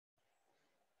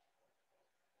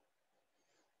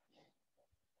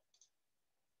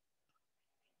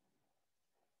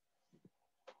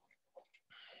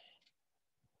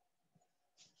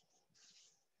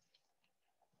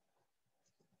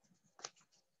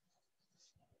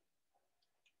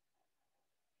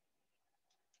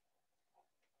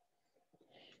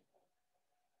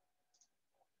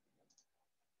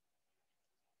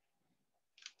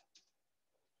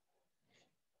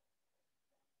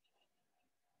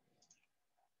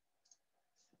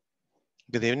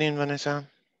Good evening, Vanessa.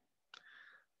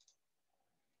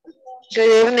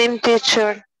 Good evening,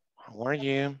 teacher. How are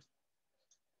you?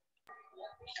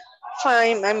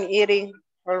 Fine, I'm eating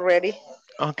already.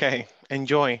 Okay,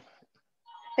 enjoy.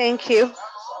 Thank you.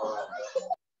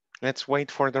 Let's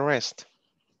wait for the rest.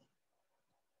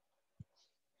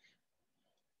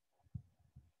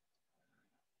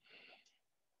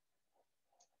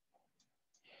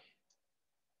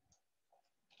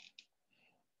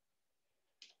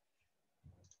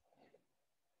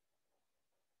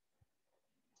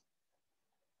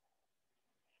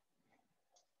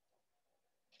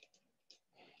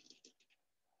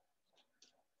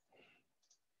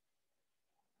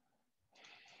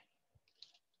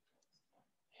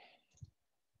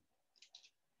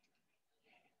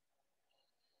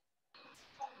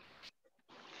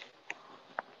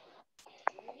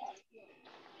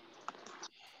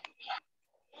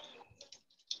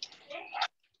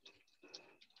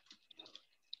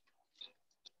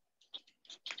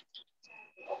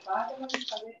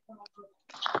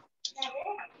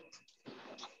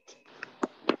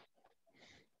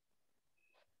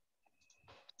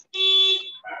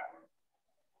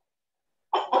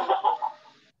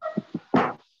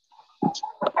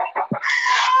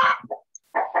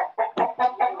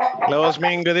 Hello,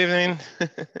 Osmin, good evening.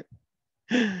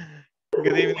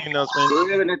 Good evening, Osmin.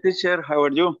 Good evening, teacher. How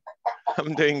are you?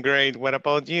 I'm doing great. What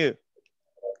about you?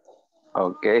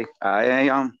 Okay, I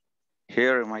am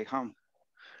here in my home.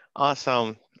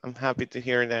 Awesome. I'm happy to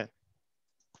hear that.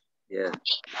 Yeah.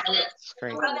 It's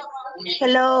great.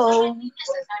 Hello.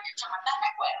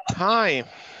 Hi.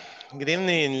 Good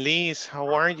evening, Liz.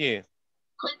 How are you?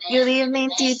 Good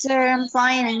evening, teacher. I'm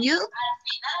fine, and you?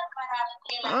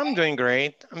 I'm doing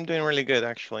great. I'm doing really good,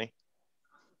 actually.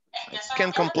 I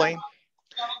can't complain.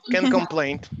 Can't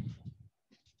complain.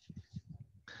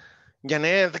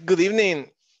 Janet, good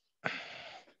evening.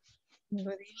 Good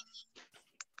evening.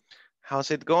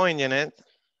 How's it going, Janet?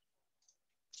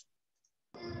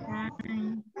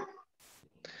 Fine.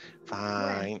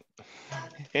 Fine.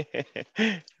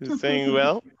 You're saying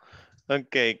well?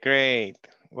 Okay, great.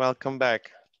 Welcome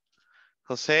back.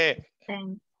 Jose,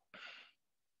 Thanks.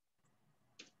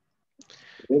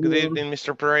 good evening,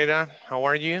 Mr. Pereira. How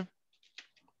are you?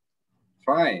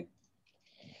 Fine.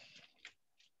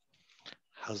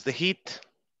 How's the heat?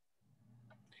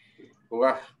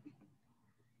 Wow.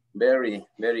 Very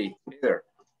bitter.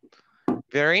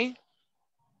 Very?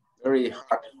 Very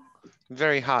hot.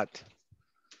 Very hot.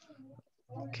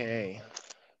 Okay.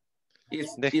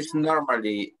 It's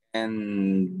normally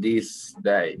in this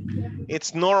day.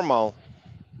 It's normal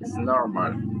It's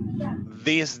normal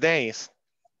these days.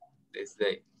 this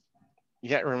day.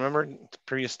 Yeah, remember the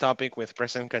previous topic with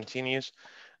present continuous?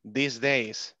 These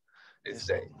days. This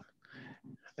day.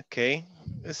 Okay.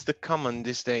 It's the common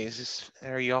these days. It's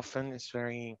very often. It's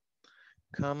very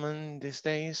common these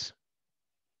days.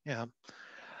 Yeah.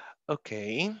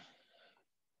 Okay.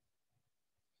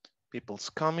 People's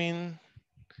coming.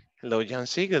 Hello,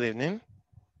 Jancy. Good evening.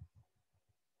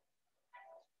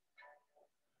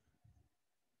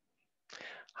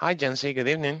 Hi, Jancy. Good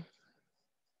evening.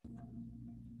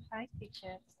 Hi,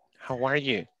 teacher. How are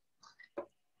you?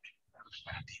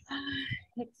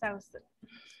 Exhausted.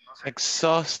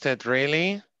 Exhausted,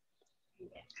 really?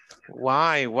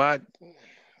 Why? Why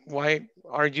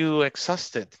are you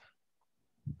exhausted?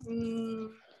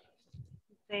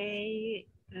 They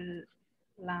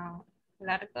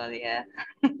largo día.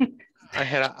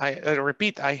 I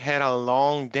repeat, I had a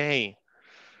long day.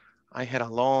 I had a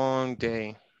long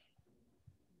day.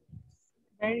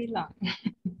 Very long.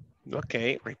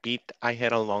 Okay, repeat, I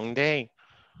had a long day.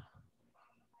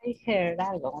 I heard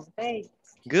a long day.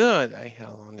 Good, I had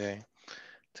a long day.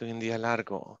 Tuve un día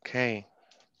largo, okay.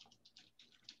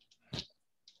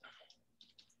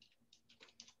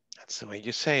 That's the way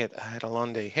you say it, I had a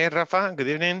long day. Hey, Rafa, good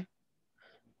evening.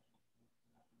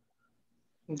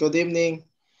 Good evening.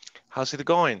 How's it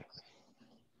going?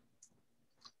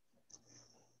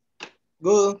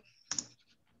 Good.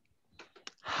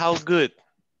 How good?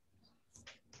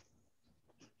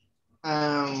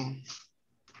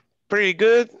 Pretty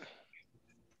good?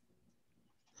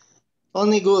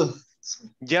 Only good.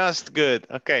 Just good,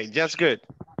 okay, just good.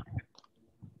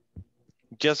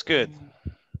 Just good.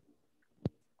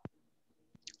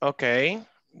 Okay,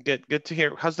 good to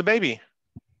hear. How's the baby?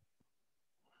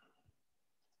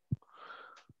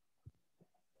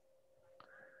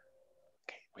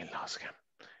 Okay, we lost him.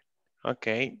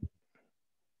 Okay.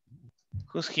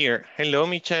 Who's here? Hello,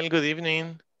 Michelle, good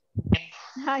evening.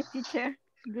 Hi, teacher.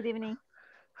 Good evening.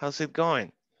 How's it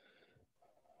going?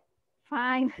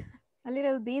 Fine. A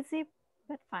little busy,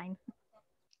 but fine.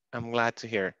 I'm glad to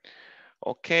hear.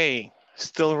 Okay,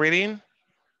 still reading?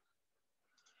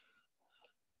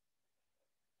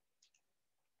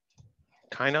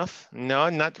 Kind of? No,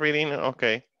 not reading.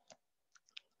 Okay.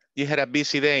 You had a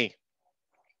busy day.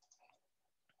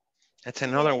 That's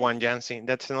another one, Jancy.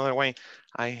 That's another way.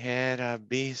 I had a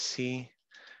busy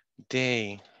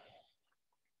day.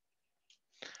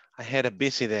 I had a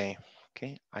busy day.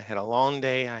 Okay. I had a long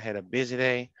day. I had a busy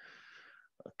day.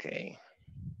 Okay.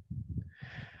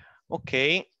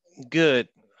 Okay, good.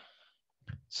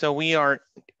 So we are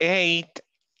 8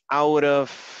 out of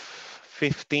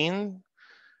 15.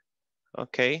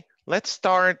 Okay, let's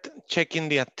start checking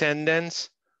the attendance.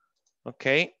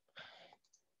 Okay.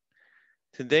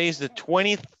 Today is the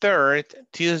 23rd,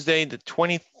 Tuesday the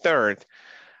 23rd.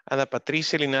 Ana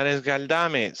Patricia Linares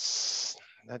Galdames,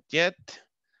 not yet.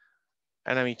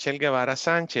 Ana Michelle Guevara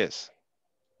Sánchez.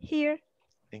 Here.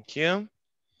 Thank you.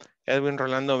 Edwin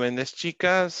Rolando Méndez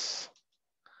Chicas.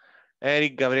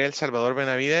 Eric Gabriel Salvador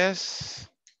Benavides.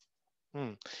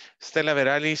 Stella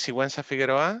Verali Sigüenza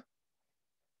Figueroa.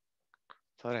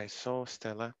 Thought I saw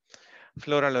Stella.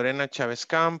 Flora Lorena Chávez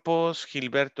Campos.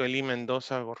 Gilberto Elí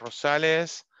Mendoza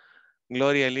Rosales.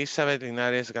 Gloria Elizabeth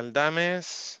Linares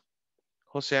Galdames.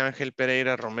 José Ángel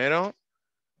Pereira Romero.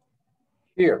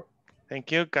 Here.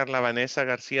 Thank you. Carla Vanessa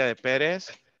García de Pérez.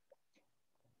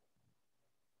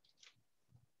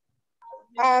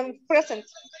 Present.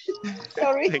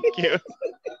 Sorry. Thank you.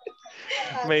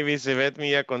 Maybe Sibeth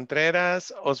Milla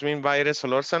Contreras. Osmin Baires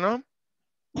Solórzano.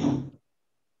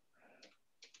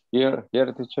 Here,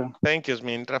 teacher. Thank you,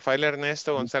 Osmin. Rafael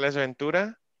Ernesto González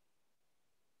Ventura.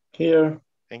 Here.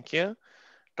 Thank you.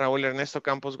 Raúl Ernesto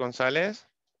Campos González.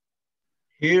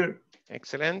 Here.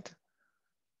 Excellent.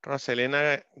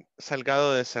 Roselena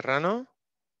Salgado de Serrano.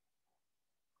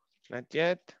 Not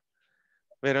yet.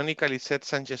 Verónica Lisette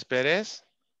Sánchez Pérez.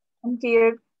 I'm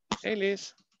here. Hey,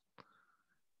 Liz.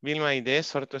 Vilma Aide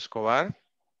Sorto Escobar.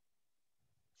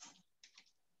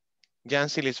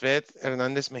 Yancy Lisbeth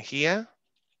Hernández Mejía.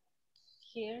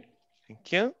 Here.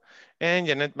 Thank you. And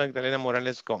Janet Magdalena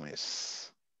Morales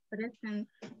Gómez. Present.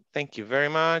 Thank you very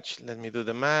much. Let me do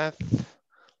the math.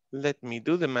 Let me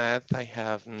do the math. I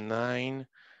have 9.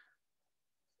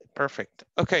 Perfect.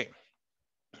 Okay.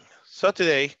 So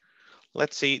today,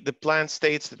 let's see, the plan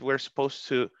states that we're supposed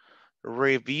to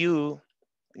review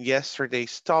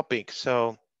yesterday's topic.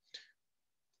 So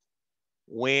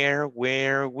where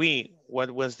were we?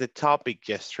 What was the topic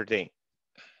yesterday?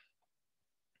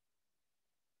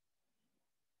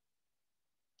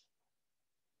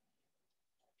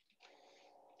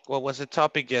 What was the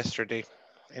topic yesterday?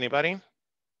 Anybody?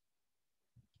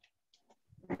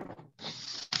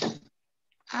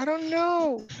 I don't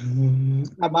know.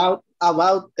 About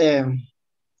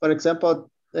for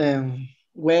example,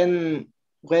 when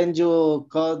you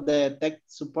call the tech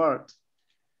support.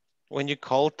 When you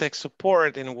call tech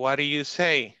support, and what do you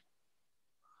say?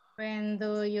 When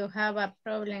do you have a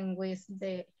problem with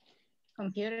the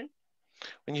computer?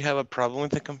 When you have a problem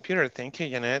with the computer. Thank you,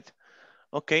 Janet.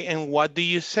 Okay, and what do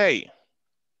you say?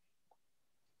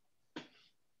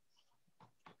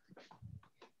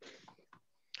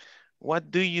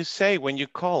 What do you say when you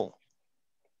call?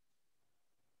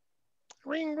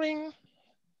 Ring, ring.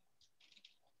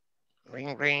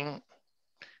 Ring, ring.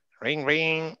 Ring,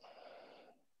 ring.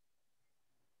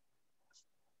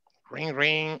 Ring,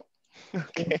 ring.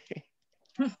 Okay.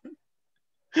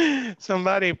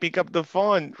 Somebody pick up the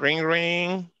phone. Ring,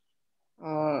 ring.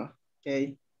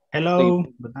 Okay. Hello.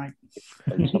 Good night.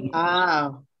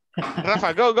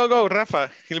 Rafa, go, go, go, Rafa.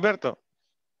 Gilberto.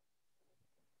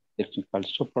 Technical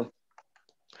support.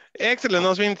 Excellent,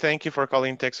 Osmin. Thank you for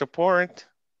calling tech support.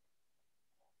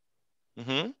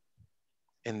 And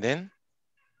then?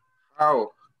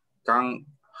 How can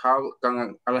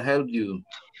I help you?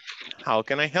 How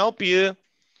can I help you?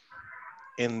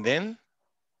 And then?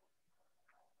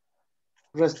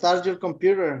 Restart your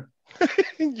computer.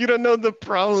 You don't know the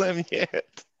problem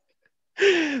yet.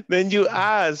 Then you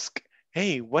ask,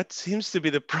 hey, what seems to be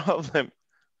the problem?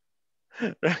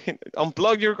 Right?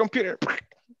 Unplug your computer.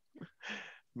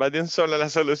 Va de un solo la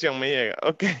solución me llega.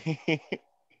 Okay.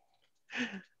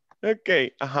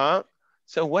 Okay.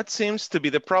 So what seems to be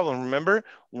the problem? Remember,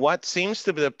 what seems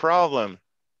to be the problem?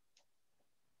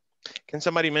 Can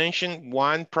somebody mention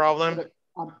one problem?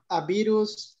 A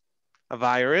virus. A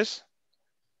virus.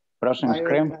 Frozen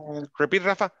screen. Repeat,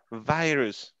 Rafa.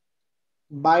 Virus.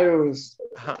 Virus.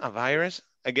 A virus.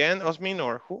 Again, Osmin,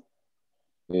 or who?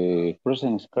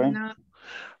 Frozen screen. No.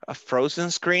 A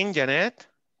frozen screen, Janet?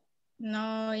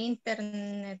 No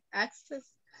internet access.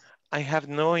 I have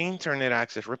no internet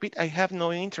access. Repeat, I have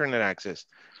no internet access.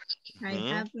 I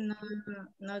have no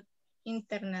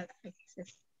internet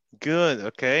access. Good,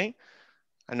 okay.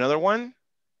 Another one?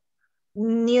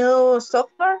 New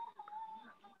software.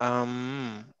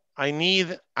 I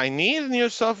need new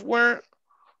software,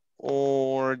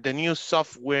 or the new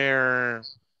software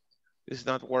is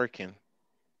not working.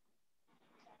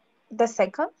 The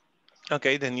second.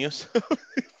 Okay, the new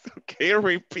okay,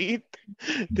 repeat.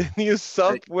 The new I,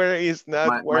 software is not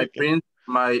my working. print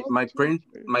my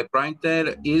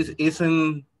printer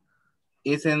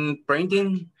isn't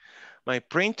printing. My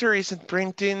printer isn't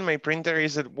printing. My printer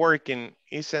isn't working.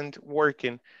 Isn't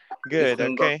working. Good,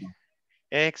 Isn't okay. working.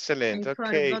 Excellent, I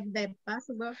okay. forgot the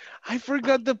password. I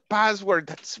forgot the password.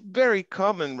 That's very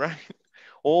common, right?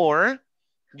 Or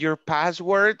your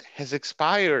password has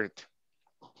expired,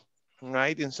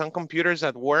 right? In some computers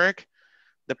at work,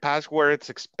 the passwords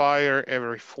expire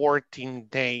every 14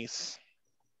 days.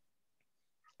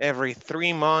 Every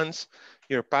 3 months,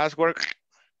 your password,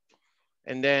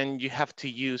 and then you have to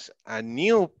use a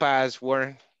new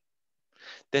password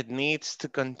that needs to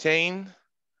contain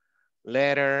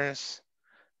letters,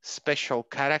 special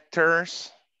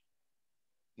characters,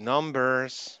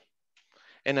 numbers,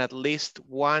 and at least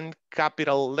one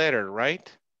capital letter,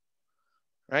 right?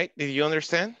 Right? Did you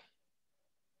understand?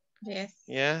 Yes.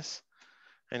 Yes.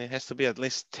 And it has to be at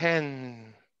least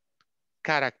 10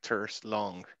 characters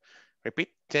long. Repeat,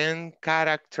 10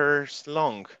 characters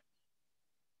long.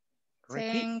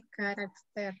 Repeat. 10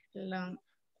 character long.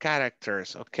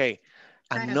 Characters, okay.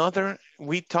 Character.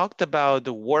 We talked about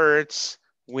the words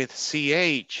with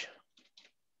CH.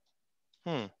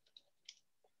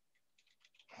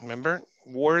 Remember,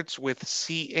 words with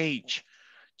CH.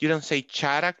 You don't say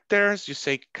characters, you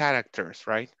say characters,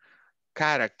 right?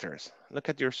 Characters. Look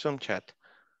at your Zoom chat.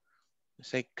 You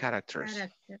say characters.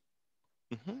 Character.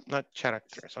 Not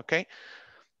characters, okay?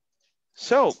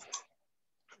 So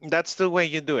that's the way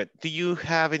you do it. Do you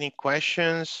have any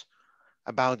questions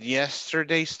about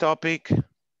yesterday's topic?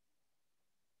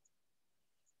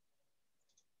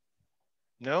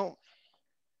 No?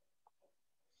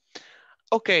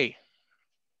 Okay.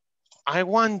 I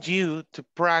want you to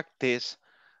practice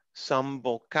some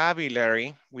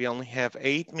vocabulary. We only have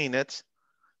 8 minutes.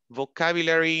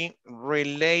 Vocabulary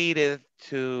related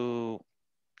to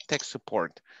tech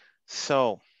support.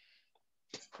 So,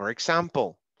 for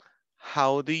example,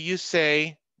 how do you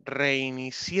say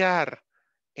reiniciar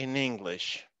in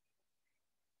English?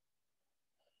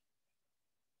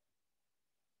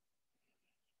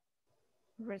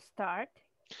 Restart.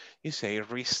 You say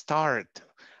restart.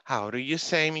 How do you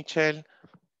say, Michelle,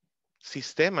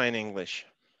 sistema in English?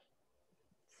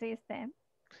 System.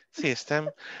 System.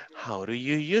 How do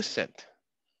you use it?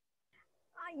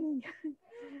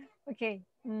 Okay.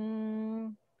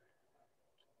 You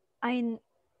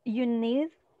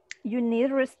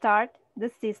need restart the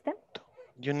system.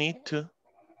 You need to.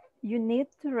 You need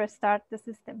to restart the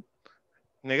system.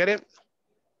 Negative.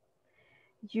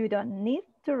 You don't need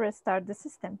to restart the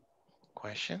system.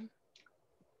 Question.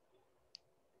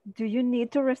 Do you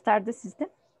need to restart the system?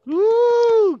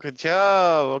 Woo, good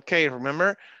job. Okay,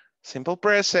 remember, simple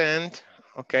present,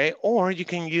 okay? Or you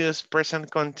can use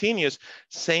present continuous.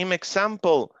 Same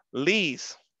example,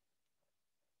 Liz.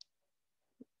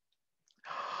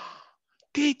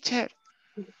 Teacher.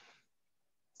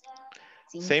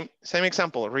 Same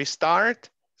example, restart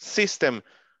system,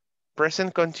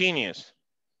 present continuous.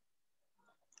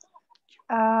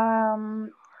 I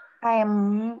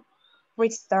am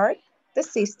restart the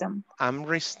system. I'm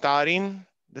restarting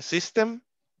the system.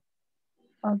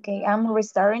 Okay, I'm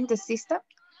restarting the system.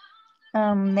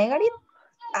 Negative?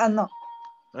 No.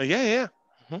 Oh, yeah.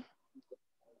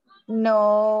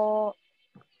 No,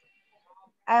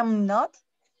 I'm not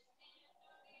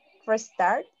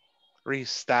Restarting.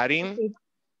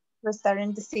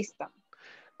 restarting the system.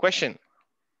 Question.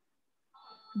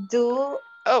 Do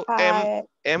Oh, I?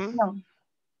 M. No,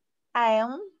 I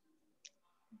am.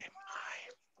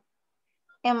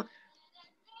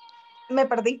 Me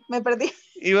perdí.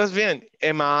 Ibas bien.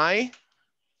 Am I?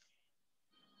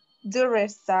 Do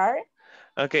restart.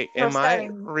 Okay, am I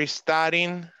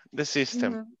restarting the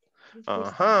system?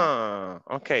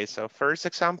 Okay, so first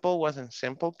example was in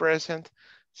simple present.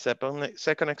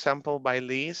 Second example by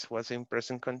Liz was in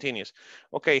present continuous.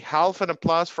 Okay, half an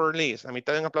applause for Liz. A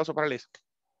mitad de un aplauso para Liz.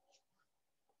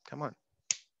 Come on.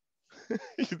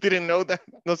 You didn't know that?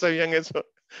 No sabían eso.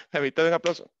 A mitad de un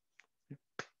aplauso.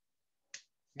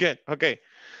 Good, okay.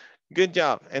 Good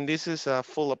job. And this is a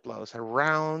full applause, a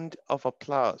round of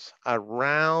applause, a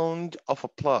round of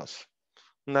applause.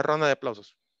 Una ronda de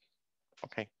aplausos.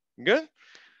 Okay, good?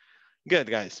 Good,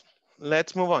 guys.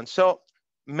 Let's move on. So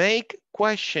make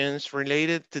questions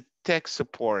related to tech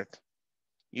support.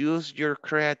 Use your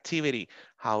creativity.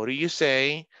 How do you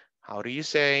say? How do you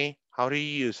say? How do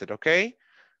you use it? Okay?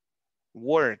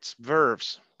 Words,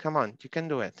 verbs. Come on, you can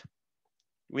do it.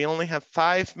 We only have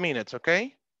 5 minutes,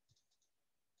 okay?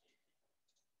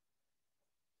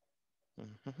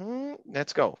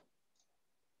 Let's go.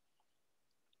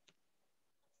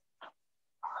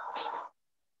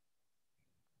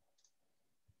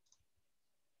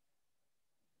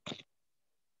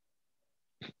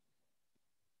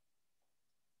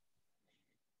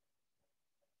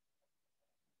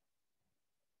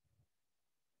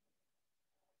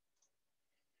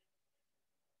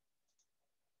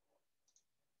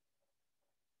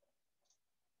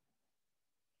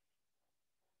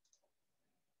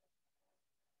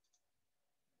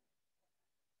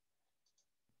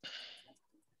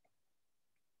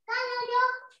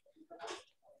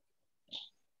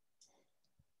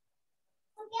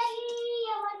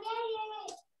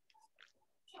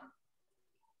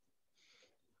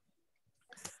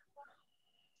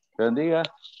 Bendiga.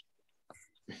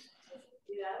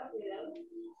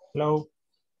 Hello.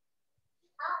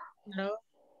 Hello.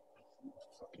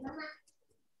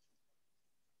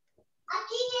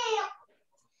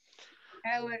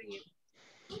 How are you?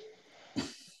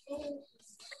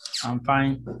 I'm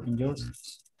fine. And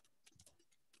yours?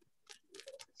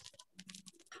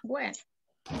 Well,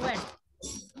 well.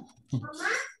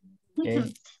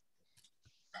 Okay.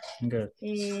 Good.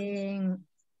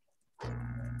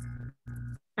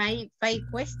 By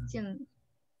question.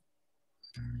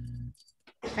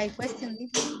 By question.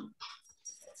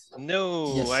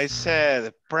 No, Yes. I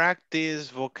said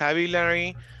practice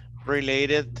vocabulary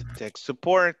related to tech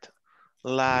support,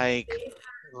 like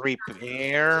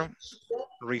repair,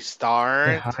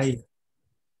 restart, Hi.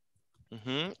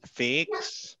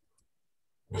 fix,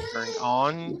 turn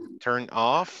on, turn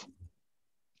off.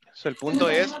 So, el punto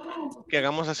es que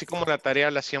hagamos así como la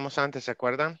tarea la hacíamos antes, ¿se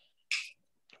acuerdan?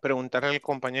 Preguntarle al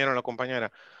compañero o la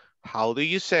compañera, how do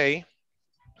you say,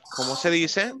 ¿cómo se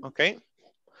dice? Ok.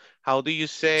 How do you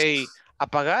say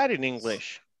apagar en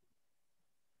English?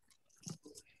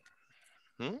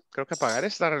 Creo que apagar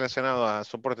está relacionado a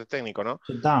soporte técnico, ¿no?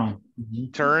 Sit down.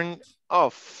 Turn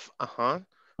off,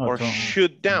 or Turn on.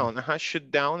 shoot down, shoot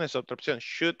down es otra opción,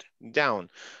 shoot down.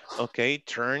 Ok,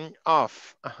 turn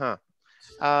off,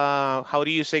 how do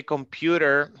you say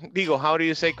computer? Digo, how do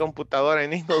you say computadora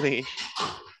in English?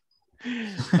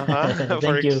 For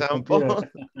Thank you, example,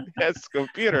 computer. yes,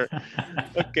 computer.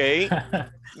 Okay,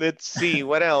 let's see,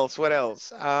 what else, what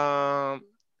else? How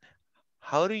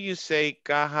do you say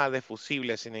caja de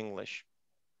fusibles in English?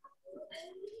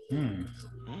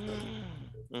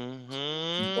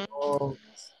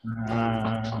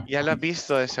 Ya lo has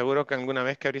visto, de seguro que alguna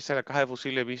vez que abriste la caja de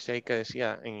fusibles viste ahí que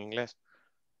decía en inglés.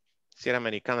 Si era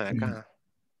americana la caja.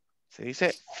 Se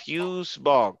dice fuse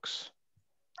box.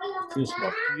 Fuse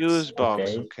box. Fuse box,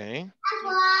 Okay. okay.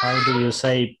 How do you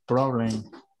say problem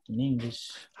in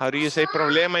English? How do you say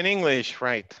problema in English?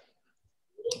 Right.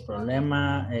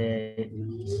 Problema,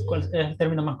 ¿cuál es el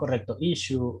término más correcto?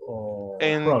 Issue o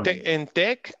problem? En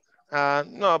tech,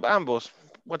 no, ambos.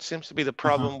 What seems to be the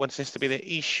problem? What seems to be the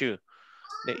issue?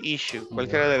 The issue,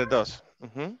 cualquiera de los dos.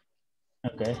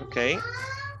 Okay. Okay,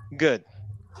 good.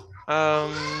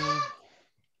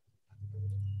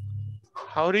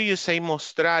 How do you say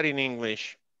mostrar in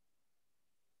English?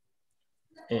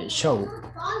 Show.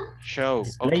 Show,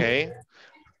 Display. okay.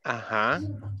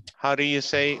 How do you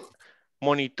say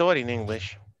monitor in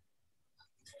English?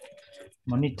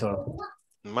 Monitor.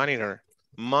 Monitor.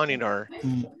 Monitor.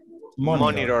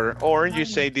 Monitor. Or you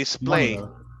say display.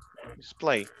 Monitor.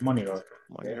 Display. Monitor.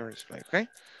 Monitor, display, okay.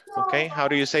 Okay, how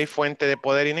do you say fuente de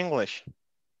poder in English?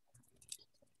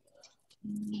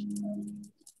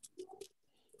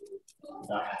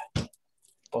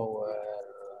 Power.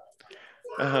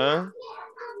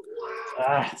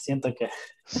 Siento que.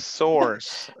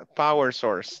 Source, power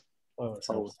source.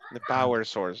 The power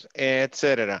source,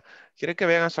 etcétera. Quiero que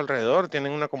vean a su alrededor,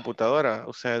 tienen una computadora,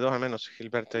 ustedes dos al menos,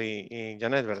 Gilberto y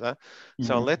Janet, ¿verdad?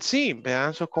 So let's see,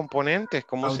 vean sus componentes,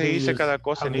 cómo se dice cada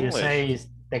cosa en inglés. Say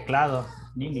teclado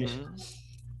en English.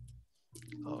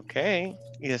 Ok,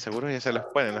 y de seguro ya se les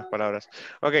pueden las palabras.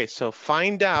 Ok, so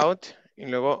find out, y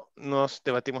luego nos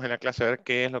debatimos en la clase a ver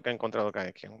qué es lo que ha encontrado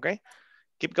cada quien, ok?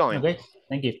 Keep going. Ok,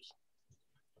 thank you.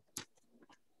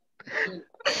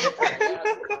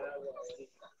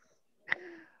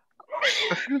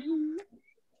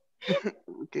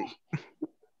 Okay.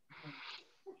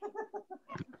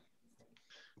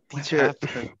 What Teacher,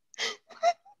 happened?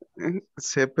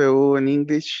 CPU en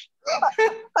English.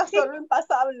 Pasó lo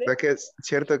impasable. ¿Verdad que es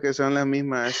cierto que son las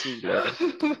mismas siglas?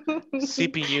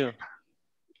 CPU.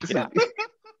 Sí. Yeah.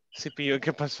 CPU,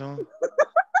 ¿qué pasó?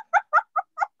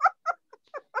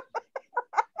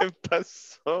 ¿Qué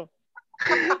pasó?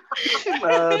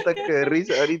 No, ataque de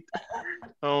risa ahorita.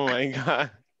 Oh my God.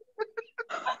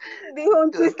 Dijo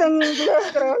un chiste en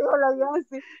inglés, creo yo, la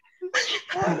Yancy.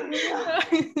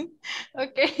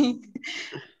 Ok.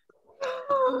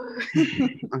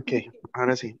 Ok,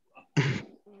 ahora sí.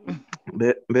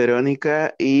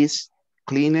 Verónica is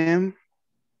cleaning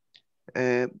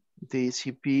the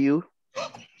CPU.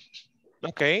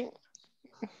 Okay.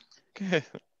 Good.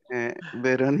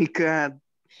 Verónica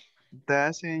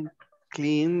doesn't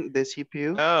clean the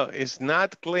CPU. Oh, it's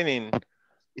not cleaning.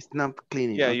 It's not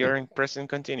cleaning. Yeah, Okay. you're in present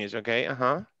continuous. Okay.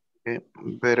 Uh-huh. Okay.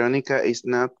 Verónica is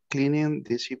not cleaning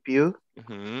the CPU.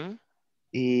 Mm-hmm.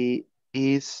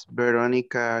 Is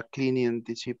Verónica cleaning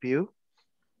the CPU?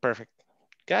 Perfect.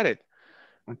 Got it.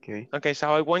 Okay. Okay,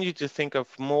 so I want you to think of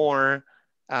more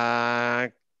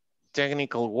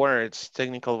technical words,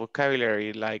 technical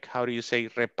vocabulary, like how do you say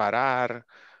reparar,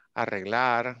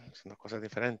 arreglar, son cosas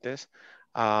diferentes.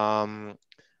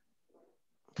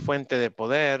 Fuente de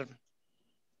poder,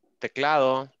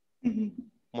 teclado,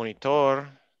 monitor,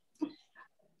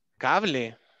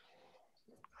 cable.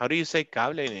 How do you say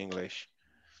cable in English?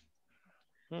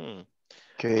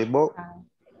 Cable.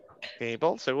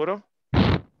 Cable, ¿seguro?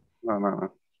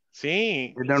 No.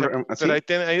 Sí, ¿Así? pero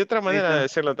hay otra manera Sí, de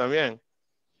decirlo también.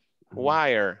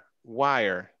 Wire.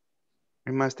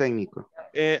 Es más técnico.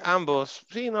 Ambos,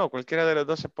 sí, no, cualquiera de los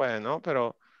dos se puede, ¿no?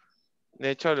 Pero de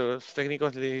hecho los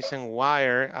técnicos le dicen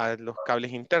wire a los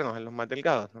cables internos, a los más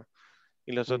delgados, ¿no?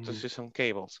 Y los otros sí son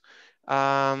cables.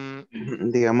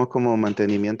 Digamos como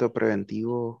mantenimiento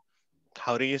preventivo.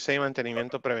 How do you say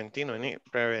mantenimiento preventivo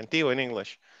en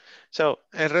English? So,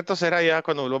 el reto será ya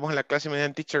cuando volvamos a la clase, me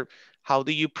digan, teacher, how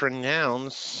do you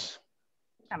pronounce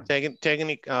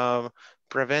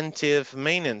preventive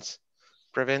maintenance?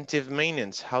 Preventive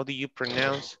maintenance. How do you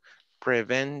pronounce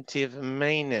preventive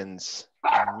maintenance?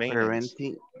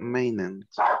 Preventive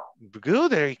maintenance.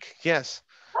 Good, Eric. Yes,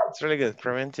 it's really good.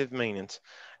 Preventive maintenance.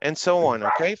 And so on,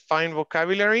 okay? Find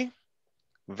vocabulary,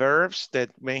 verbs that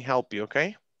may help you,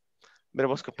 okay?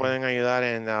 Verbos que pueden ayudar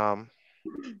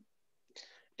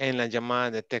en la llamada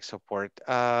de tech support.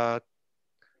 How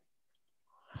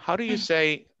do you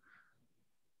say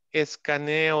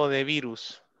escaneo de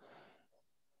virus?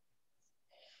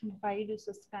 Virus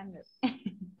scanner.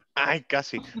 Ay,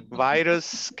 casi. Virus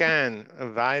scan.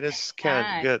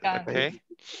 Good. Okay.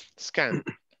 Scan.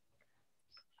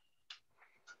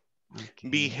 Okay.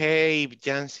 Behave,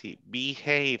 Jancy.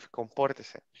 Behave.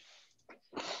 Compórtese.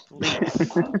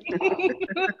 Please.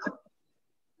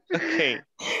 Okay.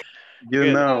 You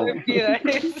Good. know.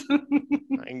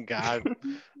 My God.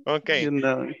 Okay. You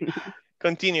know.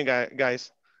 Continue,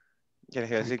 guys. Ya les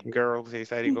iba a decir Okay. girls.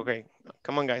 Okay.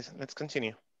 Come on, guys. Let's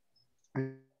continue.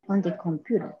 On the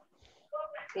computer.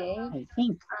 Okay. I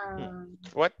think.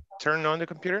 What? Turn on the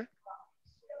computer?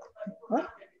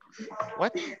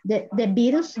 What? The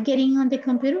virus getting on the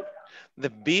computer? The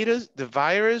virus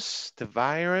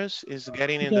is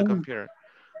getting in the computer.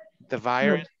 The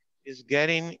virus is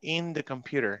getting in the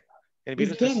computer. El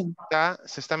virus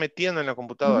se está metiendo en la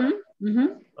computadora.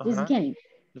 It's getting.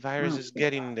 The virus is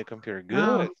getting in the computer.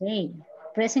 Good. Okay.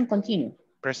 Present continue.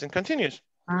 Present continuous.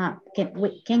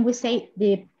 Can we say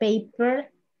the paper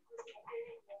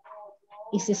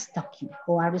is stocking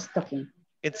or are stocking?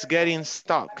 It's getting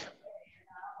stuck.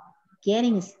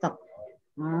 Getting stuck.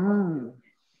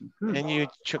 And you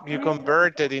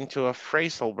convert it into a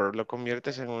phrasal verb. Lo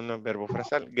conviertes en un verbo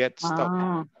frasal. Get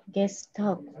stuck. Get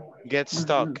stuck. Get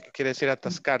stuck. Quiere decir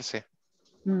atascarse.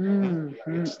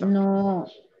 No.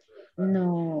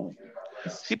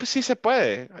 Sí, pues sí se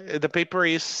puede. The paper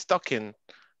is stucking.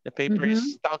 The paper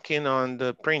is stucking on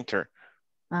the printer.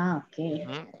 Okay.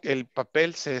 El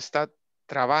papel se está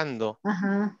trabando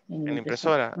en la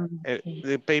impresora.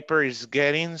 The paper is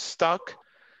getting stuck.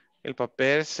 El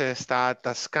papel se está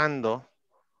atascando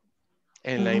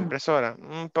en la impresora.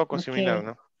 Un poco similar,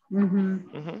 ¿no?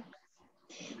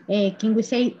 Can we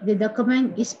say the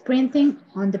document is printing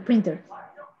on the printer?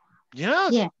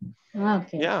 Yes. Yeah.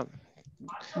 Okay. Yeah.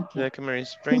 Okay. The document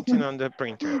is printing on the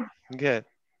printer. Good.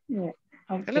 Yeah.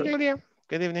 Okay. Hello, Gloria.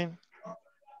 Good evening.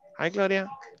 Hi, Gloria.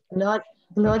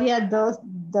 Gloria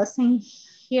doesn't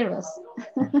hear us.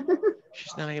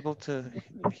 She's not able to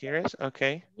hear us?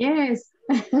 Okay. Yes.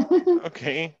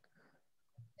 Okay.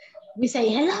 We say,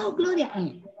 hello, Gloria.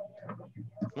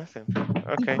 Nothing.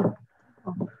 Okay.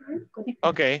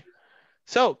 Okay.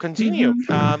 So continue.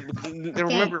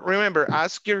 Remember,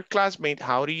 ask your classmate,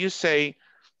 how do you say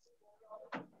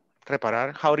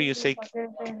reparar? How do you say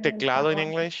teclado in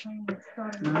English?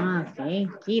 Ah, okay.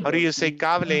 How do Cable. you say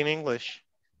cable in English?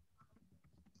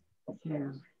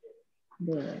 Yeah.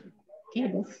 The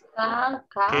cables.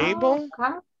 Cable?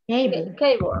 Cable.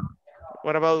 Cable.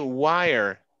 What about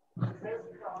wire?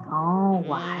 Oh,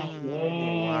 wire.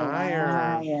 Yeah, Wire.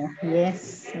 wire.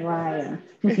 Yes, wire.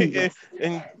 Yes.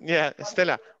 And yeah,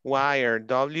 Stella, wire,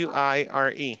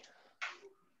 W-I-R-E.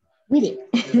 With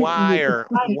it. Wire,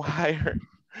 wire.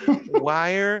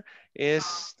 Wire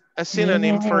is a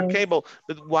synonym for Yes. cable,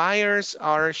 but wires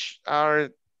are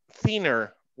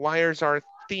thinner. Wires are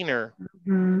thinner.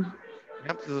 Mm.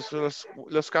 Yep,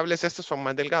 los cables estos son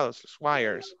más delgados, los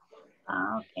wires.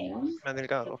 Okay. Más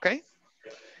delgado, okay?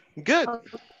 Good.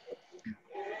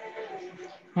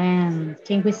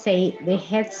 Can we say the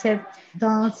headset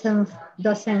doesn't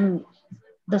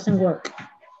work?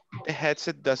 The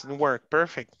headset doesn't work.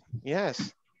 Perfect.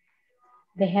 Yes,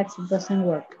 The headset doesn't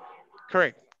work.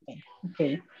 correct.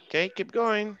 Okay. Okay, keep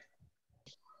going.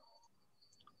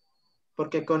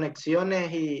 Porque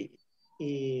conexiones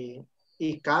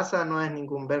y casa no es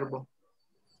ningún verbo.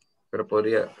 Pero se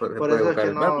Por puede eso es buscar que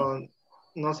el verbo.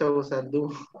 no se usa el do.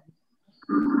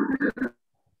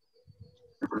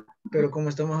 Pero como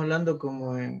estamos hablando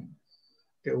como en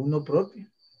de uno propio.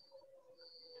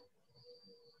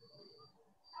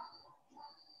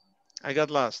 I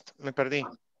got lost. Me perdí.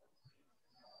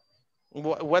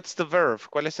 What's the verb?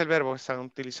 ¿Cuál es el verbo que están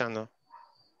utilizando?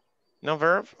 No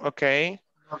verb? Okay.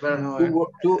 No,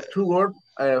 Two words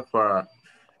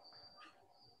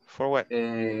For what?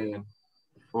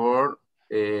 For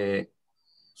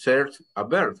search a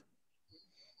verb.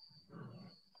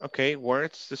 Okay,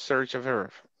 words to search a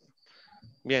verb.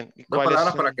 Bien. ¿Y Dos cuáles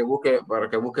palabras son? para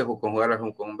que busque conjugarlas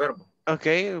con un verbo.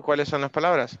 Okay, ¿cuáles son las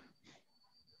palabras?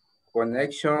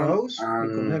 Connection house y and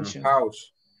connection.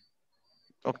 house.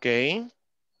 Okay.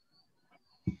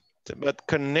 But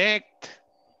connect.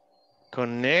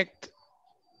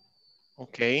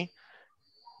 Okay.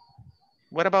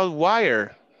 What about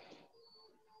wire?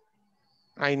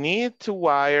 I need to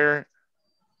wire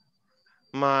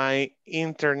my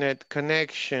internet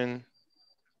connection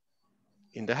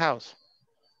in the house.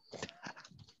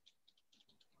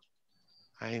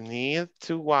 I need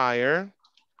to wire.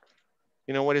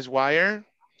 You know what is wire?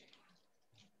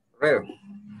 Red.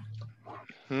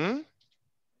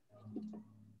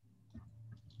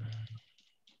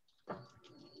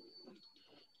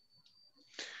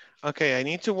 Okay, I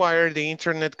need to wire the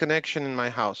internet connection in my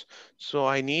house. So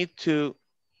I need to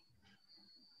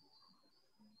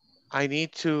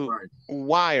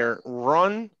wire,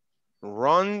 run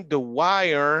the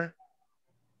wire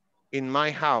in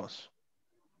my house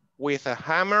with a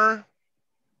hammer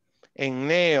and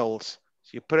nails. So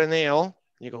you put a nail,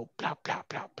 you go blah, blah,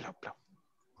 blah, blah, blah.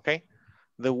 Okay,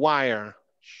 the wire.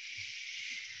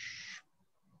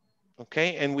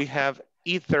 Okay, and we have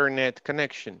Ethernet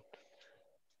connection.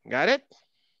 Got it?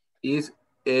 Is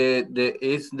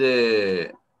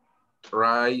the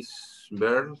rice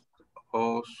verb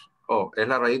es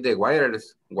la raíz de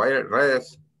wireless.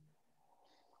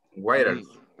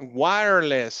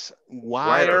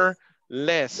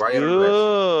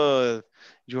 Good.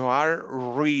 You are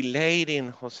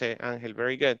relating, Jose Angel.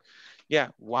 Very good. Yeah,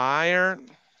 wireless.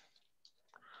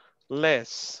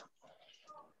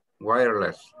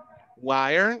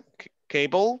 Wire,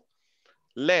 cable,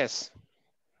 less.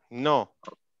 No.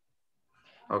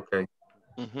 Okay.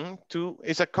 Two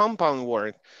is a compound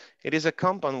word. It is a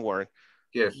compound word.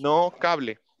 Yes. No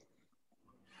cable.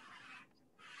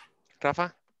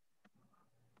 Rafa?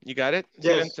 You got it?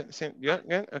 Yes.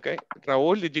 Yeah, okay.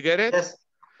 Raúl, did you get it?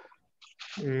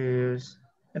 Yes.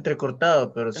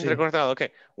 Entrecortado, pero sí. Entrecortado, okay.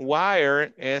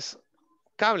 Wire es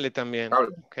cable también.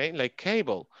 Cable. Okay, like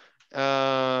cable.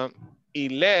 Y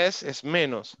less es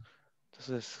menos.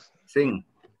 Entonces. Sin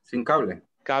cable.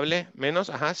 Cable menos,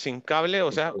 ajá, sin cable,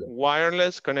 o sea,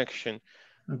 wireless connection.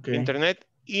 Okay. Internet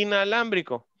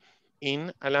inalámbrico.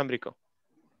 Inalámbrico.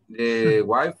 The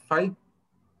Wi-Fi.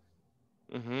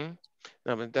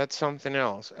 No, but that's something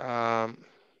else.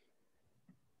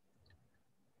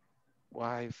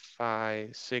 Wi-Fi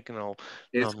signal.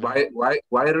 It's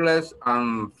wireless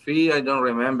and fee, I don't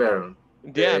remember.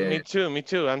 Yeah, me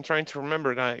too. I'm trying to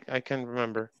remember it. I can't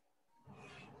remember.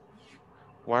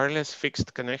 Wireless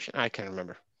fixed connection. I can't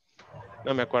remember.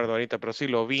 No me acuerdo ahorita, pero sí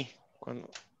lo vi cuando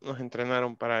nos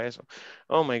entrenaron para eso.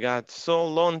 Oh my God, so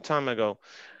long time ago.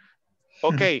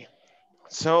 Okay,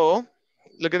 so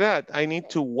look at that. I need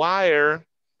to wire.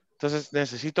 Entonces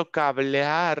necesito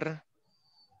cablear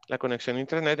la conexión a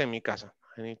internet en mi casa.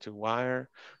 I need to wire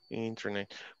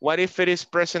internet. What if it is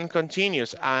present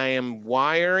continuous? I'm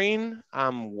wiring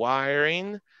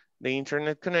the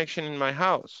internet connection in my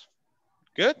house.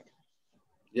 Good?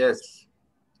 Yes.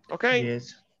 Okay.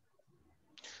 Yes.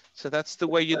 So that's the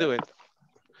way you do it.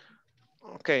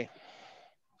 Okay.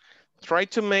 Try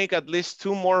to make at least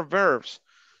two more verbs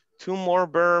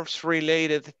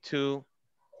related to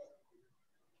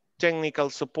technical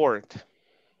support.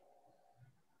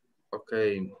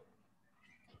 Okay.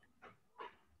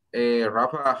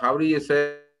 Rafa, how do you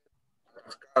say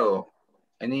cascado?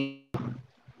 Any?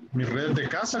 Mi red de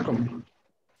casa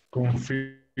configurate.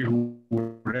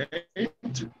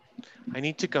 I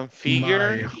need to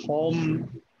configure my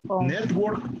home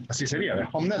network. Así sería, the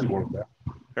home network.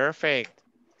 Perfect.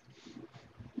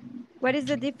 What is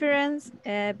the difference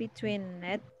between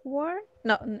network,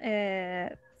 no,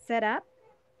 setup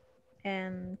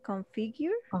and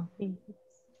configure?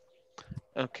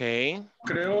 Okay.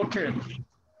 Creo que,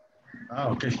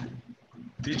 okay.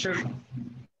 Teacher,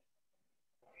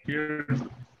 here's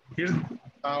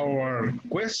our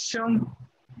question.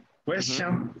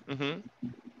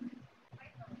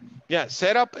 Yeah,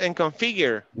 set up and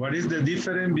configure. What is the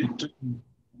difference between?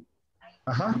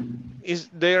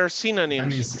 They are synonyms.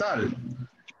 And install.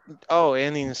 Oh,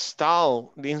 and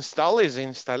install. The install is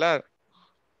instalar,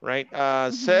 right?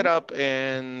 Set up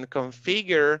and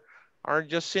configure are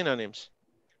just synonyms.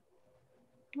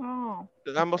 Oh,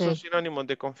 Ambos son sinónimos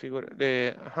de configurar,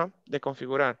 de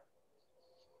configurar.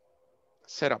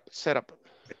 Setup.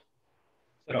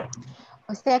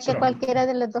 O sea que cualquiera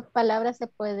de las dos palabras se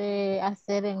puede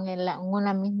hacer en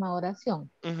una misma oración.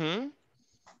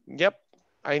 Yep.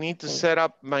 I need to set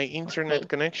up my internet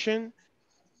connection.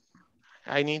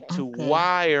 I need to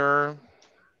wire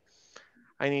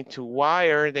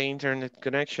the internet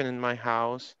connection in my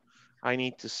house. I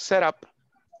need to set up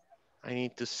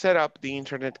the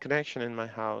internet connection in my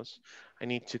house. I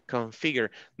need to configure.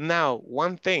 Now,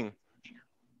 one thing.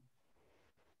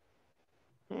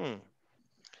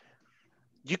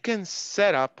 You can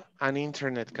set up an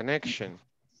internet connection,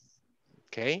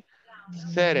 okay?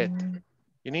 Set it.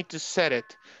 You need to set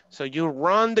it. So you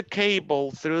run the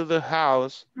cable through the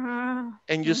house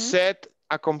and you set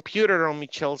a computer on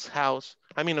Michelle's house.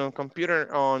 I mean, a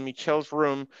computer on Michelle's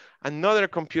room, another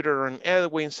computer on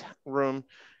Edwin's room,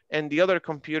 and the other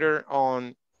computer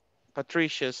on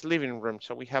Patricia's living room.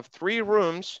 So we have 3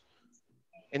 rooms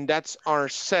and that's our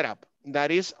setup.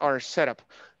 That is our setup.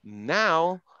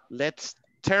 Now let's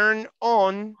turn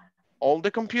on all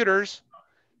the computers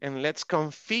and let's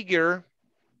configure.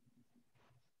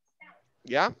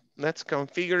 Yeah, let's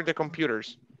configure the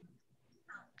computers.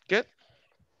 Good.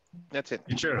 That's it.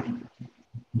 Teacher,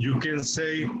 you can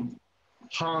say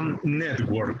home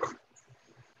network.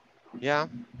 Yeah.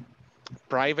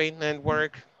 Private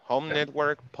network, home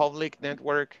network, public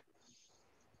network.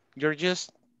 You're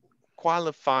just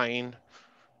qualifying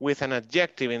with an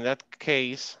adjective, in that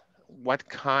case, what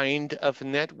kind of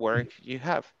network you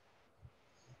have.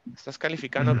 Estás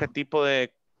calificando qué tipo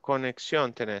de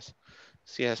conexión tenés.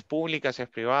 Si es pública, si es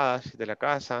privada, si es de la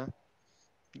casa.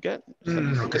 Good.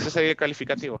 Ese sería el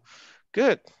calificativo.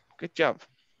 Good. Good job.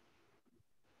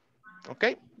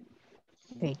 Okay.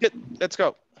 Good. Let's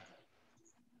go.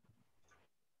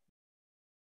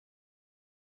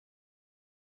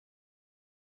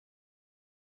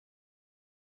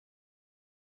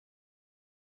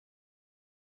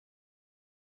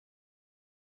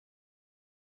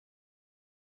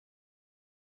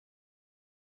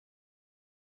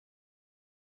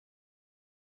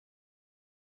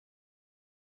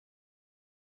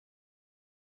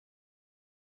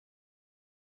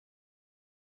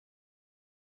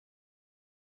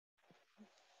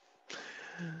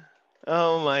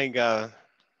 Oh my God.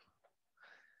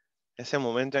 Ese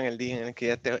momento en el día en el que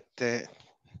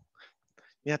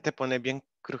ya te pone bien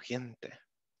crujiente.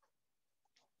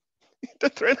 Te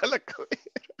truena la cabeza,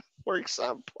 for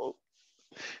example.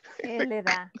 ¿qué le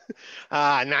da?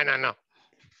 No.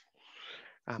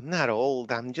 I'm not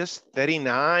old, I'm just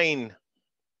 39.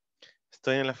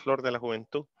 Estoy en la flor de la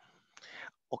juventud.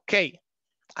 Okay,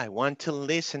 I want to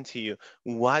listen to you.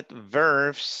 What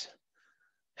verbs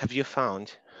have you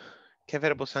found? ¿Qué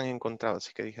verbos han encontrado?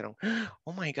 Así que dijeron,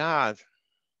 oh my God.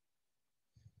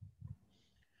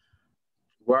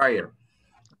 Wire.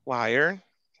 Wire.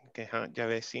 Okay,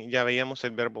 ya veíamos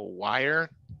el verbo wire.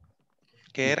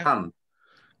 ¿Qué era? Jam.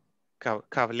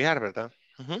 Cablear, ¿verdad?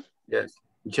 Yes.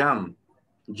 Jam.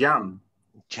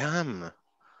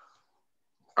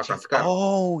 A cascar.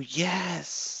 Oh,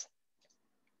 yes.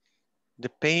 The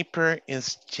paper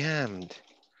is jammed.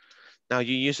 Now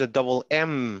you use a double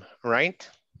M, right?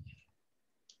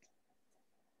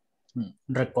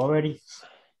 Recovery.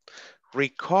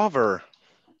 Recover.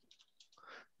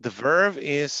 The verb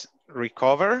is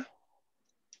recover.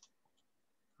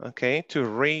 Okay, to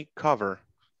recover.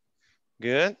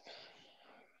 Good.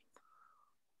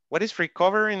 What is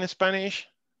recover in Spanish?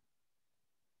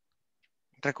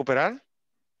 Recuperar?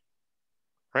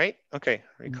 Right? Okay,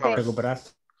 recover.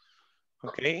 Recuperar.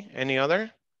 Okay, any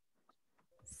other?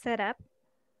 Set up.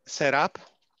 Set up.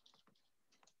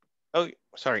 Oh,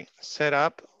 sorry, set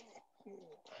up.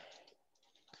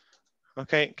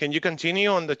 Okay, can you continue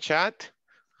on the chat?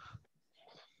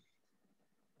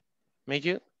 May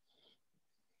you?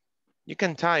 You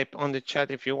can type on the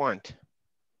chat if you want.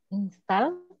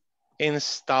 Install.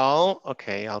 Install,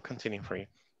 okay, I'll continue for you.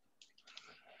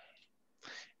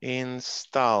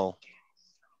 Install.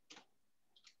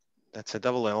 That's a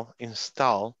double L,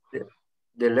 install.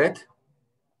 Delete.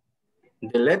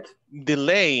 Delete.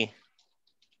 Delay.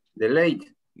 Delete.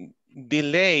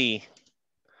 Delay.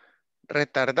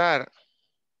 Retardar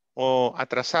o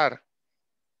atrasar.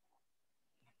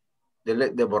 De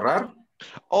borrar.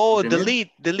 Oh, Suprimir.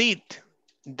 delete.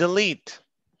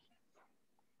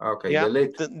 Okay, Yeah,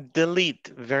 delete. delete,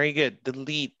 very good,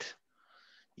 delete.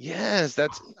 Yes,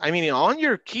 that's, I mean, on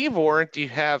your keyboard, you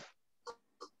have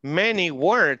many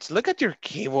words. Look at your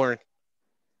keyboard.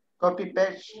 Copy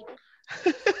paste.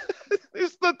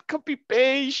 It's not copy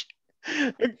paste.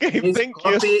 Okay, It's thank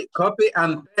copy, you. Copy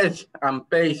and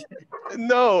paste.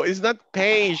 No, it's not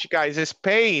page, guys, it's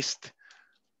paste.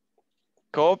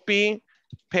 Copy,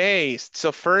 paste.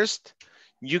 So first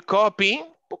you copy,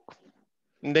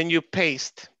 and then you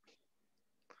paste.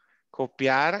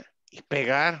 Copiar y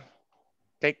pegar.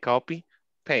 Okay, copy,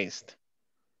 paste.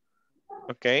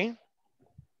 Okay.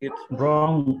 It's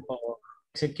wrong or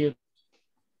execute.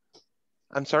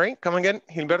 I'm sorry, come again,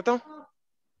 Gilberto?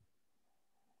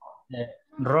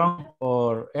 Run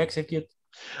or execute.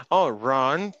 Oh,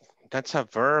 run. That's a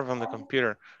verb on the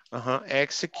computer.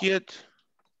 Execute.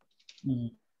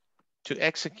 To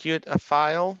execute a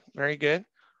file. Very good.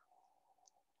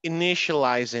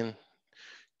 Initializing.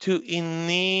 To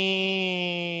initiate.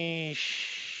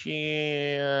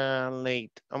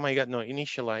 Oh my God, no,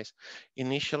 initialize.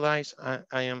 Initialize.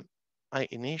 I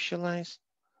initialize.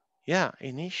 Yeah,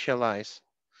 initialize.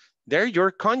 There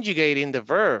you're conjugating the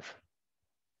verb.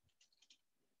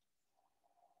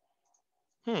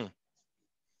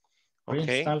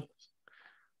 Okay. Reinstall.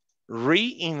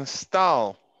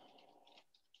 Reinstall.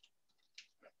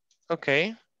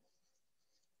 Okay.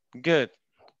 Good.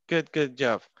 Good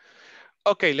job.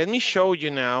 Okay, let me show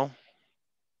you now.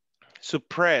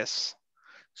 Suppress.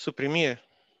 Suprimir.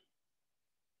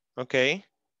 Okay.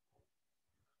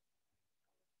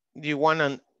 Do you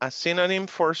want a synonym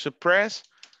for suppress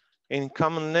in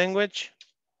common language?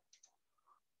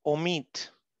 Omit.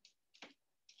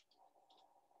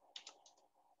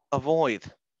 Avoid.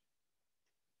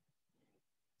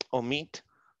 Omit.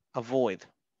 Avoid.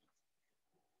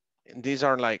 These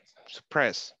are like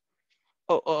suppress.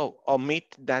 Oh,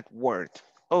 omit that word.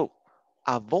 Oh,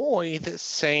 avoid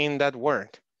saying that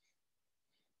word.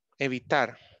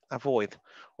 Evitar, avoid.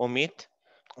 Omit,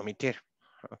 omitir.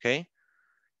 Okay,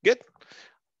 good.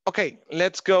 Okay,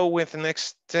 let's go with the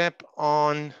next step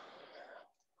on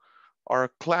our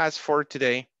class for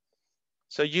today.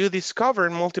 So you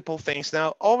discovered multiple things.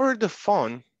 Now over the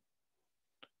phone,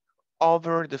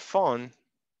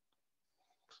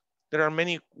 there are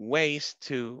many ways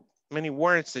many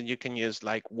words that you can use,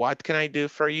 like what can I do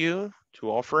for you to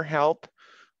offer help?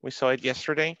 We saw it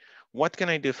yesterday. What can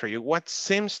I do for you? What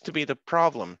seems to be the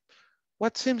problem?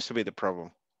 What seems to be the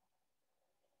problem?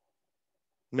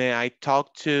 May I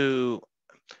talk to,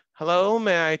 hello,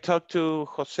 may I talk to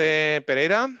Jose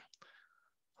Pereira?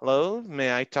 Hello,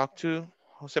 may I talk to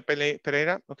Jose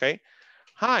Pereira? Okay.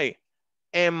 Hi,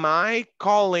 am I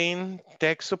calling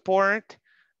tech support?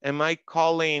 Am I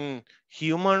calling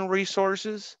human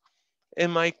resources?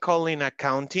 Am I calling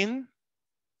accounting?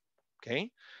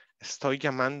 Okay. Estoy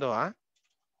llamando a.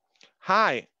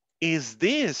 Hi, is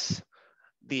this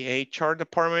the HR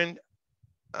department?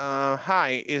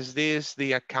 Hi, is this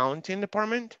the accounting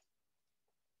department?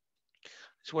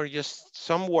 So we're just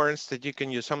some words that you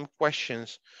can use, some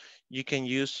questions you can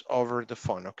use over the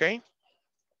phone, okay?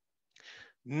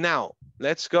 Now,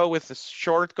 let's go with a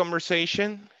short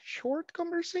conversation. Short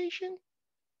conversation?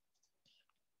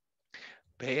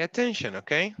 Pay attention,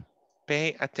 okay?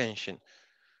 Pay attention.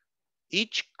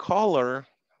 Each color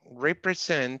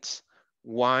represents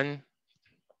one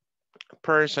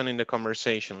person in the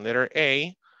conversation. Letter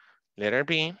A, letter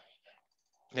B,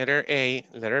 letter A,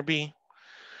 letter B.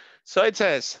 So it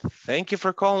says, thank you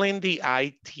for calling the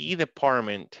IT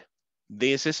department.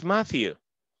 This is Matthew.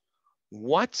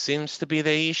 What seems to be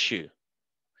the issue?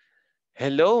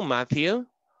 Hello, Matthew.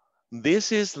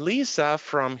 This is Lisa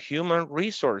from Human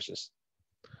Resources.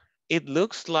 It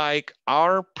looks like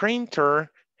our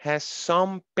printer has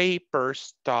some paper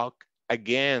stuck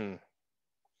again.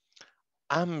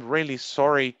 I'm really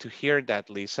sorry to hear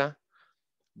that, Lisa.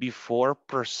 Before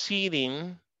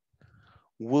proceeding,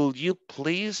 will you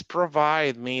please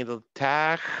provide me the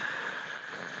tag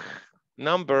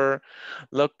number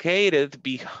located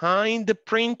behind the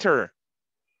printer?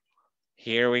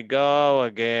 Here we go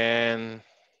again.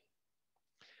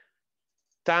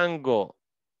 Tango,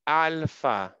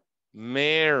 Alpha,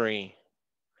 Mary,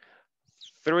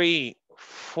 3,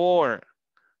 4,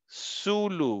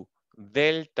 Zulu,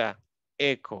 Delta,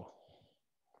 Echo.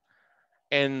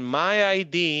 And my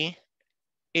ID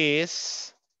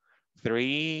is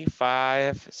 3,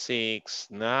 5, 6,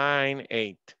 9,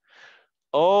 8.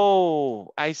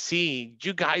 Oh, I see.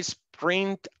 You guys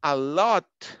print a lot.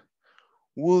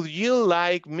 Would you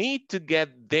like me to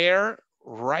get there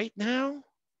right now?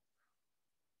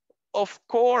 Of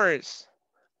course.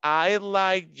 I'd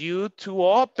like you to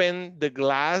open the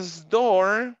glass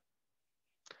door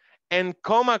and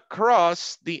come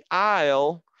across the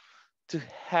aisle to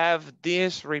have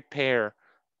this repair.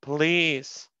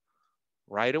 Please,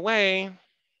 right away.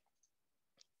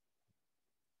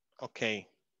 Okay.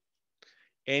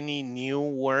 Any new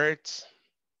words?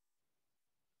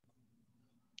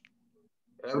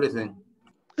 Everything.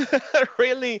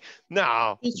 Really?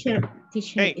 No. Teacher,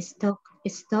 Hey.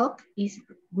 stock is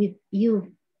with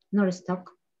you, not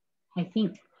stock, I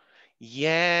think.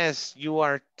 Yes, you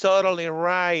are totally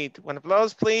right. One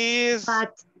applause, please.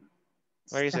 But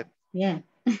where is it? Yeah.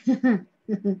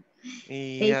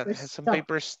 Yeah, it has some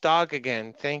paper stock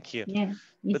again. Thank you. Yeah,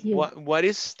 But what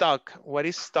is stock? What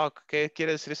is stock? ¿Qué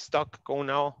quiere decir stock con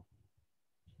una O?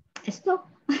 Stock.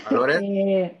 Valores.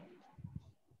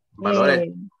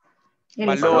 Valores.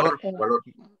 Valor. Valor.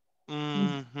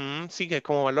 Sí, que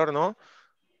como valor, ¿no?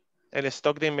 El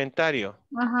stock de inventario.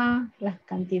 Ajá, las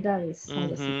cantidades.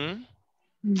 Algo así.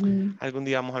 Algún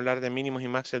día vamos a hablar de mínimos y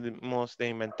máximos de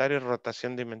inventario y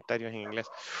rotación de inventarios en inglés.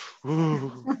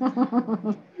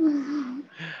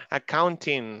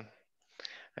 Accounting.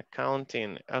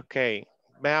 Accounting. Okay.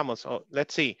 Veamos. Oh,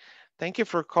 let's see. Thank you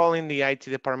for calling the IT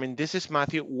department. This is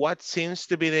Matthew. What seems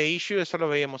to be the issue? Eso lo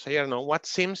veíamos ayer, ¿no? What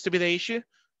seems to be the issue?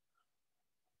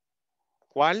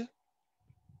 ¿Cuál?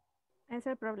 ¿Es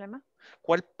el problema?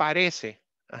 ¿Cuál parece?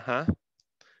 Ajá.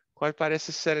 ¿Cuál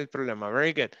parece ser el problema?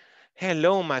 Very good.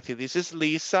 Hello, Matthew. This is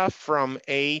Lisa from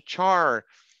HR.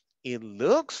 It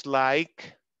looks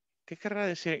like... ¿Qué querrá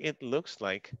decir it looks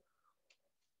like?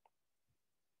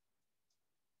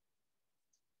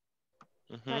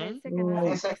 Parece que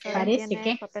nuestra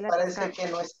tiene papeles Parece que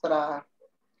nuestra...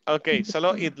 Ok,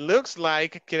 solo it looks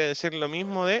like quiere decir lo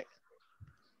mismo de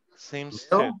seems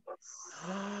to.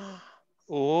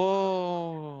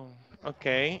 Oh,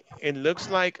 okay. It looks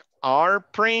like our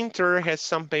printer has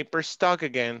some paper stock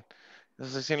again. No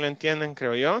sé si lo entienden,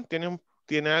 creo yo. Tiene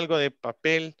algo de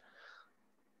papel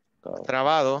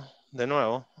trabado de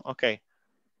nuevo. Okay.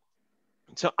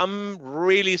 So I'm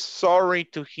really sorry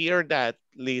to hear that,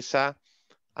 Lisa.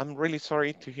 I'm really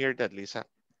sorry to hear that, Lisa.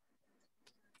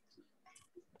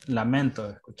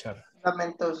 Lamento escuchar.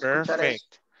 Lamento escuchar eso.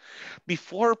 Perfect.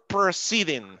 Before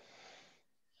proceeding.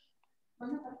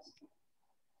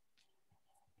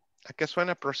 ¿A qué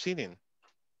suena proceeding?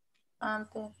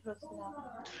 Antes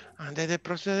de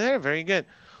proceder. Very good.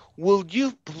 Will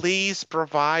you please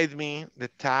provide me the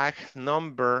tag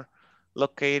number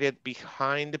located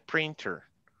behind the printer?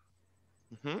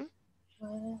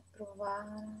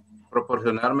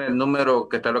 Proporcionarme el número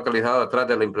que está localizado atrás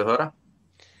de la impresora.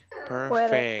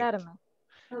 Perfect.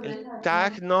 El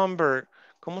tag number,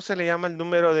 ¿cómo se le llama el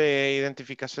número de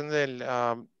identificación de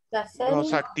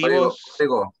los activos?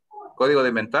 Código de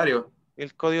inventario.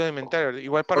 El código de inventario.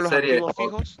 Igual para los serie, activos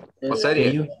fijos. O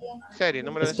serie. Serie,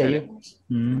 número de serie.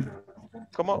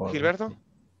 ¿Cómo, Gilberto?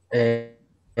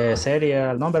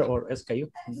 Serial number or SKU.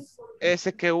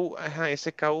 SKU, ajá,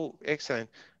 SKU,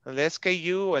 excelente. El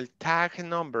SKU, el tag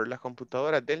number, las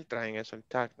computadoras Dell traen eso, el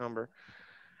tag number.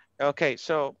 Okay,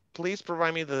 so please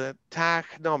provide me the tag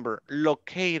number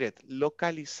located,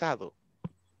 localizado,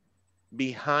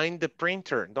 behind the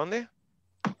printer. ¿Dónde?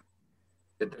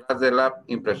 Detrás de la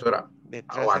impresora.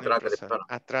 Detrás de la impresora.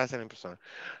 Atrás de la impresora.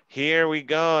 Here we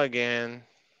go again.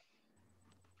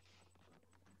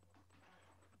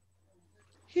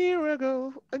 Here we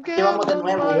go again. Aquí vamos de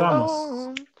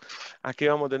nuevo. Aquí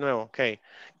vamos de nuevo. Okay,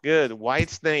 good.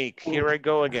 White snake. Here I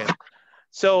go again.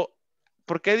 So,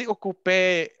 ¿por qué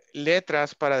ocupé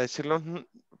letras para decirlos?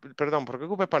 Perdón, ¿por qué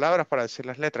ocupé palabras para decir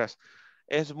las letras?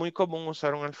 Es muy común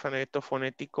usar un alfabeto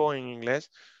fonético en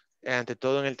inglés, ante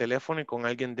todo en el teléfono y con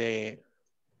alguien de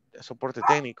soporte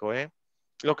técnico, ¿eh?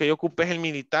 lo que yo ocupé es el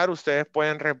militar, ustedes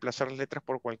pueden reemplazar las letras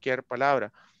por cualquier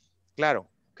palabra. Claro,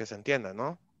 que se entienda,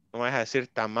 ¿no? No vas a decir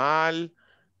tamal,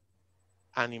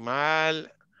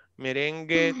 animal,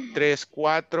 merengue, 3,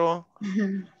 4,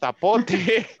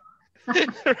 zapote.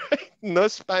 No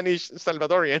Spanish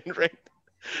Salvadorian, right?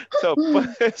 So,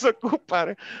 puedes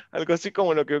ocupar algo así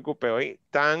como lo que ocupé hoy.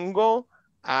 Tango,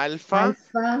 alfa,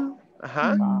 Alfa.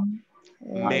 ajá,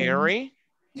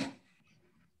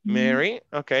 Mary,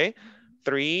 ok.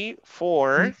 3,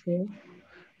 4,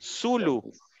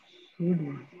 Zulu.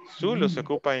 Zulu se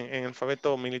ocupa en el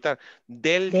alfabeto militar.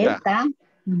 Delta.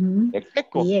 Delta.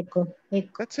 Eco. Y eco.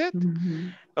 That's it.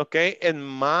 Ok, and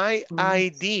my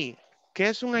ID. ¿Qué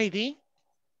es un ID?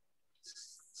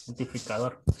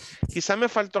 Identificador. Quizá me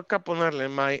faltó acá ponerle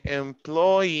my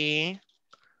employee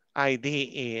ID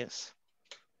is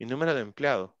mi número de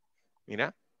empleado.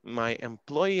 Mira, my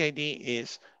employee ID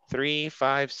is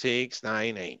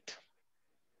 35698.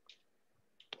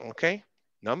 Okay,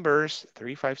 numbers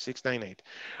 35698.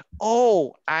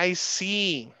 Oh, I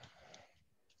see.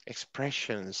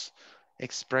 Expressions.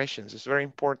 Expressions is very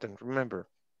important. Remember,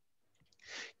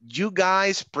 you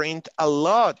guys print a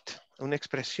lot. Una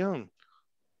expresión.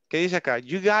 ¿Qué dice acá?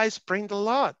 You guys print a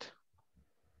lot.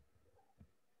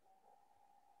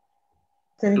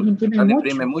 Ustedes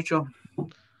imprimen mucho.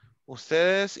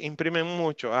 Ustedes imprimen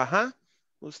mucho. Ajá.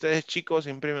 Ustedes chicos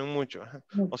imprimen mucho. Ajá.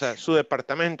 O sea, su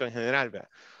departamento en general. ¿Verdad?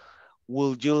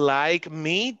 Would you like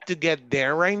me to get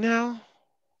there right now?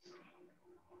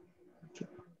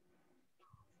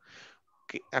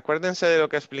 Acuérdense de lo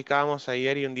que explicábamos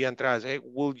ayer y un día atrás.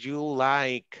 Would you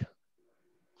like?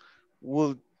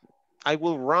 I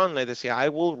will run, le decía. I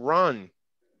will run.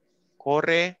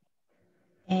 Corre.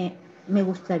 Me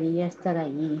gustaría estar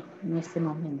ahí en este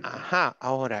momento. Ajá,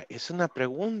 ahora es una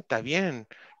pregunta, bien,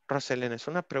 Roselena, es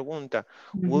una pregunta.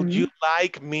 Would you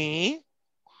like me?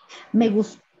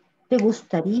 ¿Te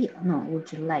gustaría? No, would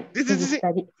you like?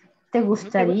 ¿Te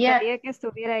gustaría que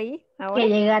estuviera ahí ahora? que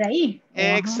llegara ahí?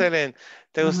 Excelente.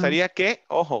 ¿Te gustaría que,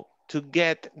 ojo, to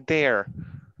get there?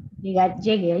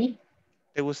 Llegue ahí.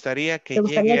 ¿Te gustaría que ¿Te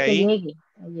gustaría llegue que ahí?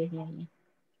 llegue ahí?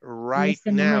 Right En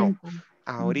este now. momento.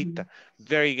 Ahorita.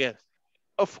 Very good.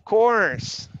 Of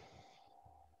course.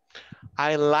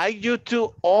 I like you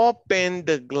to open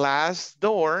the glass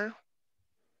door.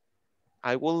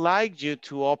 I would like you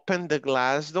to open the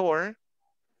glass door.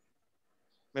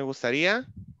 Me gustaría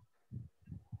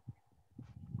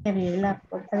Que abrir la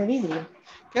puerta de vidrio.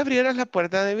 que abrieras la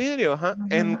puerta de vidrio.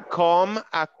 And come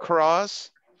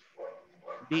across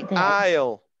the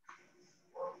aisle.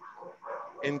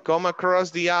 And come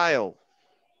across the aisle.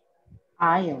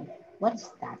 Aisle. What's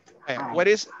that? What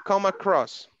is come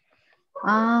across?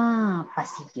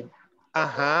 Pasillo.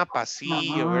 Ajá,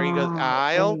 pasillo. Very good.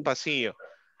 Aisle, pasillo.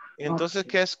 Entonces,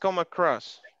 ¿qué es come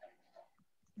across?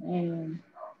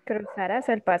 Cruzarás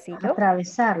el pasillo.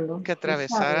 Atravesarlo. Que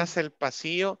atravesaras el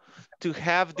pasillo. To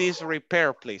have this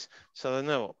repair, please. So, de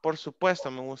nuevo, por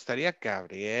supuesto, me gustaría que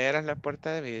abrieras la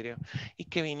puerta de vidrio y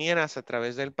que vinieras a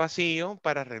través del pasillo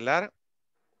para arreglar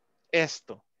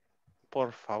esto.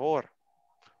 Por favor.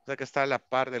 O sea, que está a la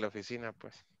par de la oficina,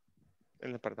 pues.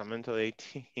 El departamento de IT.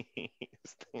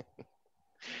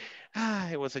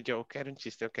 It was a joke. Era un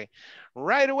chiste, ok.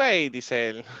 Right away, dice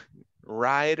él.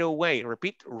 Right away.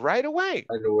 Repeat, right away.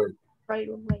 Right away. Right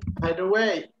away. Right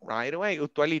away. Right away,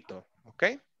 utualito,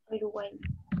 okay? Right away.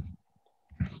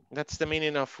 That's the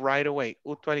meaning of right away.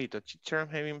 Utualito. Teacher, I'm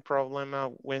having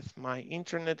problem with my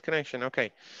internet connection.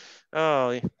 Okay.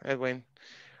 Oh, Edwin.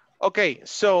 Okay,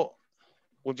 so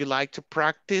would you like to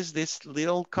practice this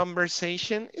little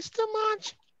conversation? It's too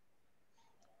much.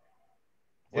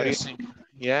 What do you think?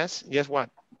 Yes? Yes, what?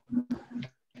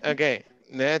 Okay,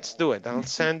 let's do it. I'll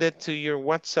send it to your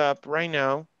WhatsApp right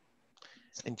now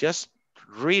and just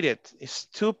read it. It's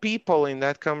two people in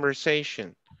that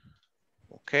conversation.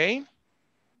 Okay?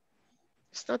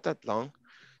 It's not that long.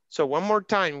 So one more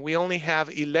time, we only have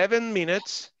 11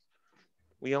 minutes.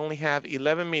 We only have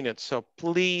 11 minutes. So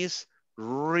please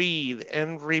read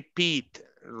and repeat.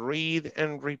 Read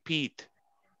and repeat.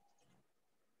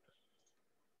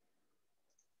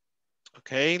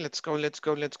 Okay, let's go, let's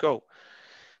go, let's go.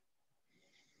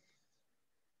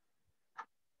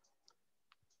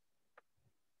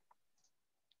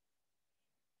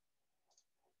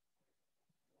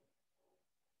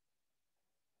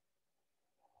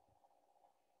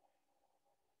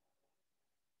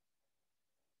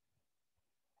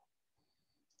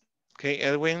 Okay,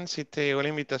 Edwin, ¿si te llegó la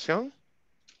invitación?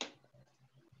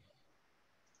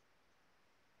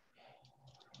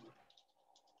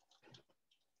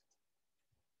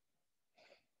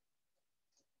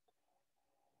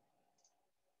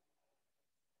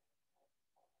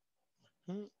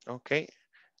 Ok.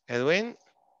 Edwin.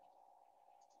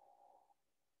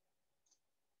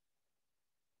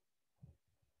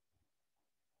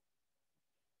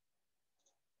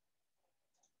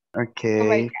 Ok.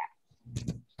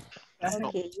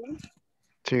 Ok.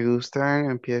 Si gustan,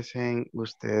 empiecen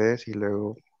ustedes y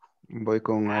luego voy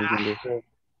con alguien de ustedes.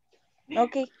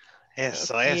 Ok.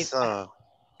 Eso, Ok. eso.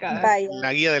 Vaya.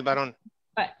 La guía del varón.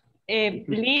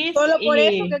 Liz Solo por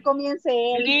eso y, que comience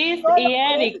él. Liz Solo y por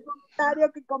Eric. ese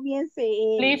comentario que comience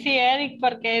él. Liz y Eric,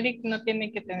 porque Eric no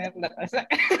tiene que tener la razón.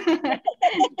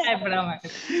 Es broma.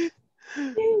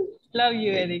 Love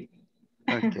you, Eric.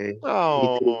 Ok.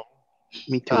 Oh.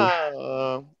 Me too.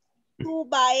 Tú,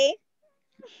 Bae.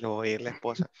 No voy a ir la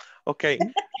esposa. Ok,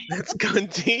 let's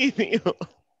continue.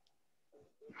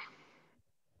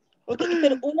 Ok,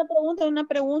 pero una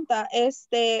pregunta.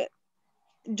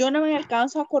 Yo no me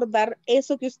alcanzo a acordar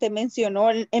eso que usted mencionó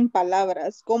en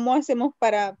palabras. ¿Cómo hacemos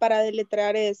para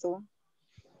deletrear eso?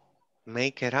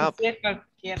 Make it up. Decir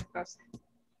cualquier cosa.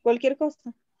 Cualquier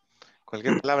cosa.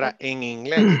 Cualquier palabra en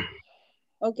inglés.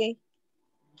 Ok.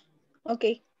 Ok.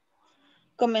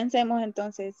 Comencemos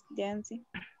entonces, Yancy.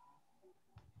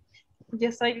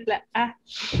 Yo soy la A.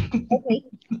 Ok.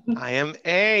 I am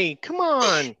A. Come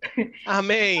on.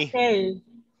 I'm A. Okay.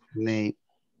 Nate.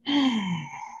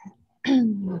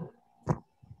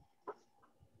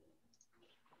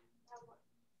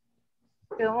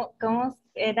 ¿Cómo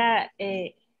era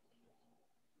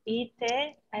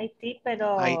IT,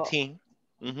 pero IT.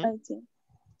 IT.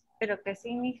 pero qué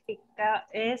significa?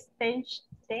 Es tech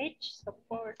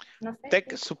support, no sé.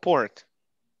 Tech support.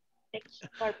 Tech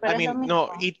support, I pero es lo mean, mismo.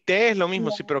 no, IT es lo mismo,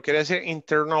 No. sí, pero quiere decir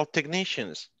internal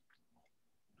technicians.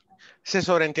 Se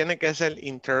sobreentiende que es el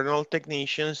Internal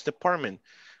Technicians Department,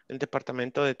 el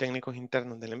departamento de técnicos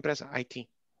internos de la empresa, IT.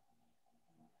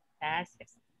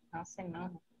 Gracias. No sé,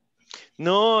 no.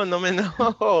 No, no me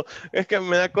enojo. Es que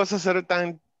me da cosa ser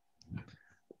tan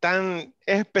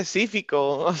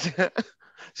específico. O sea,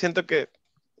 siento que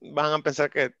van a pensar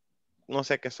que no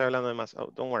sé, que estoy hablando de más.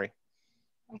 Oh, don't worry.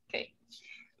 Ok.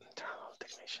 Internal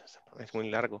Technicians Department, es muy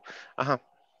largo. Ajá.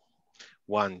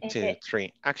 1, 2,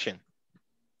 3, action.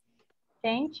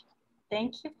 Thank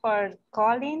you for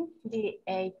calling the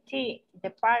IT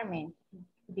department.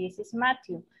 This is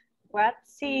Matthew. What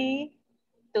seems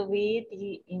to be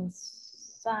the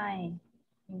inside?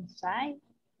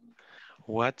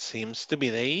 What seems to be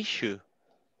the issue?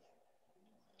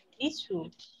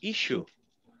 Issue. Issue.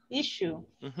 Issue.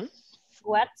 Mhm.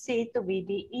 What seems to be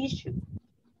the issue?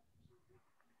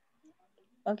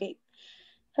 Okay.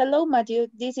 Hello, Matthew.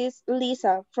 This is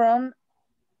Lisa from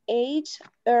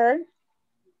HR.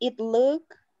 It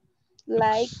look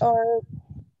like our...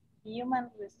 Human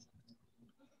resource.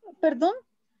 Perdón?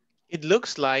 It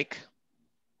looks like.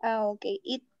 Okay.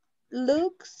 It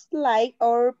looks like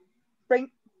our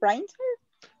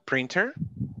printer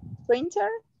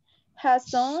has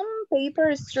some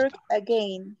paper stuck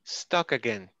again. Stuck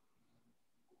again.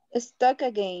 Stuck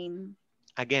again.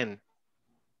 Again.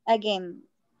 Again.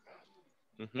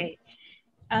 Okay.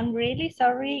 I'm really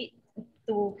sorry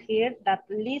to hear that,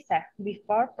 Lisa.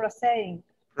 Before proceeding,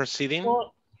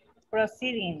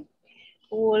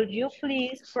 would you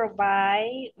please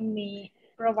provide me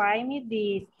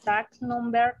the tax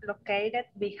number located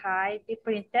behind the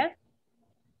printer?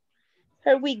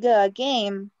 Here we go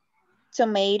again.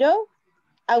 Tomato,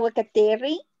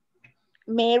 aguacate,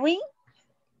 Mary,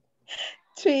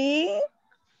 3,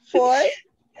 4,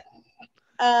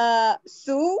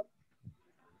 Sue,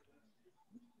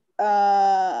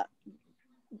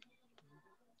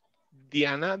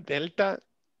 Diana, Delta,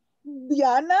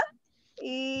 Diana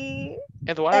y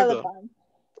Eduardo. Elephant.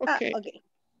 Okay. Okay.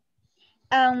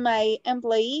 And my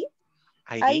employee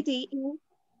ID is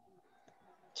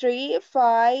 3,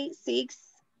 5, 6,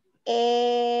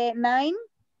 9,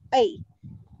 8.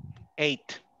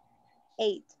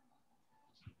 8.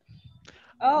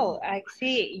 Oh, I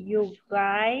see. You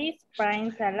guys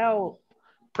print a lot.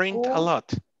 Print a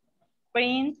lot.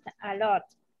 Print a lot.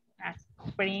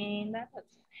 Print a lot.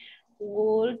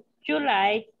 Would you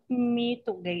like me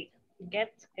to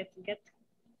get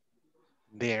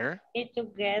there? To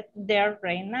get there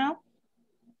right now?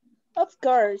 Of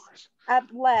course.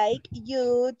 I'd like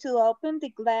you to open the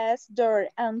glass door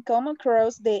and come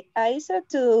across the aisle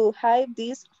to have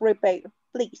this repair,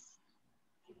 please.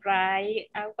 Right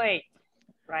away.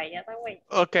 Right away.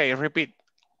 Okay, repeat.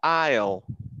 Aisle.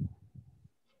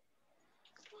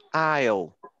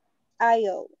 Aisle.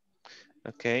 Aisle.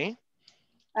 Okay.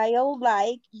 I would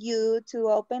like you to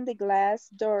open the glass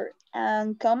door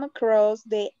and come across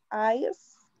the aisle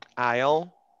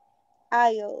Aisle.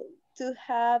 to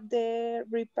have the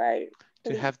repair.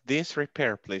 to have this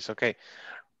repair, please. Okay.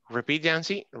 Repeat,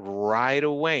 Yancy. Right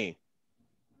away.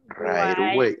 Right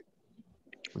away.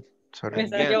 Sorry. Me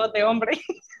salió de hombre.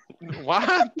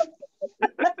 What?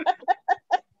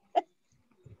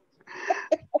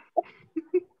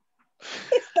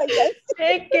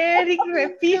 Es que Eric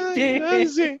repite.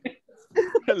 Yancy.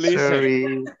 Listen,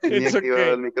 Sorry, tenía it's activado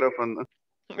el okay. micrófono.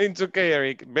 It's okay,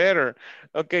 Eric. Better.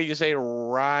 Okay, you say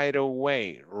right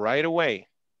away. Right away.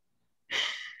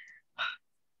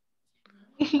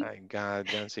 My God,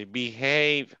 Yancy.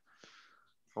 Behave.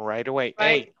 Right away.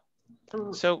 Right. Hey.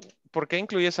 So, ¿por qué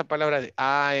incluye esa palabra de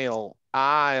isle?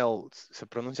 Isle. Se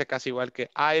pronuncia casi igual que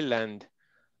island.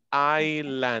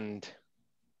 Island.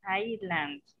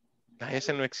 Island. La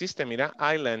S no existe, mira.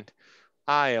 Island.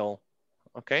 Isle.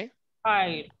 ¿Ok?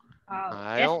 Isle.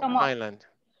 Isle, island.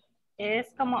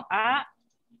 Es como A.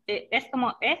 Es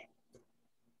como E.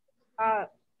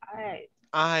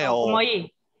 Isle. Como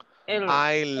I.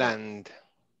 Island.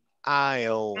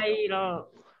 Isle. Isle.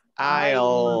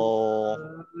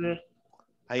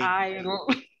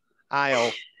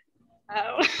 Isle.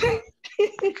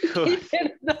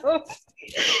 Perdón.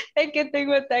 Es que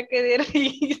tengo ataque de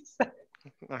risa.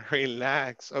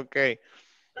 Relax. Okay.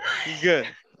 Good.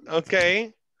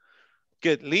 Okay.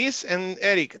 Good. Liz and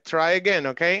Eric, try again.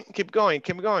 Okay. Keep going.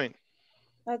 Keep going.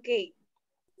 Okay.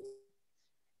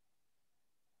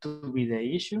 To be the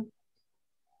issue.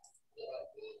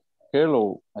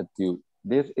 Hello, Matthew.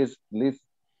 This is Liz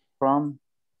from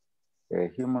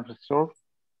Human Resource.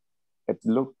 It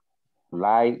looks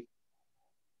like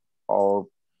our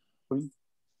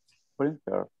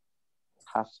printer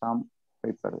has some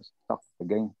paper stuck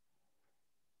again.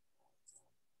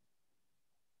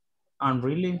 I'm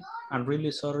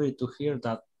really sorry to hear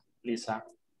that, Lisa.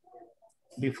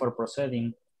 Before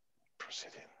proceeding,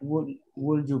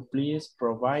 would you please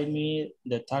provide me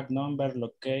the tag number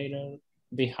located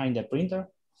behind the printer?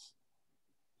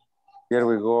 Here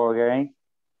we go again.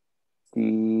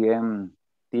 TIM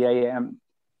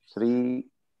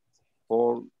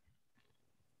 34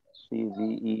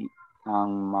 CVE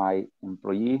and my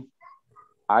employee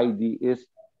ID is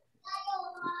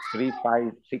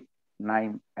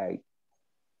 35698.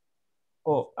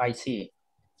 Oh, I see.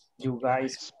 You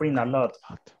guys print a lot.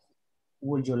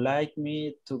 Would you like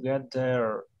me to get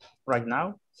there right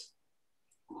now?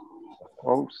 Of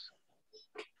course.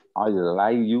 I'd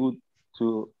like you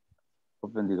to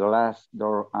open the glass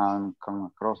door and come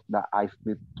across the ice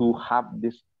to have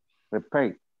this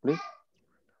repaired, please.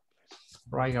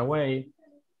 Right away.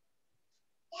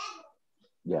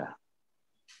 Yeah.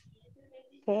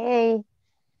 Okay.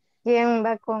 ¿Quién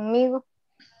va conmigo?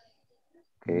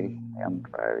 Okay, I am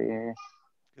ready.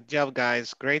 Good job,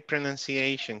 guys. Great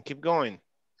pronunciation. Keep going.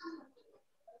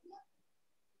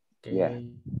 Okay. Yeah.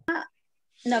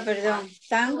 No, perdón.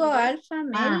 Tango, Alpha,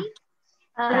 Mary.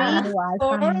 Tango,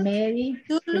 Alpha, Mary,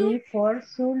 3, 4,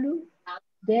 Zulu,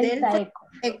 Delta,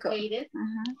 Echo.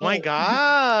 My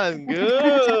God,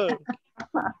 good.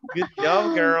 Good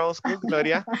job, girls. Good,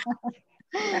 Gloria.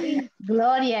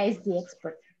 Gloria is the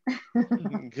expert.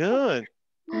 Good.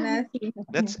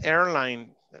 That's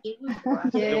airline.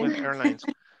 That's to do with airlines.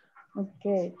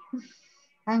 Okay.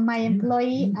 And my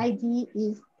employee ID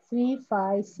is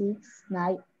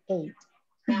 35698.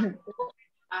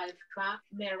 Alpha,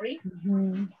 Mary.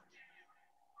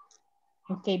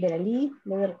 Okay, Berali,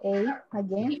 letter A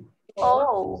again.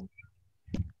 Oh,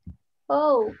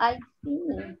 I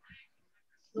see.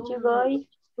 You guys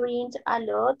print a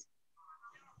lot.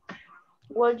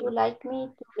 Would you like me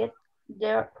to get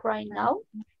there right now?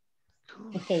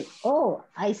 Okay. Oh,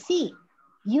 I see.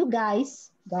 You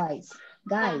guys. Alpha,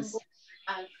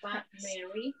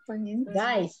 Mary.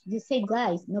 Guys, you say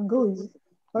guys, no goose.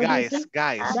 Guys.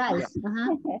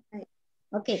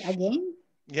 Okay, again.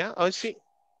 Yeah, oh, sí.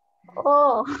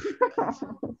 Oh,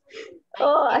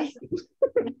 I see.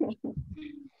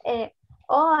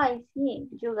 I see.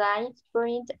 You guys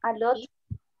print a lot.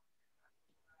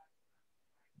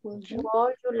 Would you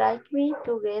like me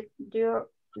to get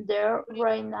there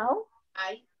right now?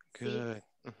 Good.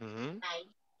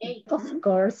 Of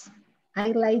course.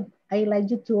 I like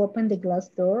you to open the glass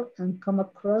door and come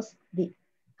across the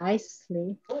ice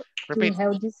sleigh. Repeat.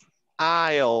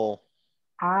 Aisle.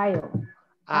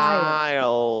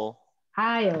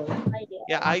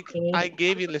 Yeah, Okay. I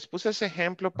gave you, les puse ese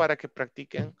ejemplo para que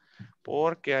practiquen,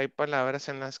 porque hay palabras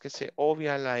en las que se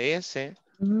obvia la S,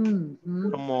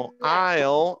 como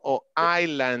isle o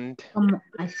island.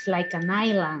 It's like an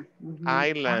island.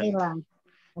 Island.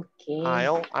 Okay.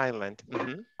 Island.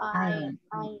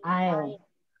 Isle.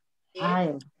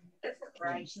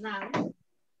 Right now.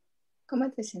 ¿Cómo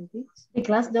te sentís? The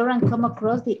glass door and come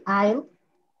across the aisle.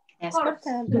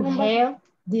 To have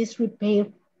this repair.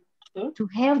 To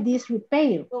have this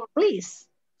repair, please.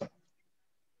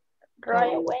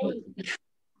 Right away.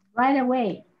 Right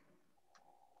away.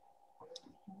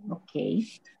 Okay.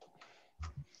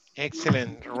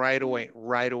 Excellent. Right away.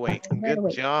 Right away. Right Good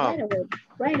away. job. Right away.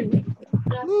 Right away.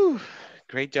 Whew.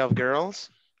 Great job, girls.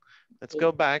 Let's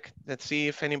go back. Let's see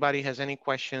if anybody has any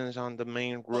questions on the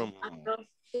main room.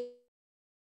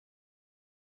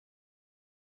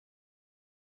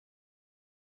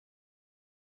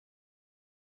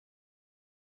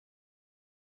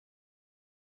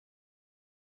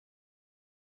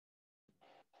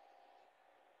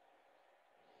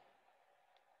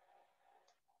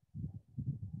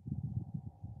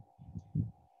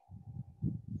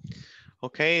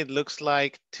 Okay, it looks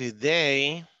like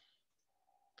today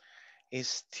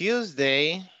is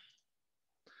Tuesday,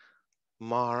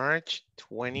 March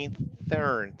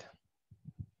 23rd.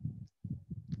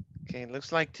 Okay, it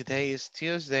looks like today is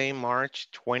Tuesday, March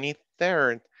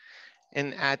 23rd.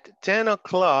 And at 10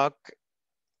 o'clock,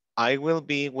 I will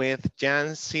be with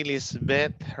Jan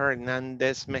Silisbeth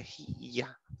Hernandez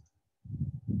Mejia.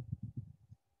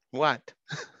 What?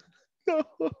 No,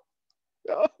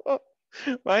 no.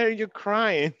 Why are you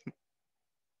crying?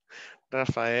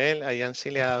 Rafael, a Yancy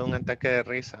le ha dado un ataque de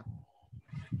risa.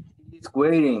 He's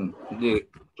waiting the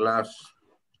class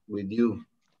with you.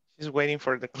 She's waiting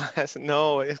for the class.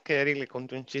 No, es que Eric le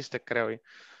contó un chiste, creo.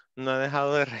 No ha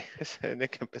dejado de reírse desde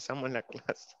que empezamos la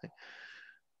clase.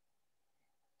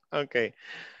 Ok.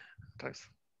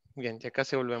 Bien, ya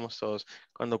casi volvemos todos.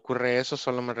 Cuando ocurre eso,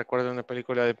 solo me recuerdo de una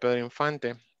película de Pedro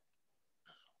Infante,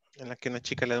 en la que una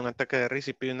chica le da un ataque de risa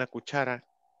y pide una cuchara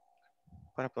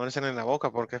para ponérsela en la boca,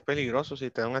 porque es peligroso.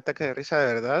 Si te da un ataque de risa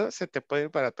de verdad, se te puede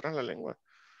ir para atrás la lengua.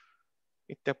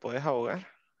 Y te puedes ahogar.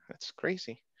 That's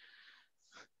crazy.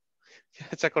 ¿Ya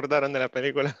se acordaron de la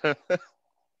película?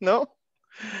 ¿No?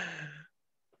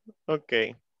 Ok.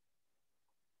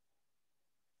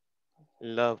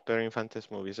 Love Pedro Infante's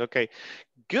movies. Okay,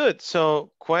 good.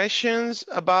 So questions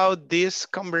about this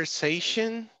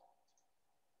conversation?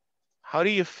 How do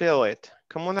you feel it?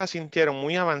 ¿Cómo la sintieron?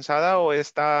 ¿Muy avanzada o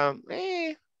está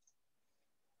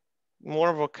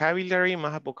more vocabulary,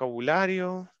 más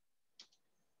vocabulario?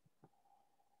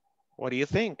 What do you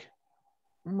think?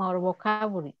 More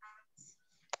vocabulary.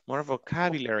 More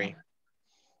vocabulary.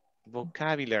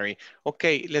 Vocabulary. Ok,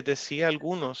 les decía a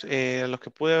algunos, los que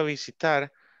pude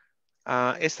visitar,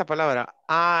 esta palabra,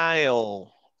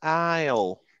 aisle,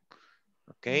 aisle.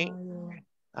 Ok,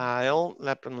 aisle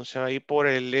la pronunciaba ahí por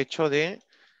el hecho de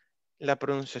la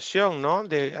pronunciación, ¿no?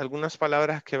 De algunas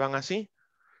palabras que van así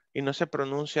y no se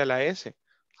pronuncia la S.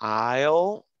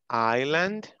 Isle,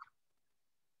 island.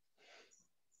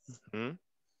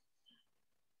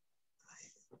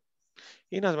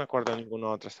 Y no me acuerdo de ninguna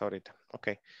otra hasta ahorita. Ok.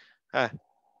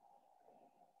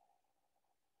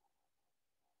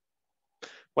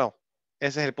 Well,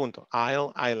 ese es el punto.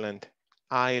 Isle, island.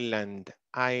 Island,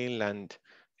 island.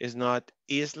 Is not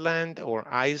Island or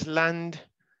Iceland.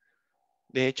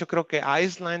 De hecho, creo que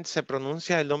Iceland se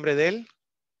pronuncia el nombre del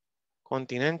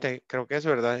continente. Creo que es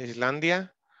verdad.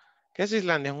 Islandia. ¿Qué es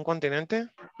Islandia? ¿Es un continente?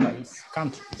 País,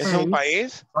 country. ¿Es un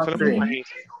país? Solo es un país.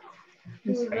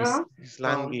 País.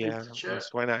 Islandia, me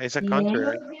suena. Es a country,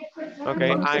 right?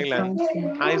 Okay, island.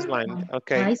 Iceland,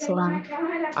 okay. Iceland.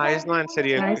 Iceland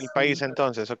sería el país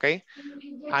entonces, okay?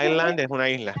 Island es una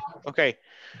isla. Okay,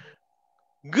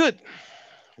 good.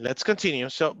 Let's continue.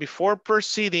 So before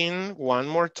proceeding, one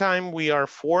more time, we are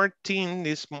 14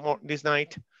 this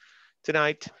night,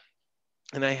 tonight.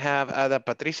 And I have Ada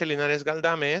Patricia Linares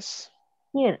Galdames.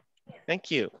 Here.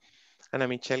 Thank you. Ana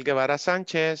Michelle Guevara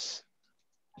Sánchez.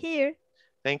 Here.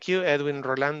 Thank you. Edwin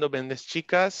Rolando Méndez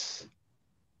Chicas.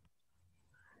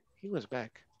 He was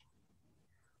back.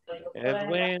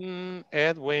 Edwin,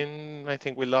 I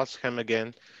think we lost him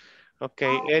again.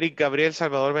 Okay, Eric Gabriel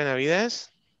Salvador Benavides.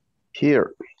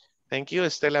 Here. Thank you.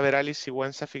 Estela Veralis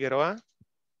Sigüenza Figueroa.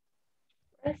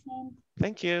 Present.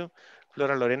 Thank you.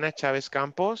 Flora Lorena Chávez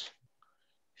Campos.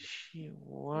 She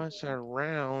was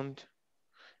around.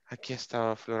 Aquí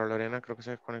estaba Flora Lorena, creo que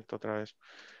se desconectó otra vez.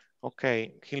 Ok,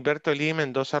 Gilberto Lee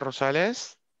Mendoza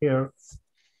Rosales. Here.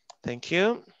 Thank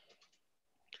you.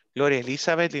 Gloria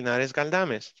Elizabeth Linares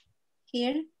Galdames.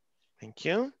 Here. Thank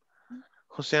you.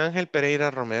 José Ángel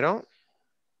Pereira Romero.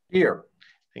 Here.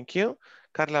 Thank you.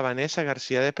 Carla Vanessa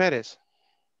García de Pérez.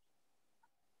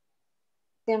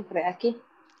 Siempre aquí.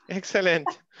 Excellent.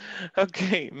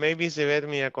 Okay, maybe Zibet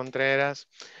Mia Contreras.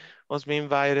 Osmin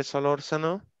Vaire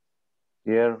Solórzano.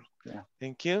 Here. Yeah.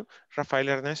 Thank you. Rafael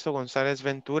Ernesto González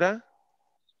Ventura.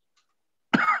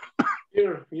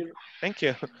 Here, here. Thank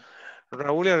you.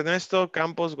 Raúl Ernesto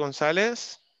Campos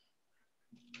González.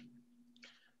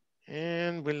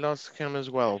 And we lost him as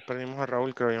well. Perdimos a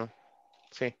Raúl, creo yo.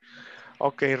 Sí.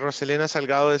 Ok, Roselena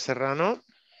Salgado de Serrano.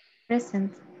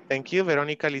 Present. Thank you.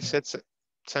 Verónica Lisette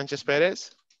Sánchez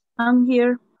Pérez. I'm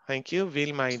here. Thank you.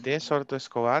 Vilma Aide Sorto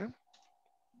Escobar.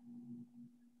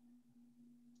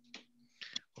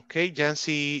 Ok,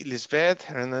 Yancy Lisbeth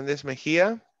Hernández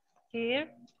Mejía.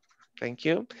 Here. Thank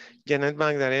you. Janet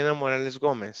Magdalena Morales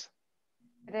Gómez.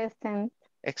 Present.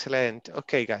 Excellent.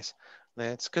 Okay, guys,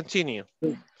 let's continue.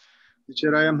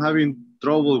 Teacher, I am having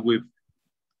trouble with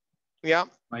Yeah,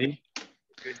 my...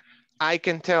 I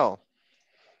can tell.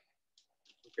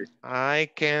 Okay. I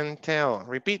can tell.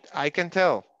 Repeat, I can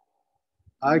tell.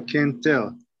 I can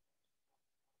tell.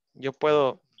 Yo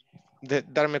puedo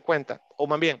darme cuenta, o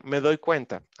más bien, me doy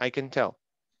cuenta. I can tell.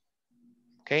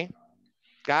 Okay.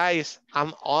 Guys,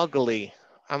 I'm ugly.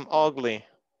 I'm ugly.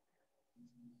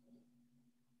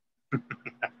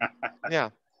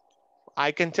 Yeah,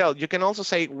 I can tell. You can also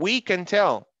say, we can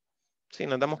tell. Sí,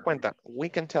 nos damos cuenta. We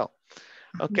can tell.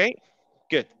 Okay,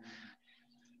 good.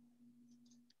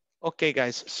 Okay,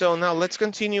 guys. So now let's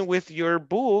continue with your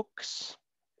books.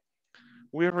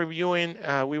 We were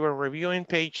reviewing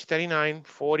page 39,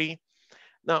 40.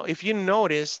 Now, if you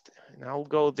noticed, and I'll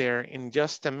go there in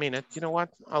just a minute. You know what?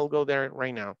 I'll go there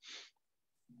right now.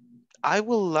 I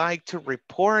would like to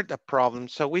report a problem.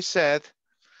 So we said,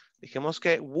 dijimos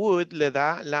que would le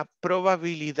da la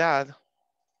probabilidad,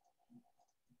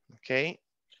 okay,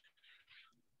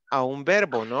 a un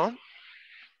verbo, ¿no?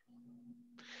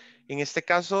 En este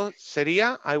caso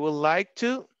sería, I would like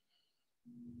to.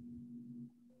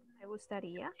 Me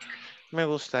gustaría. Me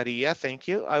gustaría, thank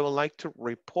you. I would like to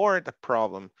report a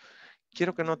problem.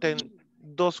 Quiero que noten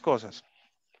dos cosas.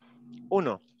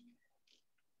 Uno,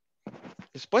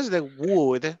 después de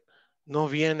would no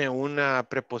viene una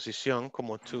preposición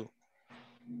como to.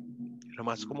 Lo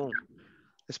más común.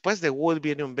 Después de would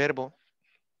viene un verbo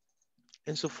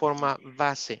en su forma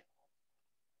base.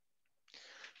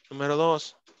 Número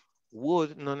dos,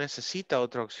 would no necesita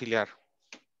otro auxiliar.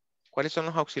 ¿Cuáles son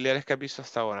los auxiliares que has visto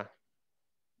hasta ahora?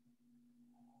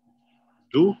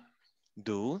 Do.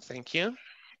 Do, thank you.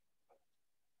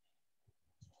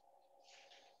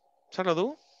 ¿Solo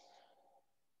do?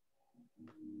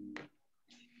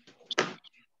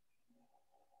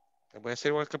 Te voy a decir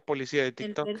igual que el policía de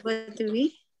TikTok. El verbo to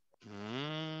be.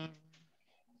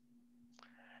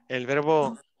 El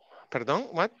verbo, perdón,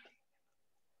 what?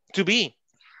 To be.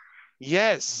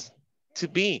 Yes, to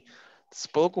be.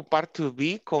 Puedo ocupar to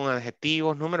be con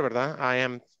adjetivos, número, ¿verdad? I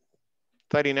am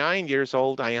 39 years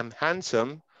old. I am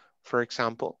handsome, for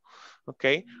example.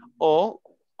 ¿Ok? O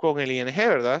con el ing,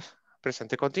 ¿verdad?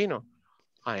 Presente continuo.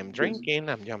 I am drinking,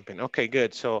 I'm jumping. Okay,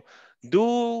 good. So,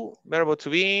 do, verbo to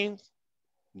be,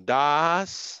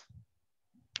 does.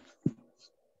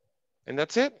 And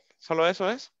that's it. ¿Solo eso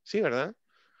es? Sí, ¿verdad?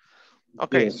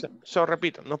 Ok, Yes. so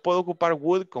repito, no puedo ocupar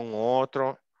would con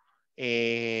otro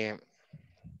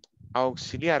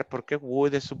auxiliar porque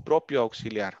would es su propio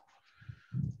auxiliar.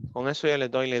 Con eso ya les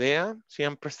doy la idea. Si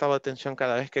han prestado atención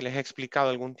cada vez que les he explicado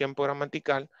algún tiempo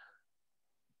gramatical,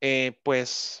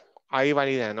 pues ahí va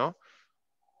la idea, ¿no?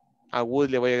 A would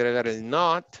le voy a agregar el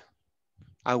not.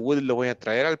 A would lo voy a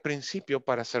traer al principio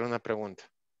para hacer una pregunta.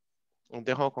 Os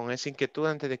dejo con esa inquietud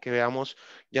antes de que veamos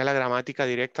ya la gramática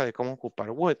directa de cómo ocupar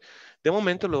would. De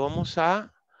momento lo vamos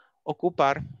a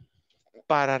ocupar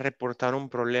para reportar un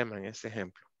problema en este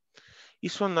ejemplo. Y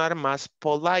sonar más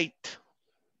polite.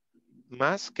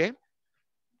 ¿Más qué?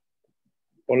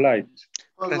 Polite.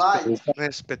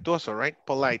 Respetuoso, right?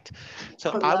 Polite.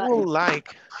 So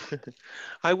Polite.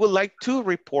 I would like to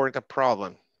report a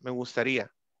problem. Me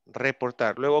gustaría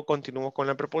reportar. Luego continúo con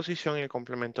la preposición y el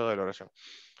complemento de la oración.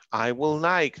 I would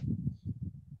like.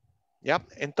 ¿Ya?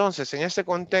 Entonces, en este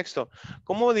contexto,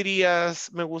 ¿cómo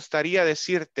dirías, me gustaría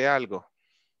decirte algo?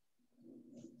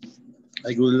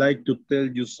 I would like to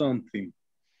tell you something.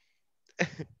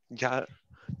 Ya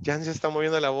se está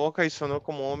moviendo la boca y sonó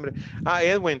como hombre. Ah,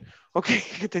 Edwin. Ok,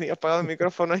 que tenía apagado el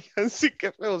micrófono. Sí,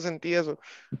 qué feo sentí eso.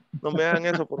 No me hagan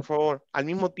eso, por favor. Al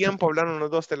mismo tiempo hablaron los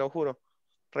dos, te lo juro.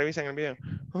 Revisen el video.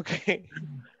 Ok.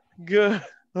 Good.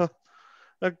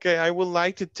 Ok, I would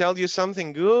like to tell you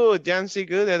something. Good, Jancy.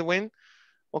 Good, Edwin.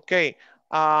 Ok.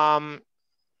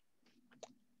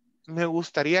 Me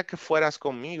gustaría que fueras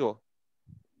conmigo.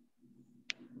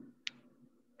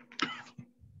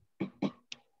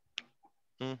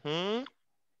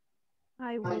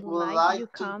 I would like you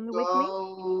come with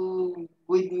me.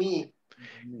 With me.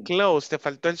 Close, te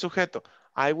faltó el sujeto.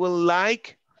 I would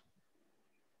like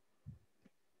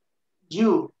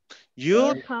you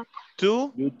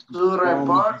to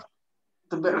report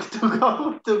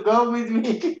to go with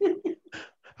me.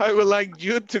 I would like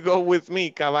you to go with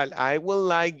me, cabal. I would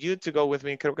like you to go with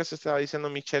me. Creo que se estaba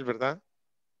diciendo Michelle, ¿verdad?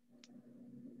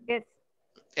 Yes.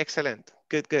 Excelente.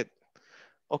 Good, good.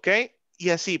 Ok. Y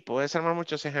así, puedes armar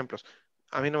muchos ejemplos.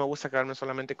 A mí no me gusta quedarme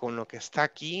solamente con lo que está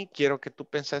aquí. Quiero que tú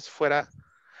penses fuera.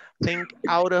 Think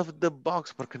out of the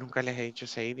box, porque nunca les he dicho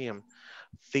ese idioma.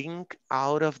 Think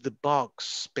out of the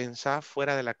box. Pensar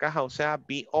fuera de la caja, o sea,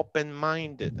 be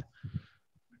open-minded.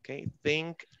 Okay,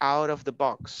 think out of the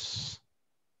box.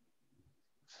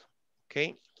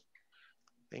 Okay,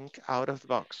 think out of the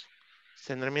box.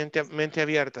 Tener mente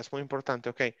abierta es muy importante,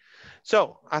 ok.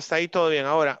 So, hasta ahí todo bien.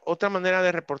 Ahora, otra manera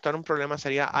de reportar un problema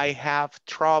sería I have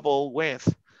trouble with.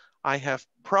 I have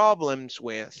problems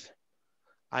with.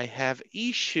 I have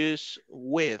issues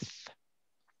with.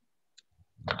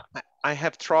 I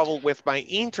have trouble with my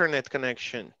internet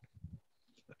connection.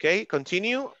 Okay,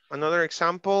 continue. Another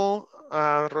example,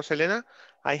 Roselena.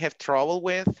 I have trouble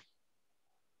with.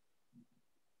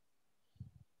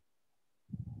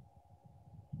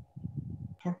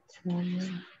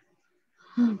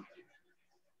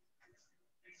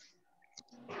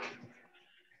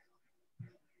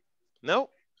 No?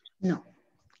 No.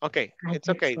 Okay, it's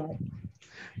okay.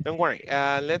 Don't worry.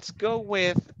 Let's go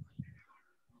with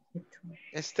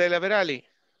Estela Verali.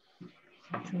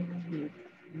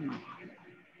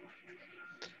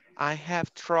 I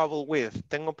have trouble with.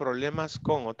 Tengo problemas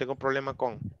con o tengo problema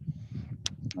con.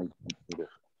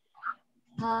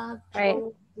 Have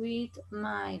trouble with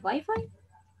my Wi-Fi.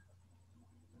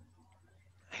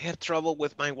 I have trouble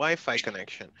with my Wi-Fi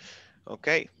connection.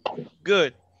 Okay,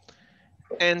 good.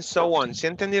 And so on. ¿Sí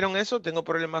entendieron eso? Tengo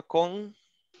problema con.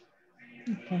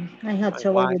 Okay. I had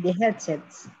trouble with the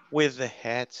headsets. With the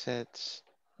headsets.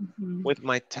 With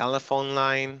my telephone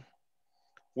line.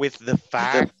 With the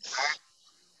fax.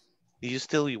 Do you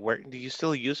still work? Do you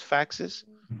still use faxes?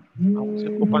 ¿Aún se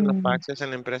ocupan los faxes en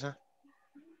la empresa?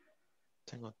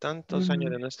 Tengo tantos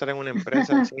años de no estar en una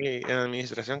empresa así, en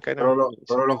administración que era...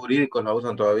 Solo los jurídicos la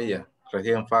usan todavía.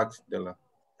 Reciben fax de la...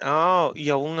 Oh, y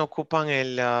aún no ocupan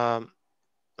el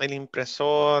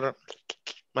impresor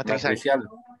matricial.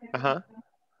 Ajá.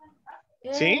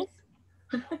 ¿Sí?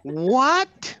 What?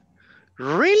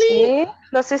 Really? Sí,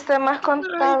 los sistemas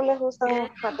contables usan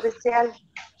matricial.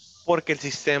 Porque el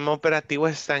sistema operativo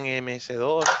está en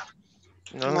MS2.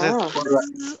 Entonces,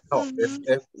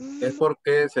 es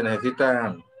porque se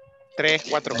necesitan 3,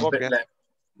 4 copias.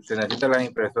 Se necesitan las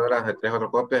impresoras de 3 o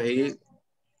 4 copias y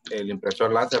el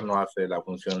impresor láser no hace la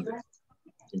función de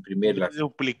imprimirlas.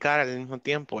 Duplicar al mismo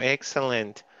tiempo.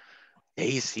 Excelente.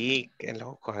 Y sí, qué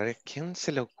loco. A ver, ¿quién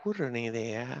se le ocurre una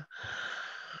idea?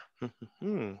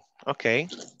 Ok.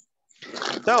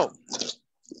 So,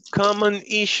 common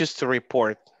issues to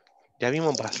report. Ya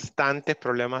vimos bastantes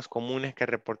problemas comunes que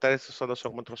reportar. Estos solo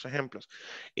son otros ejemplos.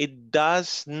 It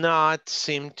does not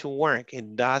seem to work.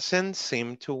 It doesn't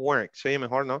seem to work. Se oye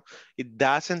mejor, ¿no? It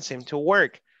doesn't seem to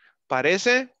work.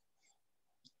 Parece.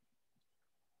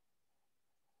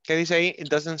 ¿Qué dice ahí? It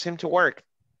doesn't seem to work.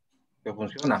 Que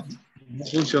funciona. No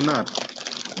funcionar.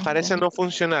 Parece no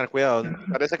funcionar, cuidado.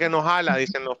 Parece que no jala,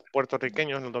 dicen los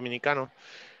puertorriqueños, los dominicanos.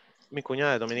 Mi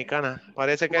cuñada es dominicana.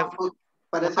 Parece que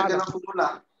Parece que no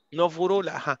furula. no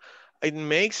furula. Ajá. It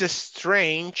makes a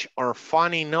strange or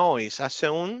funny noise. Hace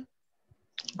un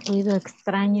ruido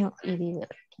extraño y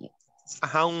divertido.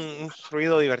 Ajá, un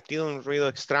ruido divertido, un ruido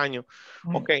extraño.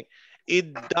 Ok.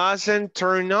 It doesn't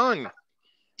turn on.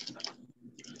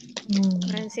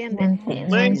 No enciende.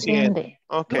 No enciende.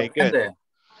 Ok, good.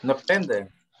 No prende.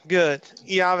 Good.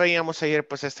 Y ya veíamos ayer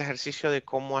pues este ejercicio de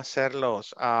cómo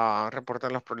hacerlos,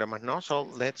 reportar los problemas, ¿no? So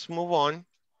let's move on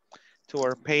to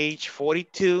our page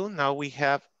 42. Now we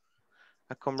have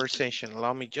a conversation.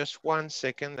 Allow me just 1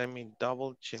 second. Let me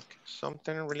double check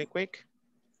something really quick.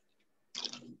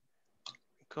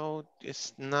 Code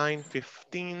is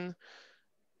 9:15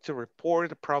 to report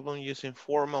the problem using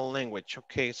formal language.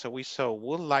 Okay, so we saw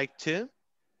would like to.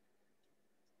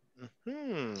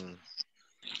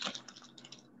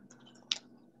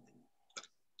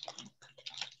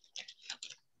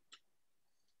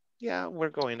 Yeah, we're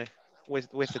going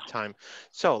with the time.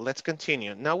 So let's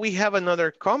continue. Now we have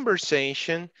another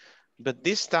conversation, but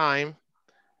this time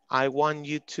I want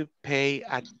you to pay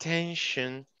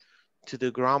attention to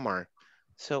the grammar.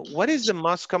 So what is the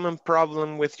most common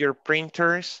problem with your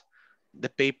printers? The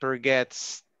paper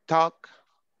gets stuck.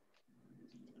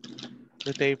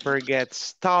 The paper gets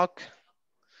stuck.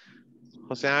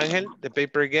 Jose Angel, the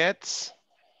paper gets...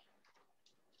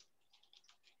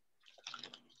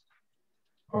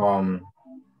 You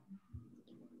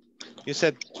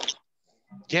said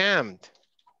jammed.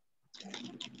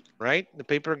 right? The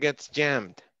paper gets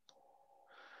jammed.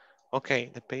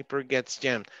 Okay, the paper gets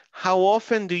jammed. How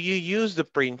often do you use the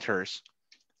printers?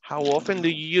 How often do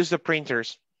you use the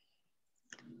printers?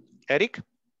 Eric?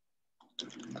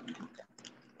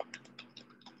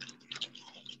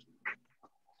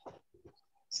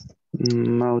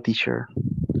 No, teacher.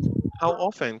 How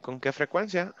often? ¿Con qué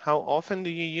frecuencia? How often do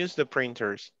you use the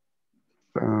printers?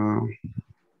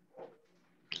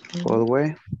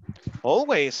 Always.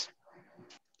 Always.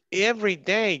 Every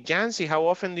day. Jancy, how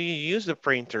often do you use the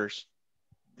printers?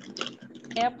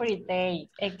 Every day,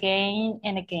 again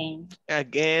and again.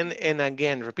 Again and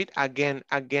again. Repeat again,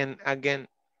 again, again.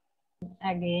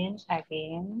 Again,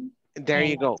 again. There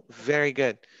you And go. Very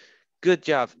good. Good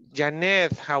job.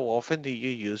 Janet, how often do you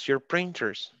use your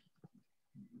printers?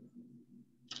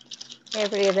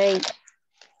 Every day.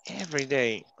 Every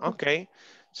day. Okay.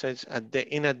 So it's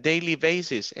in a daily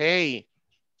basis. Hey,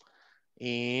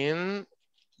 in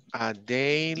a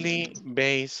daily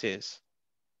basis.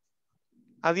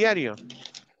 A diario.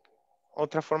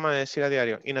 Otra forma de decir a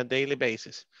diario. In a daily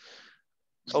basis.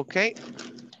 Okay.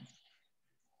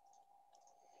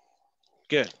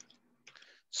 Good.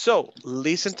 So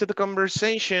listen to the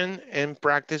conversation and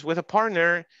practice with a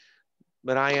partner.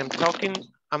 But I'm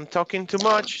talking too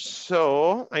much,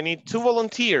 so I need 2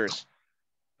 volunteers.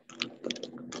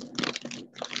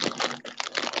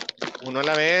 Uno a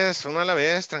la vez,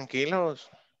 tranquilos.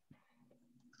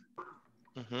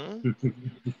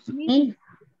 Me.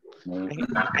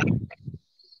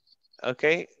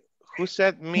 Okay, who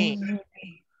said me?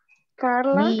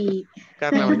 Carla. Me.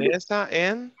 Carla Vanessa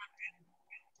and?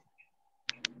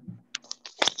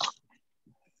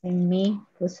 And me,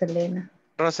 Rosalena.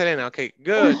 Rosalena, okay,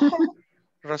 good.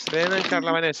 Rosalena and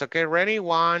Carla Vanessa, okay, ready?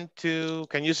 1, 2,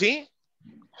 can you see?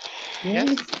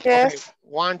 Yes. Okay,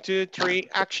 1, 2, 3,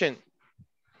 action.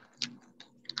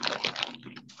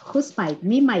 Who's Mike?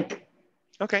 Me, Mike.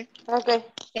 Okay. Okay.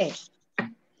 Okay.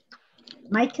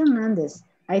 Mike Hernandez,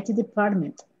 IT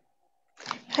department.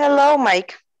 Hello,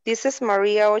 Mike. This is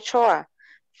Maria Ochoa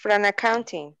from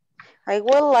accounting. I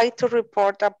would like to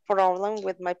report a problem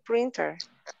with my printer.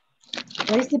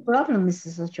 What is the problem,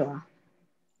 Mrs. Ochoa?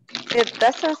 It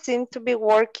doesn't seem to be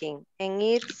working and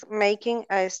it's making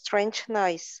a strange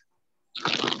noise.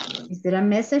 Is there a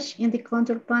message in the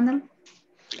control panel?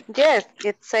 Yes,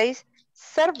 it says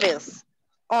service.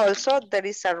 Also, there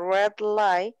is a red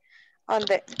light on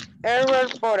the error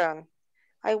button.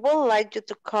 I would like you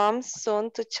to come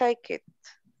soon to check it.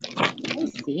 I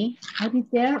see. I'll be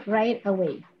there right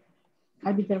away.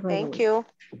 Thank you.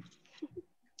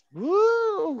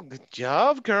 Woo, good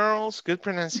job, girls. Good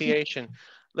pronunciation.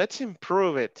 Let's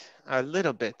improve it a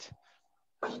little bit.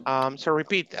 So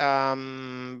repeat,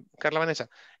 Carla Vanessa.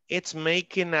 It's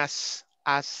making us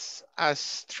a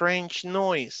strange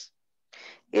noise.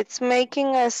 It's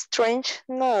making a strange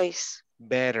noise.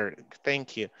 Better,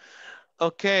 thank you.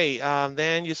 Okay,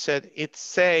 then you said it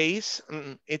says,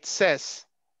 it says.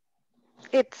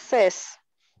 It says.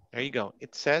 There you go.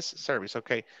 It says service.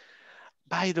 Okay.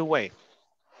 By the way,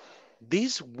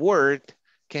 this word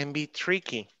can be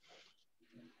tricky.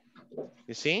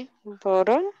 You see?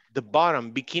 Bottom. The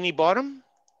bottom, bikini bottom.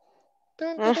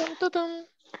 Dun, dun, dun, dun, dun.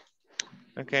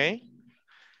 Okay.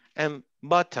 And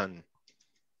button.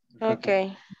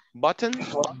 Okay. Button.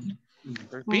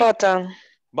 Repeat. Button.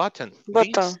 Button.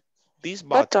 Button. These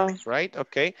buttons, right?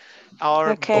 Okay.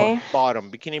 Our Okay. bottom,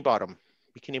 bikini bottom.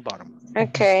 Bikini bottom.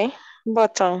 Okay.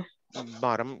 Button.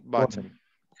 Button.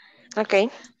 Okay.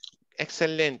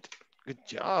 Excellent. Good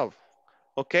job.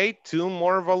 Okay, 2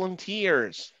 more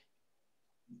volunteers.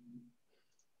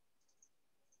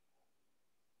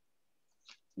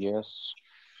 Yes.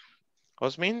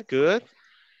 Osmin, good.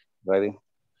 Ready.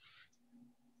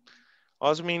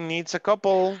 Osmin needs a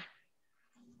couple.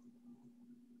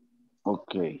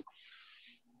 Okay.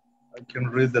 I can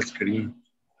read the screen.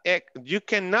 You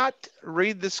cannot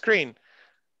read the screen.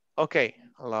 Okay,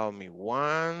 allow me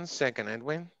 1 second,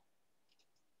 Edwin.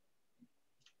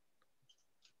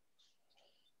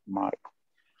 Mark.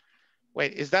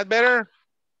 Wait, is that better?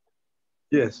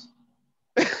 Yes.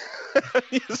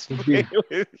 Just wait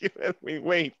with you, Edwin,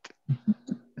 wait.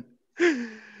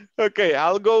 Okay,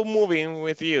 I'll go moving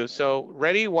with you. So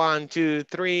ready, 1, 2,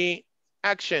 3,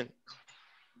 action.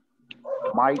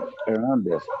 Mike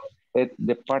Hernandez, Ed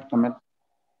department.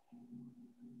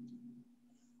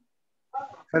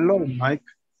 Hello, Mike.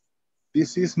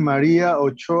 This is Maria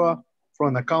Ochoa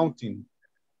from accounting.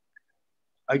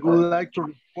 I would like to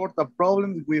report a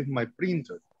problem with my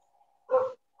printer.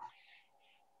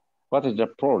 What is the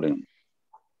problem,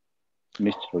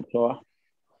 Mr. Ochoa?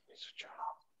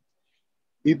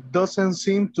 It doesn't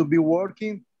seem to be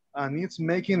working and it's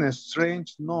making a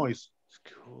strange noise.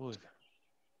 Good.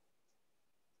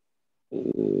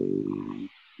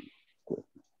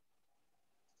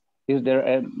 Is there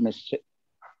a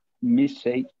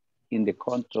message in the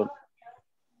control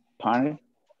panel?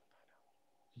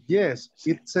 Yes,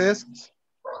 it says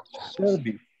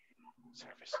service.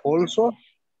 Also,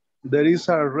 there is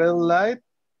a red light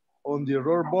on the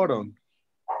error button.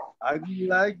 I would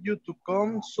like you to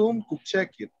come soon to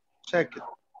check it. Check it.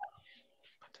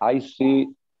 I see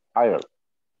error.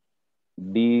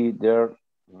 Be there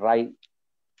right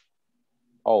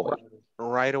away.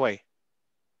 Right away.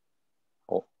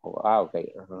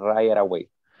 Okay. Right away.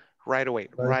 Right away.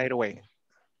 Right away.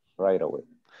 Right away.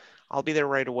 I'll be there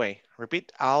right away.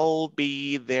 Repeat. I'll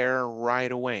be there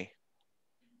right away.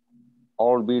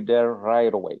 I'll be there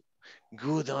right away.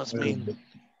 Good, Osmin.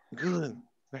 Good.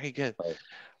 Very good.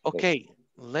 Okay,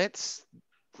 let's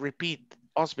repeat.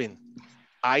 Osmin.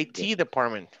 IT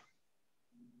department.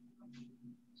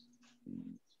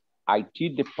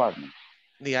 IT department.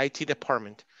 The IT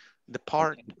department.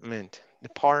 Department.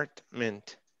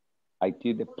 Department.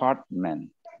 IT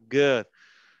department. Good.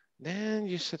 Then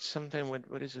you said something with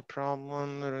what is the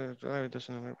problem? It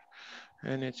doesn't work.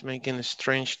 And it's making a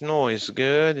strange noise.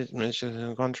 Good. It mentions in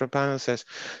the control panel says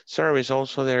service.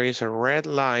 Also, there is a red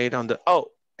light on the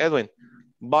Edwin.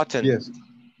 Button. Yes.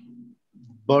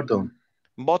 Button.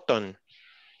 Button.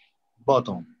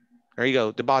 Button. There you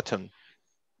go. The button.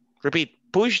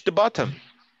 Repeat. Push the button.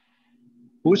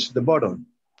 Push the button.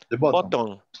 The button.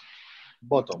 Button.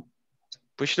 Button.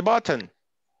 Push the button.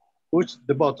 Push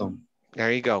the button.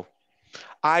 There you go.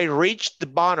 I reached the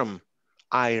bottom.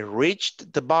 I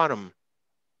reached the bottom.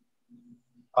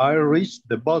 I reached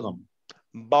the bottom.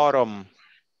 Bottom.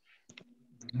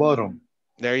 Bottom.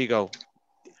 There you go.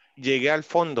 Llegué al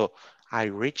fondo. I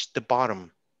reached the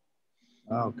bottom.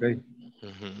 Okay.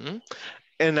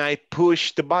 And I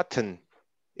pushed the button.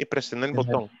 Y presioné el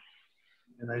botón.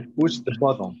 And I pushed the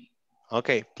button.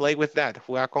 Okay, play with that.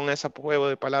 Juega con ese juego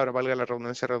de palabras, valga la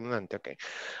redundancia redundante. Okay.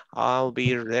 I'll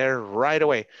be there right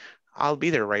away. I'll be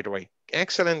there right away.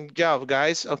 Excellent job,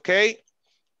 guys. Okay.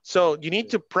 So you need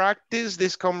to practice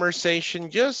this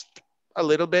conversation just a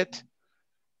little bit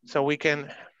so we can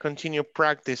continue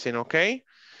practicing, okay?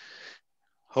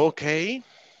 Okay.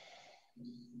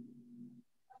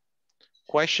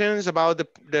 Questions about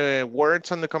the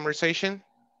words on the conversation?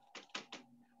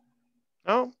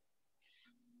 No?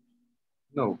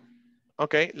 No.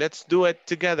 Okay, let's do it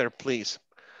together, please.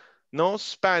 No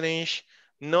Spanish,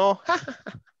 no.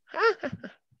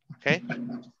 Okay,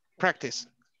 practice.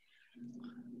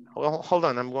 Well, hold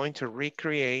on, I'm going to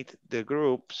recreate the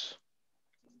groups.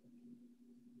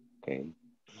 Okay.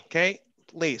 Okay,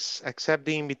 please accept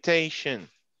the invitation.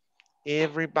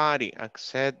 Everybody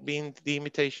accept the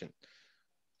invitation.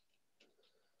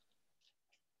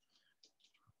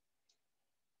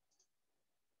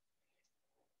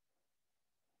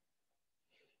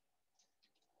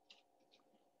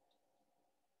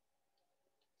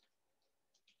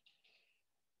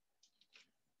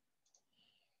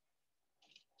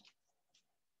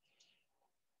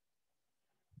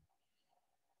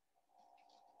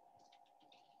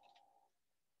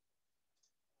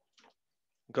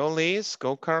 Go Liz,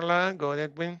 go Carla, go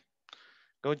Edwin,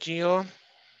 go Gio,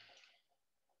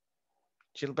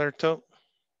 Gilberto.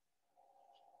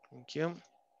 Thank you.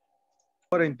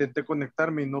 Ahora intenté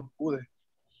conectarme y no pude.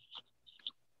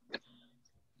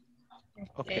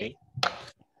 Okay.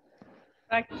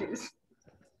 Practice.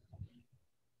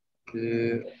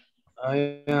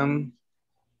 I am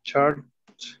charging,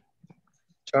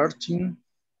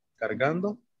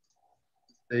 cargando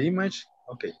the image.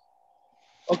 Okay.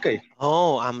 Okay.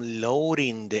 Oh, I'm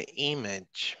loading the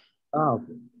image.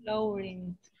 Okay.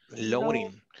 Loading.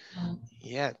 Loading.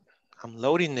 Yeah, I'm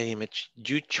loading the image.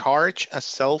 You charge a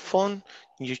cell phone,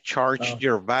 you charge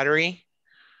your battery.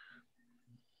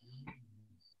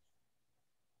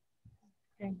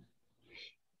 Okay.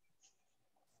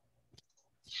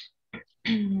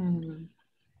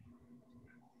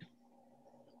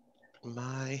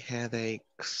 My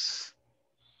headaches.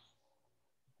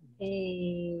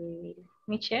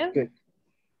 Michelle? Okay.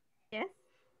 Yes.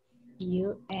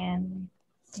 You and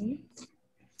me?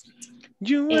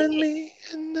 You and me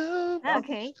and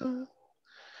Okay.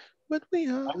 What we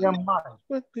are. I am Mike.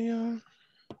 What we are.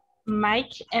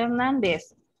 Mike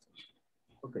Hernandez.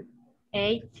 Okay.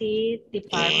 IT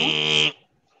department.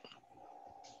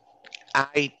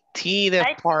 IT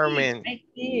department.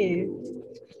 IT.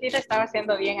 Sí, lo estaba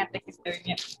haciendo bien antes que usted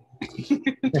viniera.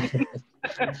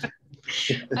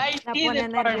 La pone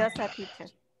nerviosa, teacher.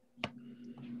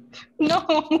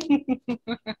 No.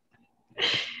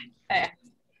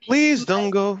 Please don't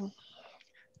go.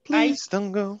 Please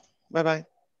don't go. Bye-bye.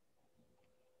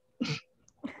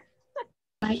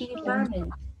 Okay.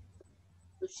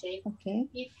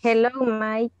 Hello,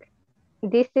 Mike.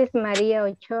 This is Maria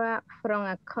Ochoa from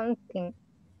accounting.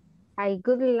 I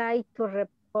would like to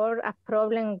report a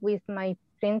problem with my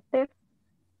printer.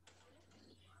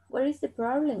 What is the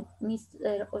problem,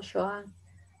 Mr. Ochoa?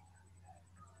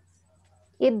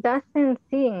 It doesn't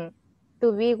seem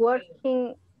to be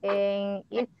working and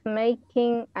it's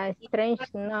making a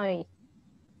strange noise.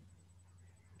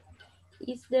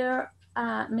 Is there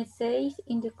a message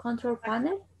in the control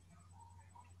panel?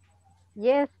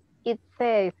 Yes, it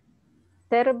says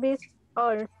service.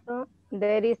 Also,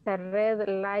 there is a red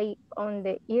light on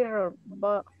the error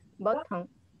button.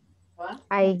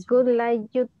 I would like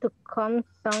you to come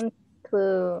soon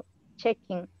to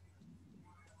checking.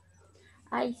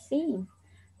 I see.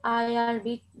 I'll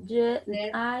be there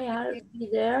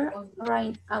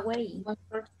right away.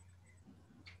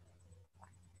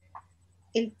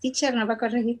 El teacher nos va a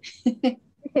corregir.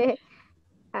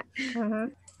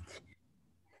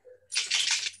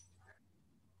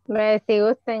 Si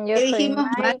gustan, yo ¿Qué soy dijimos?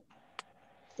 Mike.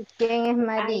 ¿Quién es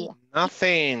María?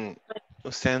 Nothing.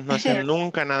 Ustedes no hacen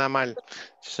nunca nada mal.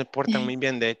 Se portan muy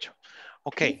bien, de hecho.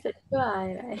 Ok.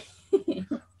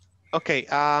 Ok,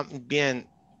 bien.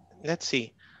 Let's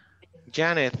see.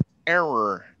 Janet,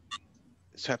 error.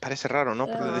 Eso me parece raro, ¿no?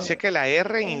 Porque decía que la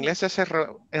R en inglés se hace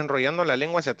enrollando la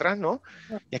lengua hacia atrás, ¿no?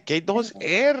 Y aquí hay dos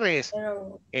R's.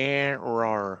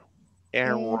 Error.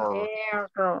 Error.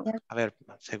 A ver,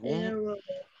 según.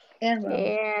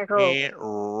 Error.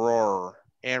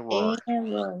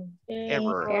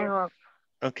 Error.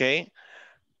 Okay.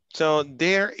 So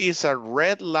there is a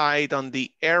red light on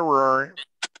the error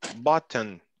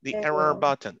button. The error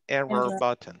button. Error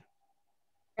button.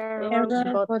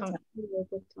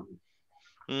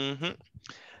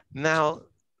 Now,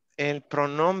 el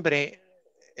pronombre,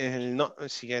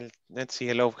 let's see,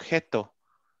 el objeto.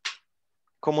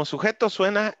 Como sujeto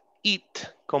suena it,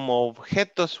 como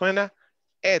objeto suena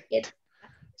it.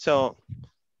 So,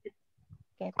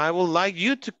 I would like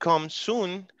you to come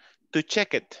soon to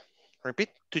check it. Repeat,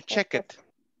 to check it.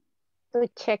 To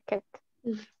check it.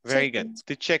 Very good,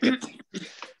 to check it.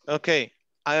 Okay,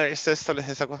 a ver, esto les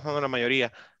está costando a la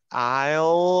mayoría.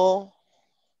 I'll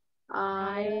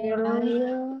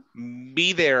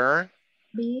be there.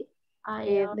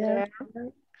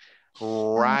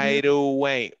 Right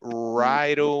away.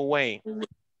 Right away.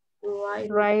 Right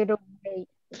away.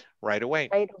 Right away.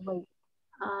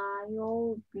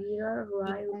 I'll be there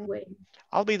right away.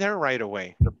 I'll be there right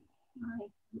away.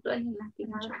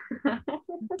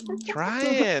 Try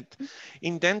it.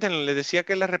 Inténtenlo. Les decía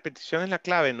que la repetición es la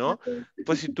clave, ¿no?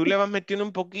 Pues si tú le vas metiendo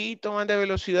un poquito más de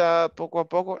velocidad, poco a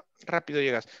poco, rápido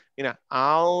llegas. Mira,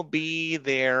 I'll be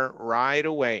there right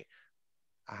away.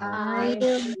 I'll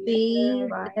be there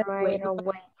right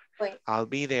away. I'll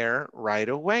be there right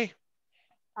away.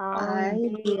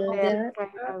 I'll be there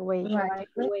right away.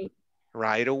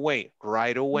 Right away.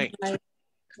 Right away.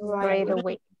 Right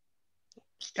away.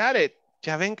 Got it.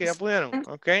 Ya ven que ya pudieron,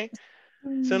 ¿ok?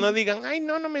 So no digan, ay,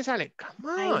 no, no me sale. Come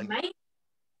on.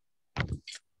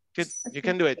 You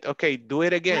can do it. Okay, do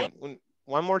it again.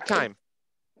 One more time.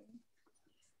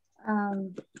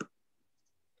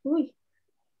 Uy.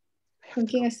 ¿Con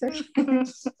quién estoy?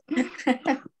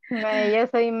 Yo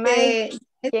soy Mike.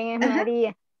 ¿Quién es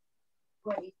María?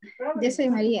 Yo soy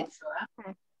María.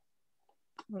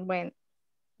 Bueno,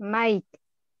 Mike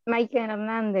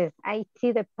Hernández,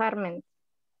 IT Department.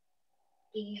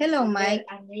 Hello, Mike.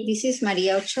 This is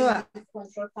Maria Ochoa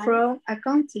from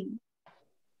accounting.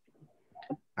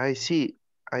 I see.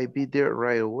 I'll be there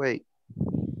right away.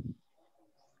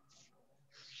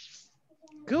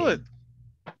 Good.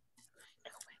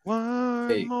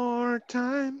 One more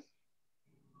time.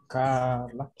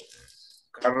 Carla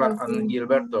and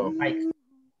Gilberto.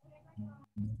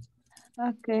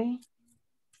 Okay.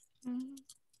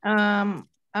 And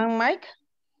Mike?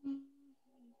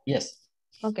 Yes.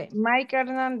 Okay, Mike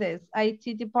Hernandez,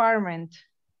 IT department.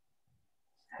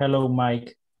 Hello,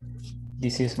 Mike.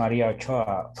 This is Maria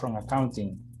Ochoa from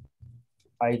accounting.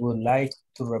 I would like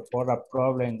to report a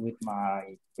problem with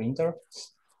my printer.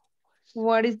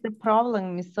 What is the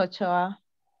problem, Ms. Ochoa?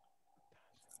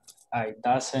 It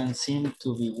doesn't seem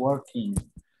to be working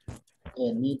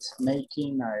and it's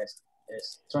making a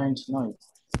strange noise.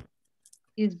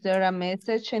 Is there a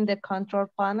message in the control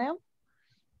panel?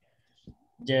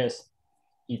 Yes,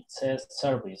 it says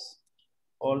service.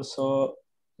 Also,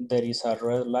 there is a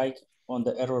red light on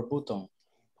the error button.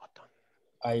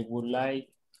 I would like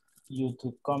you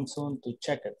to come soon to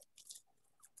check it.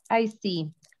 I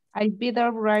see. I'll be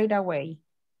there right away.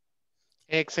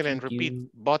 Excellent. Thank Repeat. you.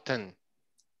 Button.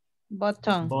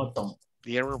 Bottom. Bottom.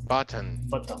 The error button.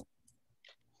 Bottom.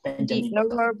 The Benjamin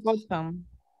lower bottom.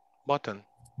 bottom. Button.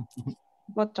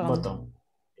 Bottom. Bottom.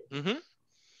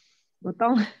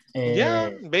 Bottom. Yeah,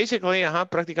 basically,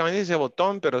 prácticamente dice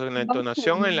botón, pero en la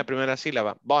entonación en la Bottom. primera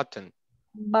sílaba. Button.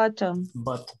 Bottom.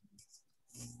 Bottom.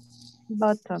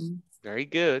 Bottom. Very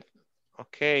good.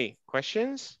 Okay,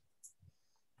 questions?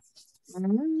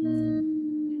 No,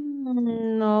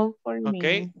 for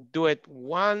Okay, me. do it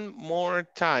one more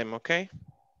time, okay?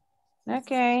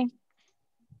 Okay.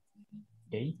 Okay.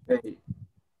 Hey,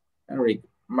 Eric,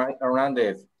 Mike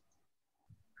Hernandez.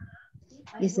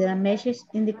 Is there a message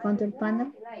in the control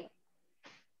panel?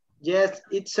 Yes,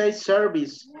 it says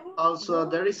service. Also,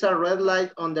 there is a red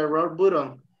light on the road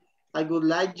button. I would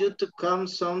like you to come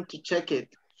soon to check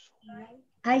it.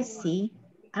 I see.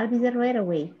 I'll be there right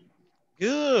away.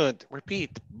 Good.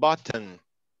 Repeat. Button.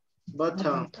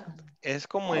 Button. Es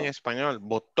como en español,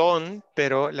 botón,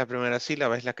 pero la primera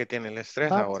sílaba es la que tiene el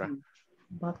estrés ahora.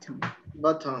 Button.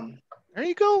 Button. There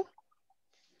you go.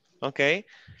 Okay.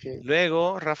 Okay.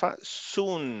 Luego, Rafa,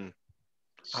 soon.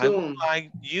 I would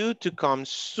like you to come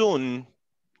soon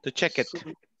to check it.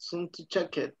 Soon to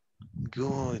check it.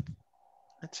 Good.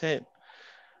 That's it.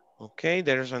 Okay,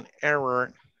 there's an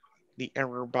error. The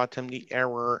error button, the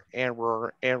error.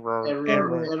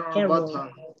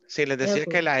 Button. Sí, les decía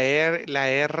que la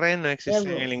R no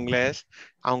existe en el inglés,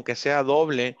 aunque sea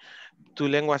doble, tu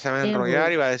lengua se va a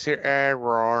enrollar y va a decir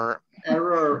error.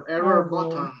 Error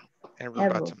button.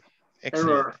 Error button.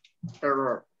 Excellent.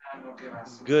 Error.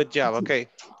 Good job. Okay.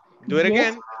 Do it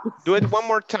again. Do it one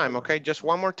more time. Okay. Just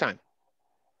one more time.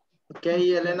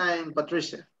 Okay, Elena and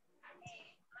Patricia.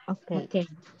 Okay.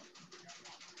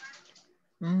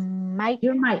 Mike.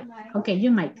 You're Mike. Okay,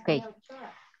 you Mike. Okay.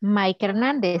 Mike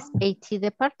Hernandez, AT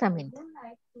Department.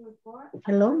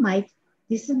 Hello, Mike.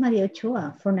 This is Maria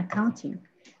Ochoa from accounting.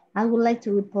 I would like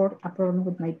to report a problem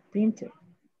with my printer.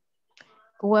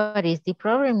 What is the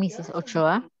problem, Mrs.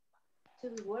 Ochoa?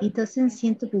 It doesn't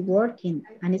seem to be working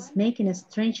and it's making a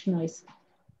strange noise.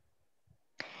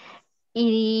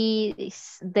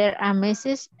 Is there a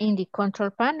message in the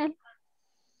control panel?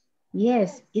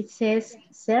 Yes, it says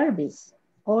service.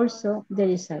 Also, there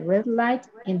is a red light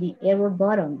in the error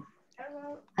button.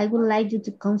 I would like you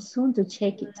to come soon to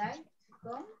check it.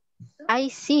 I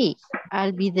see.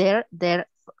 I'll be there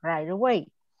right away.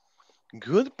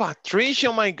 Good, Patricia.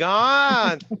 Oh my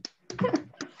God.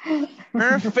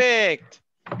 Perfect.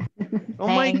 Oh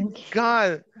my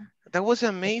God. That was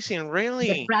amazing.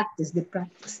 Really. The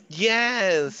practice.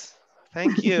 Yes.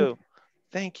 Thank you.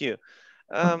 Thank you.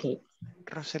 Okay.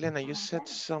 Roselena, you said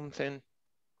something.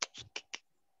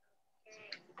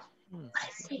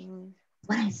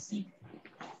 What I say?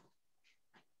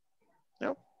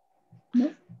 Nope.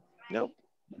 Nope. Nope.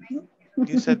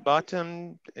 You said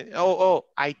bottom. Oh,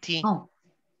 IT. Oh.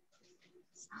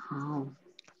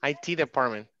 IT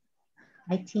department.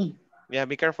 IT. Yeah,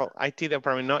 be careful. IT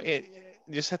department. No,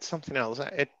 you said something else.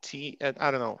 I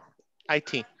don't know.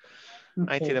 IT.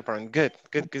 Okay. IT department. Good.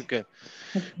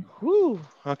 Whew.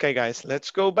 Okay, guys,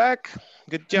 let's go back.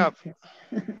 Good job.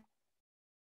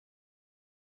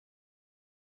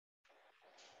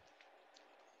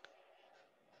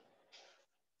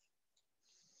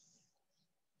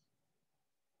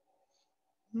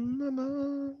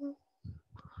 Mama,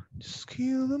 just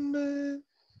kill the man.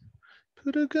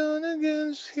 Put a gun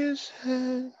against his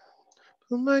head.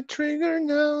 Pull my trigger,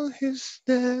 now he's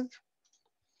dead.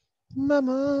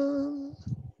 Mama,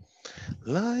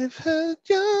 life had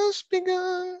just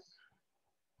begun.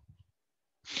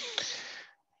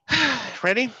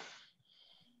 Ready?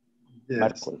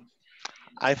 Yes.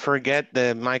 I forget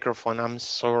the microphone. I'm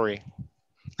sorry.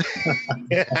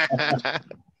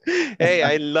 Hey,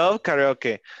 I love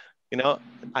karaoke. You know,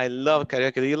 I love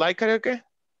karaoke. Do you like karaoke?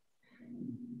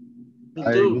 Me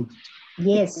too.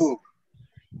 Yes.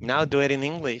 Now do it in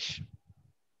English.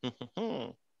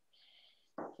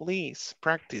 Please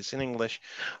practice in English.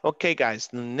 Okay, guys,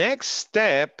 the next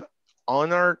step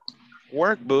on our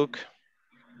workbook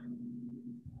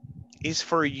is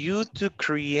for you to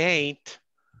create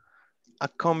a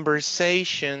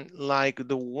conversation like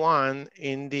the one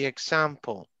in the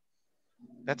example.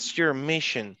 That's your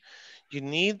mission. You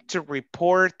need to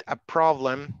report a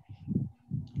problem,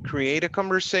 create a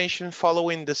conversation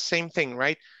following the same thing,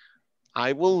 right?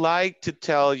 I would like to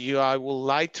tell you, I would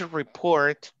like to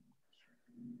report.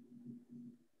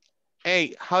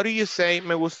 Hey, how do you say,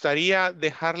 me gustaría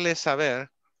dejarle saber?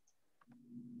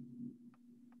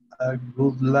 I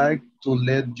would like to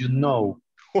let you know.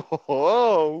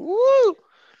 Oh, woo!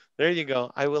 There you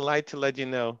go. I would like to let you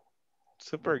know.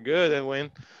 Super good, Edwin.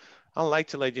 I'd like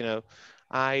to let you know.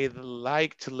 I'd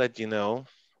like to let you know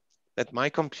that my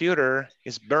computer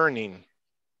is burning.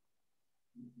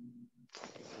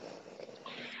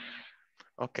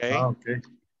 Okay. Okay.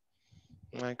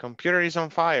 My computer is on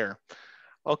fire.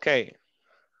 Okay.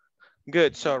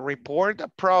 Good. So report a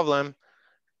problem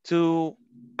to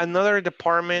another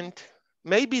department,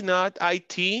 maybe not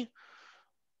IT.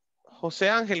 Jose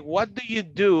Angel, what do you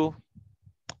do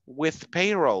with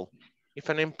payroll if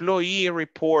an employee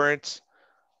reports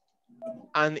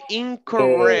an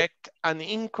incorrect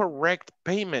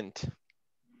payment?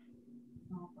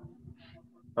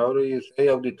 How do you say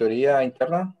auditoría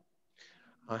interna?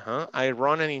 I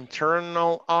run an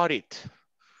internal audit.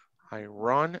 I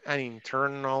run an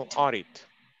internal audit.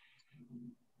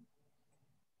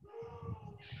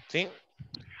 See?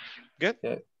 Good?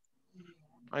 Yeah.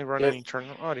 I run an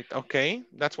internal audit. Okay,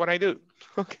 that's what I do.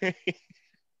 Okay.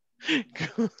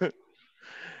 Good.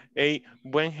 Hey,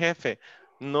 buen jefe.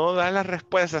 No da las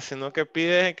respuestas, sino que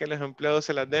pide que los empleados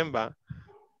se las den, va.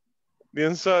 De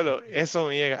un solo. Eso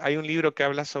me llega. Hay un libro que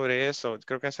habla sobre eso.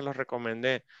 Creo que se los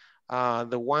recomendé.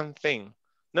 The One Thing.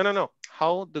 No.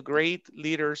 How the Great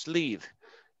Leaders Lead.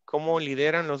 Cómo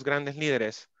lideran los grandes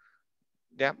líderes.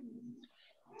 ¿Ya?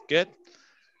 Good.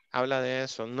 Habla de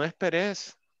eso. No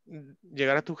esperes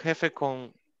llegar a tu jefe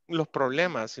con los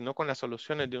problemas, sino con las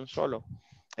soluciones de un solo.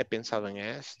 He pensado en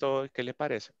esto. ¿Qué le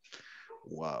parece?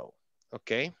 Wow.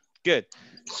 Okay, good.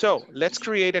 So let's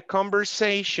create a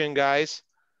conversation, guys,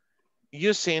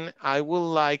 using I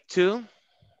would like to.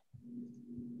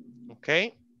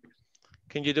 Okay.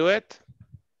 Can you do it?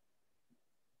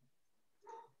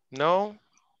 No?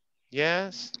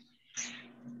 Yes?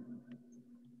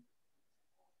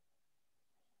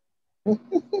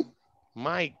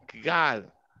 My God,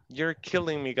 you're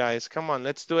killing me, guys. Come on,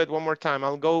 let's do it one more time.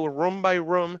 I'll go room by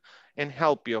room and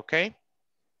help you, okay?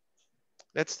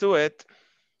 Let's do it.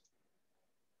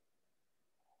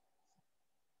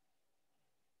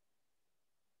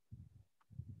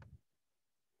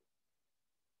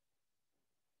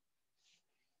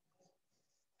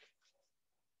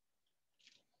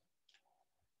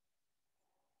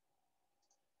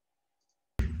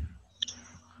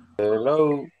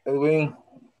 Hello, Edwin.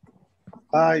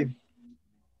 Hi.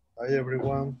 Hi,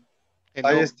 everyone. Hello.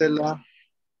 Hi, Estela.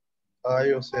 Hi,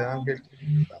 Jose Angel.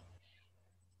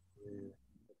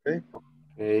 Okay.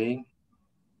 Okay.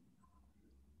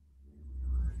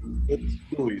 Let's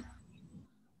do it.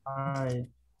 Hi.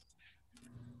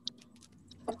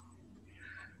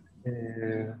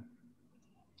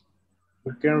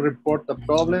 We can report a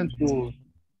problem to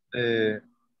the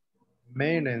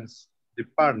maintenance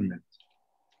department.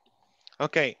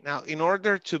 Okay, now in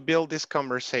order to build this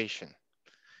conversation,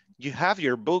 you have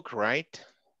your book, right?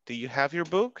 Do you have your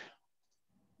book?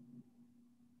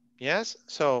 Yes,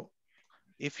 so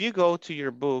if you go to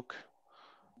your book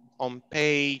on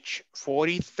page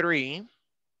 43,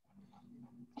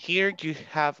 here you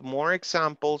have more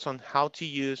examples on how to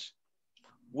use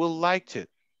would like to.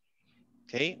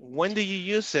 Okay, when do you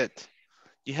use it?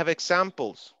 You have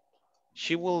examples.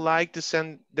 She would like to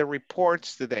send the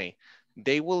reports today.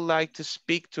 They would like to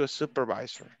speak to a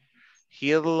supervisor.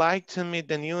 He'd like to meet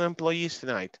the new employees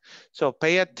tonight. So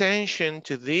pay attention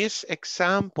to these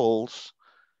examples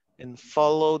and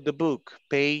follow the book,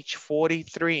 page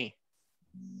 43.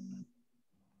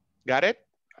 Got it?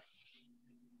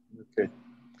 Okay.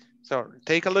 So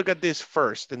take a look at this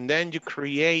first, and then you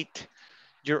create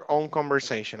your own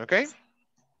conversation, okay?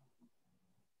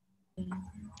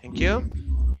 Thank you.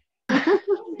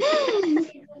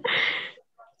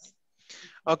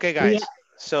 Okay, guys.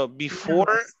 So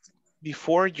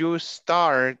before you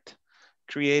start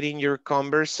creating your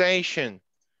conversation,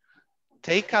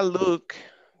 take a look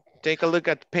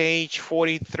at page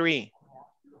 43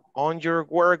 on your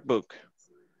workbook.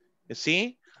 You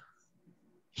see?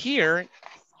 Here,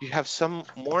 you have some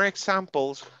more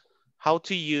examples how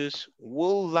to use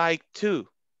would like to.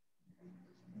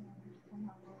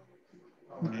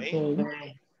 Okay.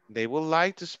 They would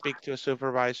like to speak to a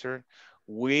supervisor.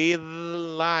 We'd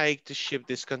like to ship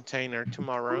this container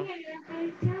tomorrow.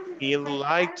 He'd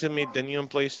like to meet the new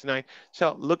employees tonight.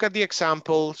 So look at the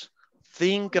examples.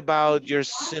 Think about your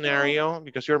scenario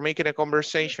because you're making a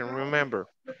conversation, remember.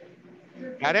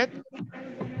 Got it?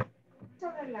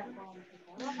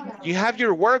 You have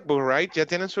your workbook, right? Ya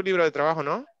tienen su libro de trabajo,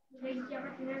 ¿no?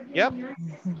 Yep.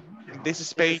 This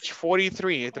is page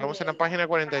 43. Estamos en la página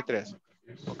 43.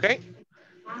 Okay?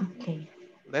 Okay.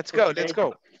 Let's go, let's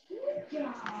go.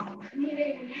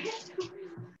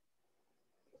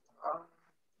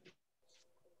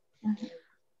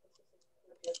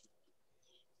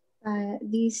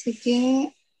 Dice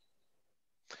que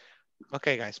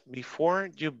Okay, guys, before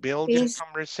you build your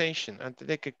conversation, antes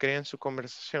de que creen su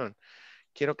conversación,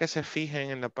 quiero que se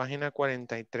fijen en la página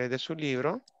 43 de su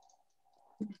libro.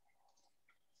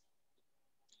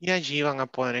 Y allí van a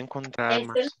poder encontrar Esta es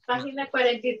más. la página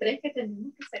 43 que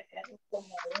tenemos que sacar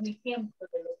como un ejemplo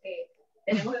de lo que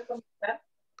tenemos que comentar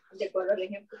de acuerdo al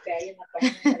ejemplo que hay en la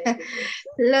página 43.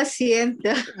 Lo siento.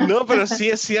 No, pero sí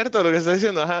es cierto lo que está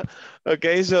diciendo. Ajá. Ok,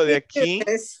 so de aquí.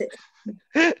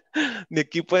 De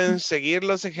aquí pueden seguir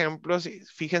los ejemplos y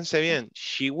fíjense bien.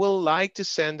 She will like to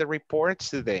send the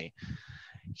reports today.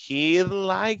 He'd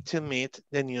like to meet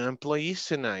the new employees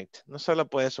tonight. No solo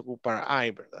puedes ocupar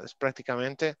I, ¿verdad? Es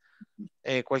prácticamente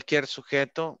cualquier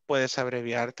sujeto, puedes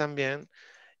abreviar también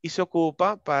y se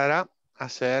ocupa para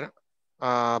hacer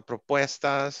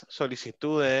propuestas,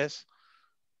 solicitudes,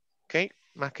 ¿ok?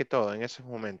 Más que todo en esos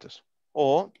momentos.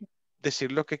 O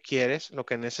decir lo que quieres, lo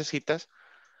que necesitas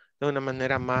de una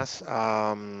manera más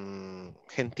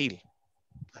gentil.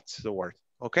 That's the word,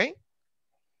 ¿ok?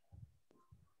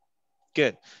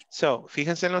 Good. So,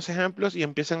 fíjense en los ejemplos y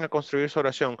empiecen a construir su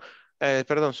oración.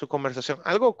 Perdón, su conversación.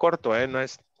 Algo corto, no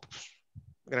es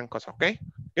gran cosa, ¿ok?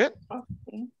 Good.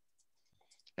 Okay.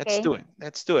 Let's do it.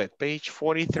 Let's do it. Page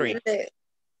 43.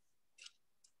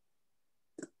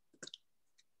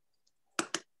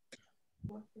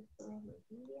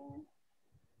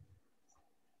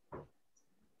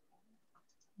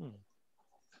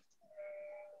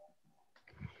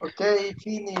 Okay,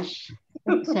 finish.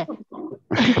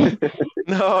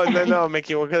 No, me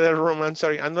equivoqué del room. I'm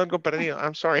sorry. Ando algo perdido.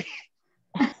 I'm sorry.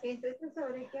 Entonces,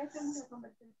 ¿sobre qué hacemos la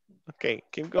conversación? Okay,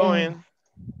 keep going.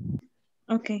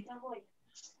 Okay.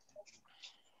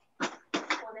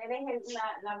 Poner en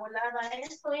la volada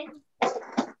esto, ¿eh?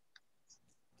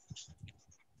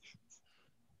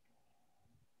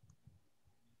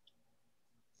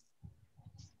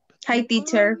 Hi,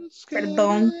 teacher.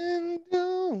 Perdón.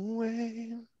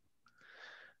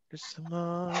 There's so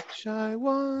much I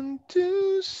want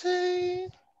to say,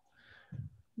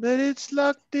 but it's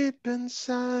locked deep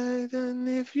inside, and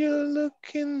if you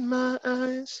look in my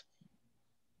eyes.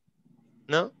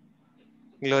 No?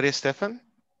 Gloria Stefan?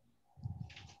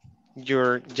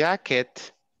 Your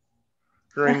jacket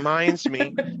reminds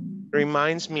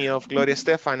me of Gloria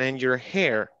Stefan and your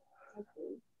hair.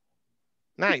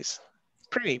 Nice.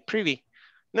 Pretty.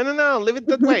 No, leave it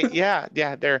that way. Yeah,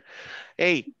 there.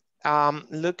 Hey,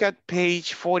 look at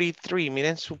page 43.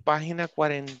 Miren su página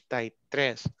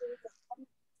 43.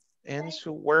 En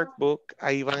su workbook,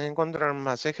 ahí van a encontrar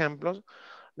más ejemplos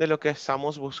de lo que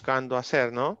estamos buscando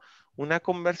hacer, ¿no? Una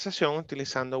conversación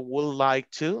utilizando would like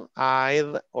to,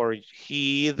 I'd, or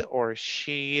he'd, or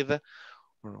she'd,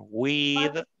 or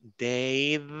we'd,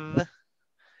 they'd,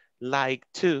 like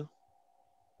to.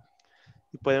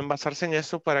 Y pueden basarse en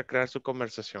eso para crear su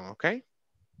conversación, ¿ok?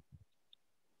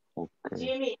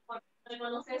 Jimmy,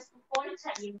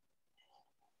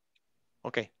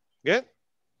 Okay, good.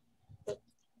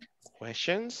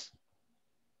 Questions?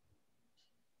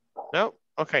 No?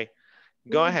 Okay,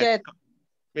 go ahead.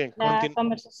 Bien, La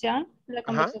conversación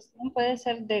puede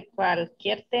ser de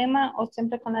cualquier tema o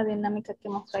siempre con la dinámica que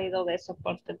hemos traído de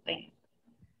soporte técnico.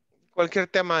 Cualquier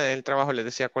tema del trabajo, les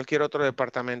decía, cualquier otro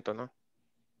departamento, ¿no?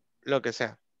 Lo que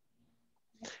sea.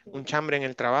 Un chambre en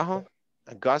el trabajo,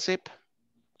 a gossip.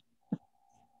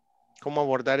 ¿Cómo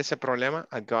abordar ese problema?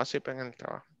 A gossip en el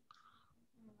trabajo.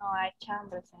 No hay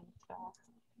chambres en el trabajo.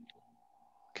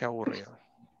 Qué aburrido.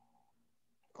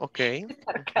 Ok.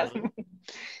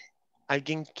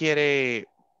 ¿Alguien quiere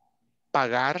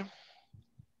pagar?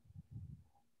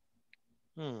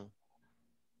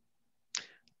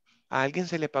 ¿A alguien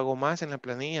se le pagó más en la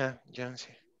planilla,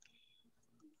 Jancy?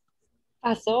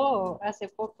 Pasó hace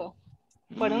poco,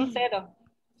 por un cero.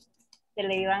 Se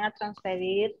le iban a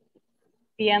transferir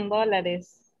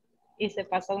 $100 y se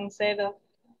pasó un cero.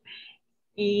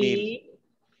 Y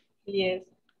es.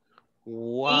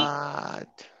 What?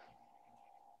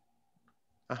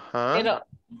 Ajá. Pero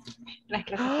las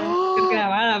clases pueden ser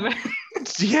grabadas.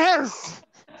 Yes.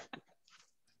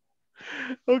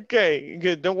 Okay,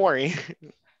 good. Don't worry.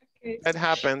 Okay. That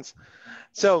happens.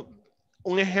 So,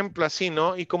 un ejemplo así,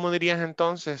 ¿no? ¿Y cómo dirías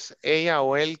entonces? Ella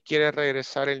o él quiere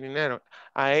regresar el dinero.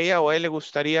 ¿A ella o él le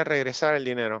gustaría regresar el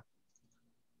dinero?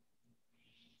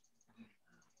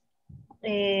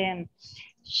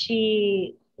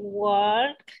 She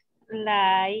would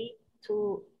like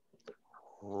to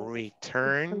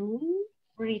return.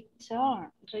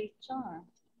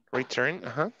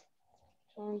 Ajá.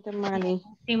 The money.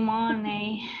 The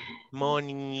money.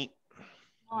 Money.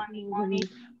 Money.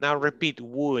 Now repeat,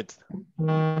 would.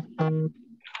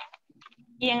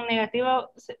 Y en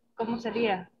negativo, ¿cómo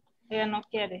sería? Ella no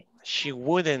quiere. She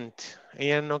wouldn't.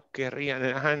 Ella no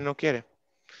querría, ajá, no quiere.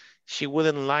 She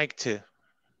wouldn't like to.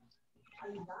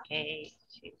 Okay.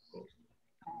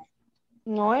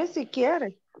 No es si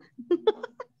quiere.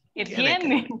 ¿Qué Tiene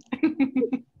tiene?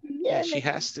 Yeah, she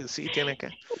has to, sí, tiene que.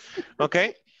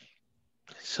 Okay.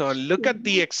 So look at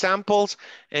the examples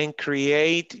and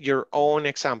create your own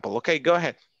example. Okay, go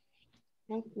ahead.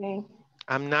 Okay.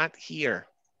 I'm not here.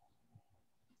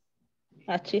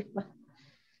 A chispa.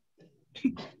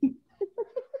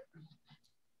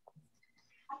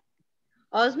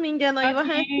 Osmin, ya no ibas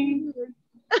a escribir.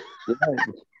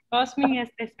 Osmin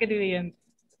está escribiendo.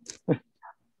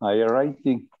 Are you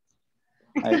writing?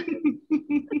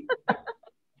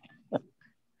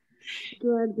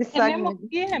 Tenemos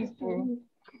tiempo.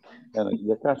 Bueno,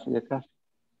 ya casi, ya casi.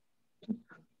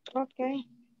 Ok.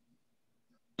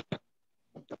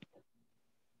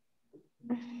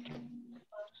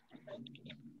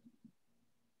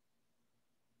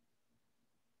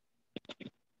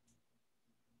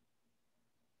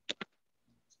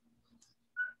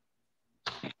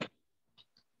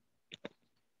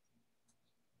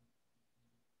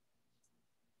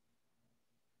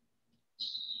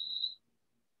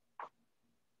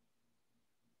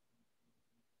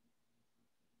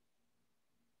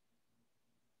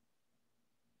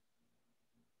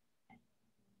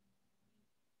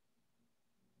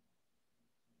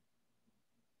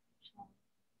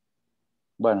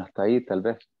 Bueno, hasta ahí tal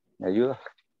vez. ¿Me ayuda?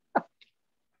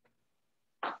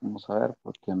 Vamos a ver,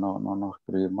 porque no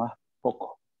escribir más.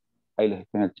 Poco. Ahí les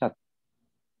está en el chat.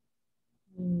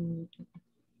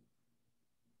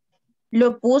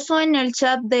 ¿Lo puso en el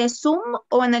chat de Zoom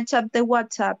o en el chat de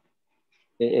WhatsApp?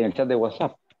 En el chat de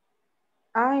WhatsApp.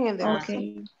 Ah, en el de Ok. WhatsApp.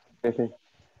 Sí, sí.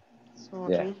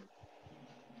 Sorry. Yeah.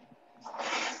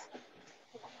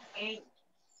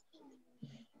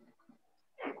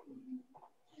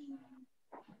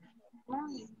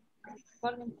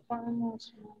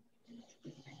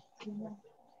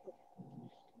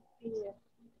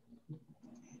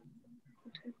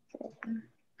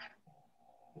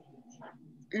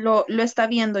 ¿Lo está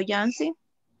viendo, Yancy?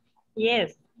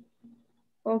 Yes.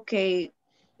 Ok.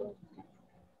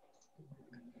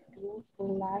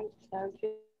 Los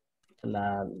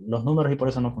números y por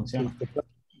eso no funcionan.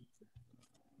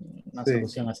 Una Sí.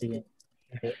 solución así bien.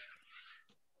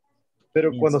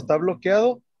 Pero Bien, cuando sí. está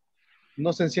bloqueado,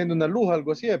 no se enciende una luz,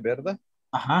 algo así, ¿es verdad?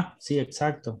 Ajá, sí,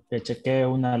 exacto. Que chequee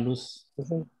una luz.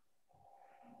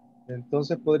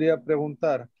 Entonces podría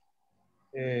preguntar,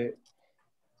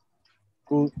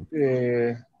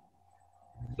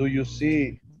 do you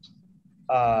see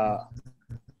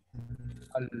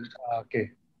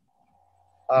 ¿qué?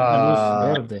 Una luz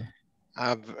verde.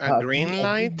 A green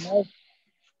light?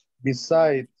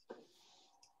 Beside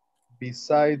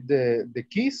the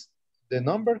keys, the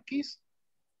number keys.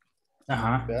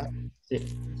 Ajá. ¿Verdad? Sí.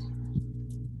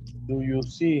 Do you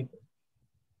see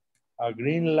a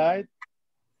green light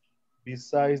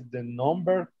besides the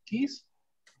number keys?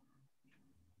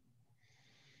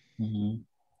 Can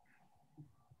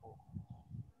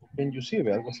you see?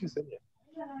 Algo así sería.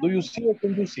 Do you see or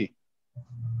can you see?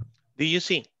 Do you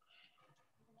see?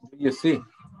 Do you see?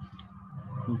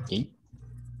 Ok.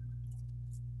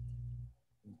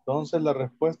 Entonces la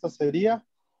respuesta sería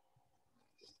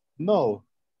no.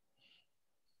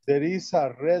 There is a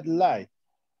red light.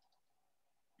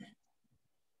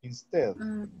 Instead.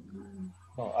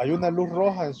 No, hay una luz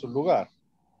roja en su lugar.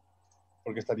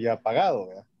 Porque estaría apagado,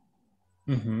 ¿verdad?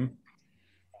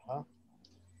 Ajá.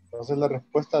 Entonces la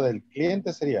respuesta del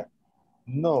cliente sería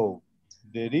no.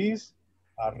 There is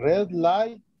a red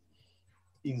light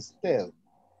instead.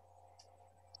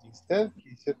 Instead,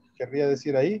 querría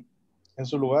decir ahí, en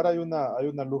su lugar hay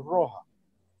una luz roja.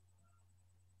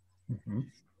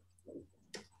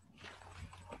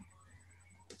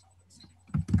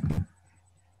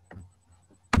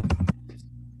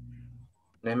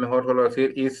 Es mejor solo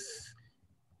decir it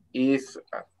is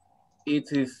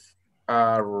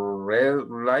a red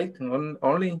light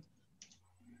only.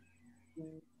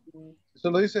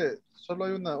 Solo dice, solo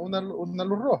hay una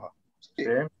luz roja. Sí.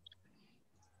 Sí.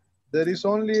 There is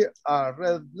only a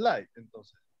red light,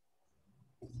 entonces.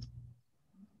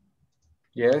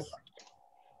 Yes.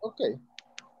 Okay.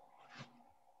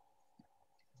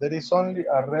 There is only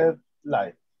a red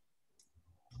light.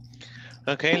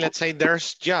 Okay, let's say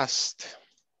there's just.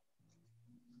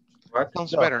 What?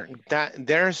 Sounds better.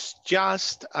 There's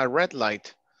just a red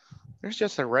light. There's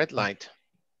just a red light.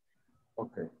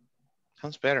 Okay.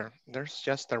 Sounds better. There's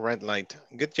just a red light.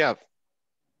 Good job.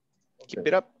 Okay. Keep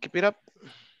it up. Keep it up.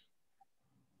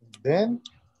 Then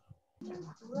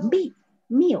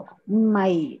mío,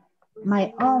 my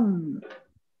own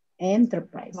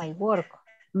enterprise. My work.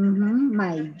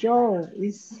 My job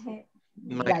is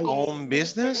My like, own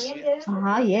business?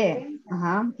 yeah.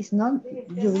 It's not,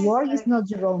 your work is not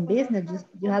your own business.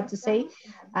 You have to say,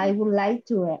 I would like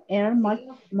to earn much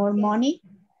more money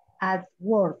at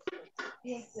work.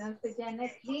 Yeah,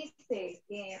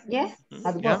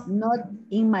 at work, not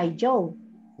in my job.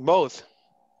 Both.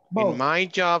 Both. In my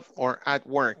job or at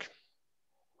work.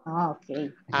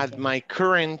 Okay. At my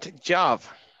current job.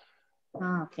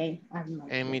 Okay.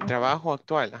 En mi trabajo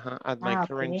actual. At my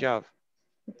current job.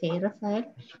 Okay, Rafael.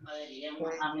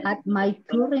 At my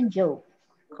current job.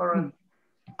 Current.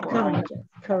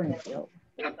 Current job.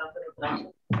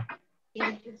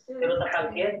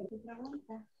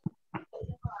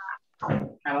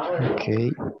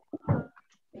 Okay.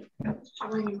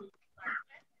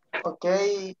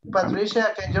 Okay,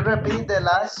 Patricia, can you repeat the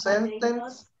last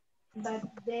sentence?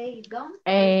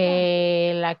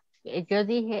 Yo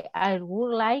dije, I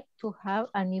would like to have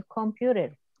a new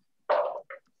computer.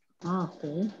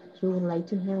 Okay, you would like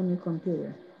to have a new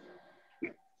computer.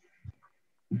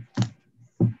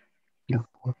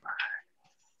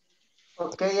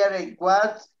 Okay, Eric,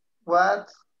 what will...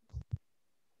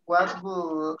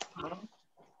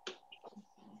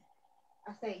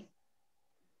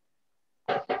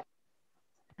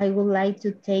 I would like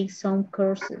to take some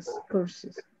courses.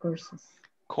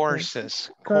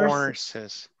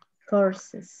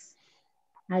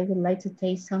 I would like to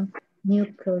take some new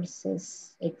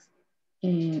courses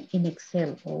in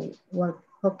Excel, or what,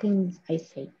 how can I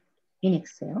say? In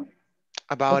Excel?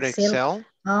 About Excel?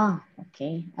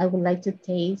 Okay. I would like to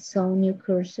take some new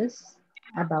courses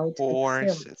about Excel.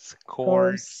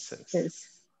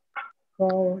 Courses.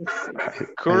 No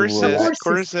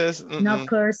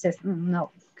courses.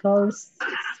 No, courses.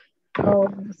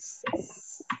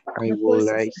 I would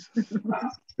like.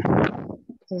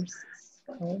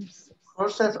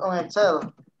 Courses on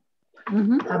Excel.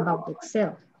 About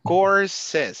Excel.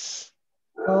 Courses.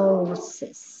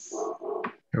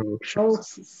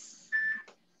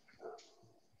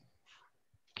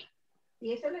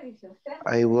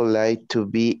 I would like to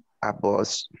be a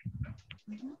boss.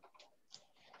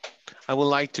 I would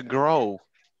like to grow.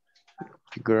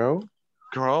 Grow?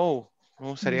 Grow. Me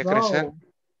gustaría crecer.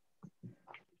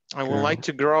 I would like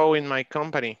to grow in my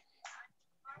company.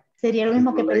 Sería lo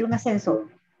mismo que pedir un ascenso.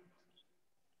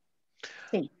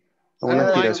 Sí. Una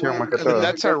aspiración más que todo.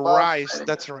 That's a rise.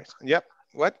 That's a rise. Yep.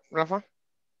 What, Rafa?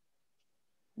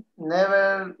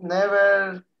 Never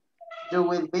you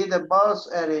will be the boss,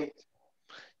 Eric.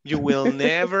 You will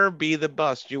never be the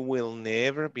boss. You will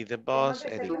never be the boss,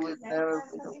 Eric. You will never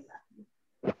be the...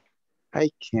 I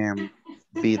can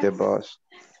be the boss.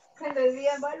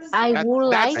 I would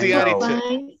like to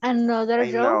find another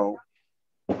job.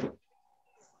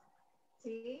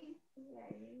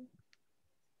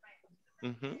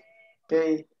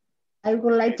 Okay. I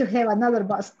would like to have another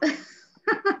boss.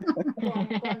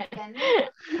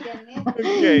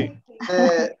 Okay.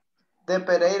 The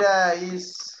Pereira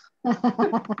is...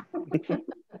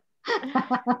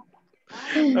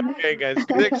 Okay, guys,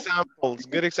 good examples,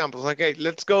 good examples. Okay,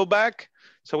 let's go back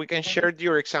so we can share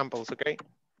your examples, okay?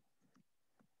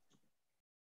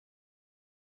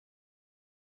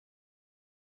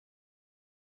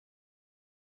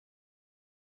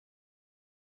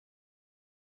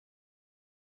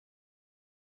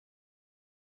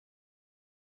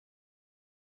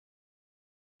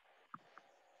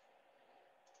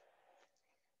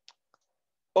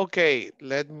 Okay,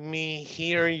 let me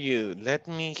hear you. Let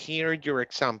me hear your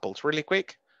examples really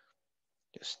quick.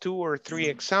 Just 2 or 3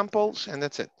 examples and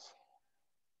that's it.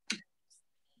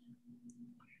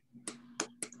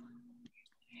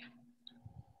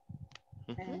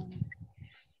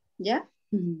 ¿Ya?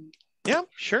 Yeah,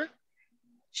 sure.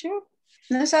 Sure.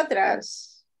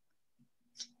 Nosotras.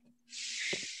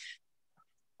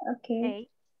 Okay.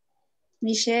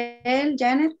 Michelle,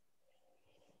 Janet.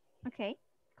 Okay.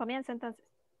 Comienza entonces.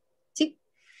 Sí.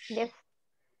 Yes.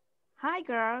 Hi,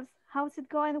 girls. How's it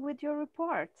going with your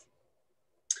report?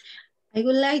 I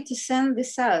would like to send the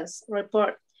sales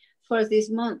report for this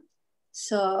month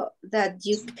so that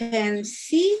you can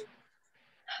see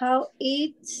how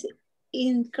it's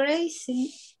increasing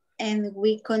and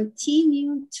we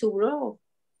continue to grow.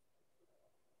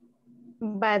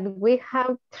 But we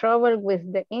have trouble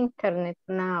with the internet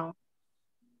now.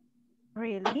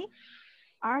 Really?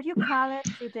 Are you calling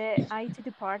to the IT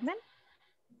department?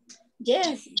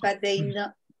 Yes, but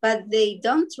they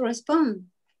don't respond.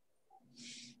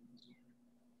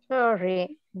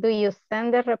 Sorry, do you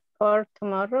send the report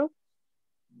tomorrow?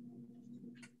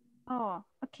 Oh,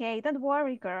 okay, don't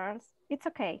worry, girls. It's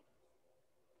okay.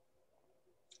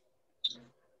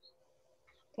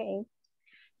 Okay.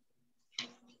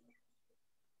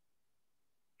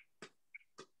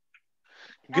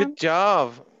 Good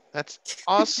job. That's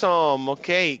awesome.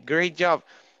 Okay, great job.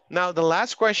 Now the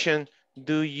last question,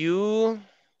 do you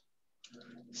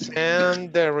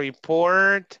send the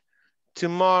report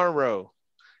tomorrow?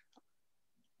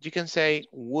 You can say,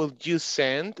 would you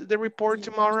send the report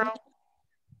tomorrow?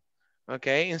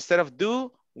 Okay, instead of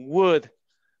do, would.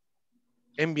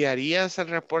 ¿Enviarías el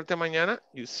reporte mañana?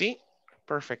 You see?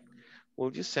 Perfect.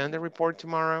 Will you send the report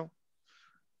tomorrow?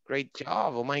 Great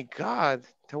job. Oh my God.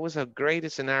 That was a great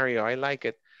scenario. I like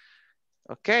it.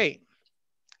 Okay.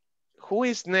 Who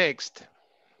is next?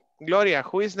 Gloria,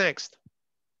 who is next?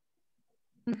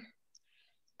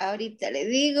 Ahorita le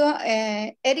digo,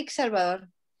 Eric Salvador.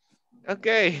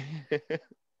 Okay.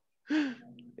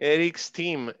 Eric's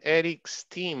team. Eric's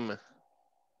team.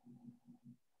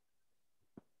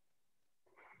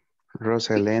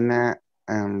 Rosalena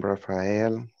and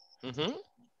Rafael. Mm-hmm.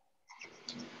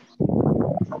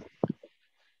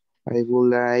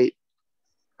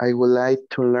 I would like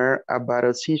to learn about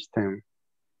a system.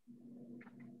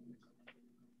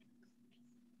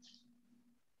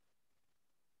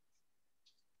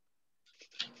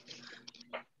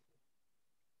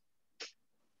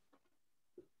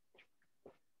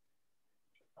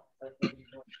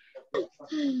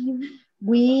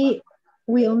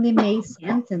 We only make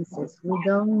sentences. We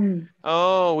don't.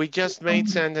 Oh, we just made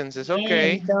sentences.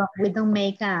 Okay. We don't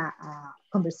make a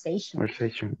conversation.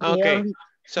 Okay.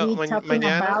 So We talking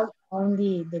mañana. about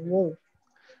only the word.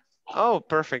 Oh,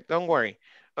 perfect. Don't worry.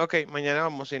 Ok, mañana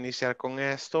vamos a iniciar con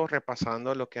esto,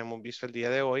 repasando lo que hemos visto el día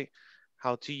de hoy.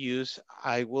 How to use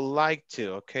I would like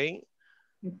to, ok.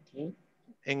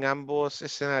 En ambos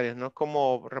escenarios, ¿no?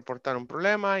 Cómo reportar un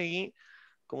problema y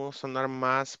cómo sonar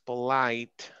más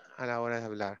polite a la hora de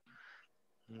hablar.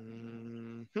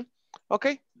 Ok.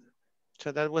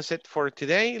 So that was it for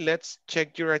today. Let's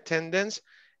check your attendance.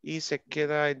 Y se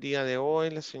queda el día de hoy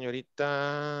la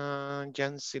señorita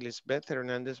Yancy Lisbeth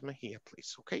Hernández Mejía,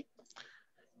 please. Okay.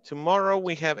 Tomorrow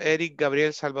we have Eric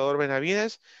Gabriel Salvador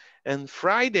Benavides. And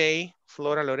Friday,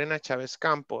 Flora Lorena Chávez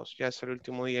Campos. Ya es el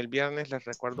último día, el viernes. Les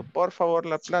recuerdo, por favor,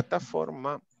 la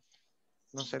plataforma.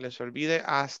 No se les olvide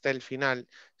hasta el final.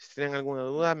 Si tienen alguna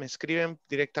duda, me escriben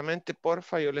directamente,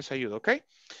 porfa, yo les ayudo, ¿ok?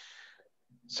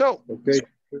 So,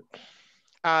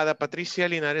 Ada Patricia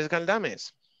Linares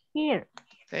Galdames. Here.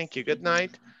 Thank you. Good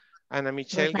night. Ana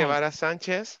Michelle Guevara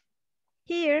Sánchez.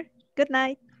 Here. Good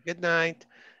night. Good night.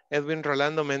 Edwin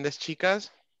Rolando Méndez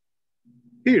Chicas.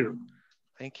 Here.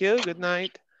 Thank you. Good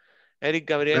night. Eric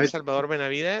Gabriel Salvador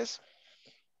Benavides.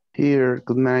 Here.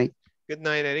 Good night. Good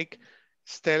night, Eric.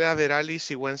 Stella Verali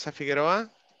Sigüenza Figueroa.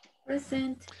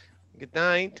 Present. Good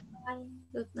night. Bye.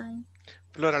 Good night.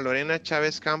 Flora Lorena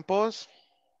Chávez Campos.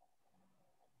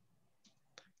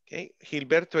 Okay.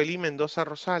 Gilberto Eli Mendoza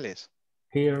Rosales.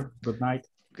 Here. Good night.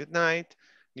 Good night.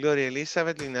 Gloria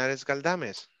Elizabeth Linares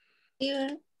Galdames.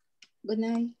 Here. Good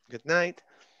night. Good night.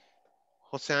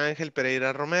 José Ángel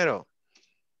Pereira Romero.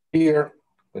 Here.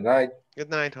 Good night. Good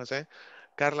night, José.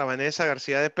 Carla Vanessa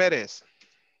García de Pérez.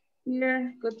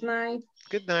 Here. Good night.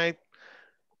 Good night.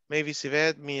 Mavis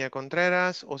Yvette Mía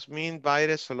Contreras. Osmin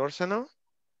Baires Solórzano.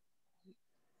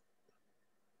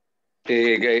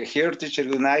 Here, teacher,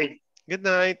 good night. Good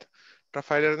night.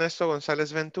 Rafael Ernesto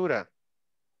González Ventura.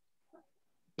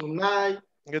 Good night.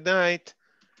 Good night.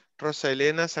 Rosa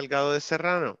Elena Salgado de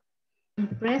Serrano.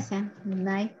 Present. Good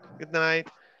night. Good night.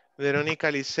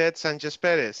 Verónica Lisette Sánchez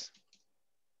Pérez.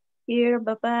 Here.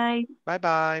 Bye-bye.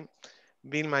 Bye-bye.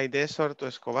 Vilma Aide Sorto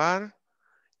Escobar.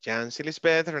 Yancy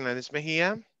Lisbeth Hernández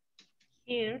Mejía.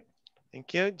 Here.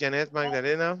 Thank you. Janet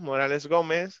Magdalena Morales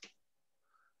Gómez.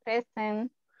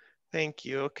 Present. Thank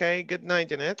you. Okay. Good night,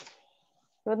 Janet.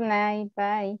 Good night.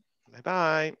 Bye.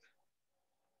 Bye-bye.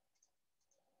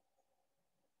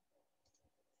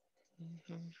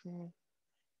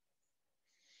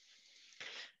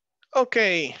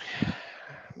 Okay.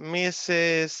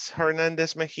 Mrs.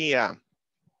 Hernandez Mejía.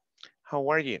 How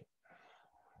are you?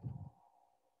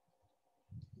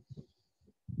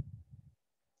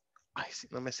 Ay, si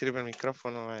no me sirve el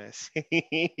micrófono, voy a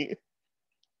decir.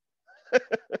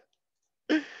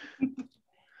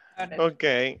 Ok,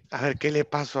 a ver qué le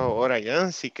pasó ahora,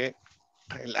 Yancy, qué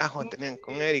relajo tenían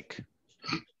con Eric.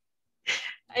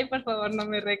 Ay, por favor, no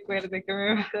me recuerde que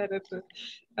me va a dar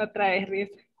otra vez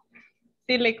risa.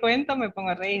 Si le cuento, me pongo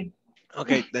a reír. Ok,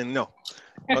 then no.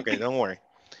 Ok, don't worry.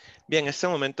 Bien, este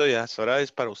momento ya es hora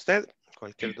es para usted.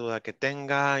 Cualquier duda que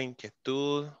tenga,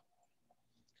 inquietud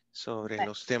sobre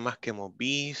los temas que hemos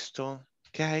visto.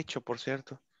 ¿Qué ha hecho, por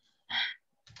cierto?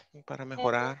 Para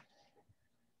mejorar.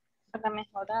 Para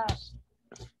mejorar.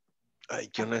 Ay,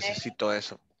 yo necesito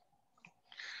eso.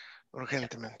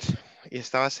 Urgentemente. Y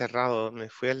estaba cerrado. Me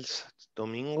fui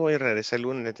domingo y regresé el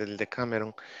lunes del de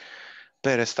Cameron.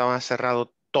 Pero estaba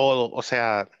cerrado todo, o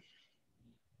sea,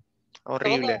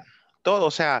 horrible. Todo,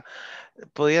 o sea,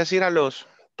 podías ir a los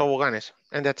toboganes,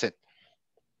 and that's it.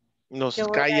 Los Yo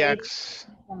voy a ir kayaks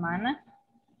esta semana.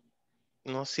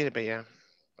 no sirve ya.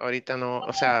 Ahorita no,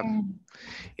 o sea,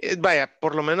 vaya,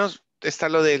 por lo menos está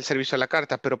lo del servicio a la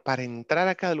carta, pero para entrar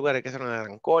a cada lugar hay que hacer una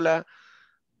gran cola,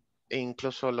 e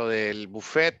incluso lo del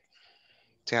buffet,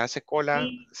 se hace cola,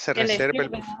 Sí, se que le reserva el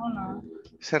sirven a uno.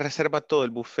 se reserva todo,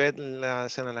 el buffet, la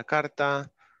cena a la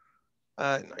carta,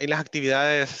 y las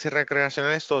actividades así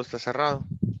recreacionales, todo está cerrado.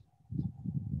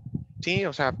 Sí,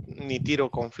 o sea, ni tiro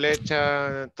con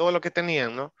flecha, todo lo que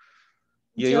tenían, ¿no?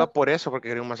 Yo iba por eso, porque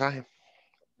quería un masaje.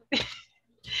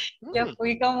 Yo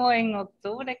fui como en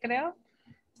octubre, creo,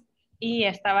 y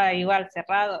estaba igual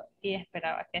cerrado y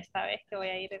esperaba que esta vez que voy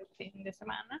a ir el fin de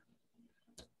semana,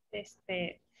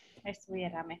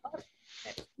 estuviera mejor.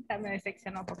 Pero ya me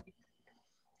decepcionó un poquito.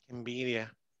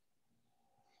 Envidia.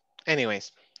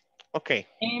 Anyways, ok.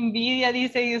 Envidia,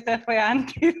 dice, y usted fue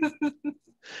antes.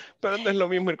 Pero no es lo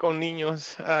mismo ir con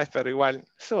niños. Ay, pero igual,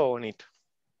 estuvo bonito.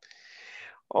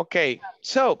 Ok,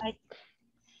 so.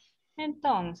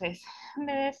 Entonces,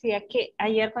 le decía que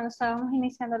ayer cuando estábamos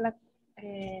iniciando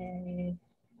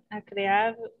a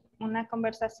crear una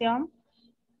conversación,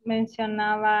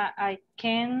 mencionaba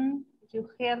can you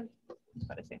help,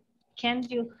 parece, can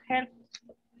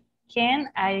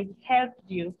I help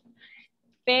you?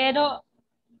 Pero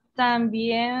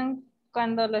también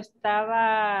cuando lo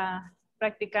estaba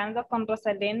practicando con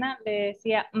Rosalena, le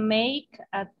decía make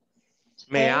a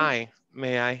May help.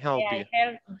 I help May you? I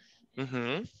help.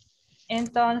 Ujú.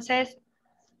 Entonces,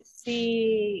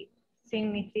 si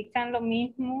significan lo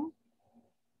mismo,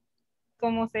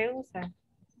 ¿cómo se usa?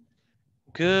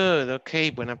 Good, ok,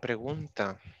 buena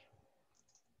pregunta.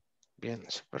 Bien,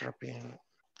 súper rápido.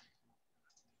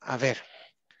 A ver,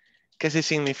 que si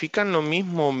significan lo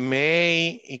mismo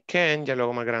may y can, ya lo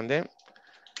hago más grande.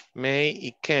 May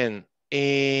y can.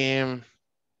 El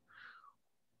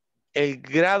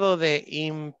grado de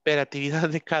imperatividad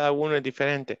de cada uno es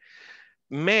diferente.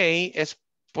 May es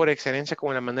por excelencia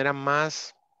como la manera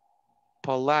más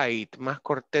polite, más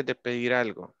cortés de pedir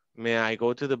algo. May I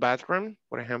go to the bathroom,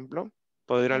 por ejemplo?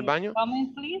 ¿Puedo ir al baño? Come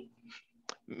in, please.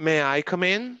 May I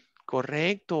come in?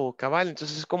 Correcto, cabal.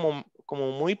 Entonces es como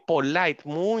muy polite,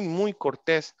 muy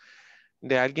cortés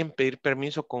de alguien pedir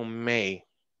permiso con may.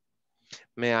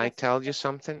 May I tell you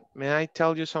something? May I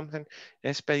tell you something?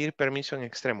 Es pedir permiso en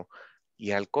extremo.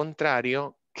 Y al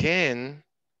contrario, can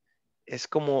es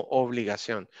como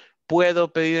obligación.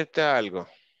 ¿Puedo pedirte algo?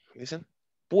 ¿Dicen?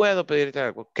 ¿Puedo pedirte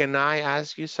algo? Can I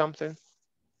ask you something?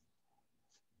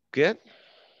 Good.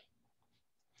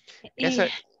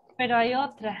 Pero hay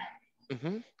otra.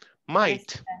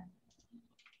 Might.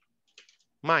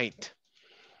 Might.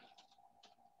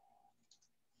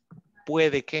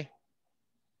 ¿Puede que?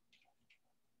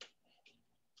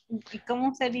 ¿Y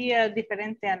cómo sería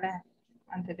diferente a las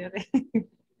anteriores?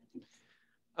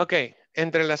 Ok,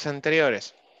 entre las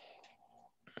anteriores.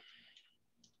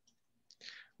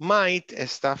 Might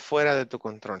está fuera de tu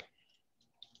control.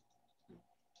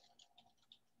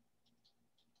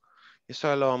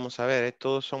 Eso lo vamos a ver,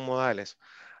 todos son modales.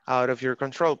 Out of your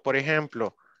control. Por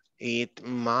ejemplo, it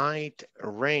might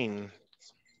rain.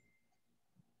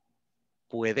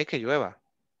 Puede que llueva.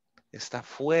 Está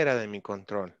fuera de mi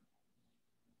control.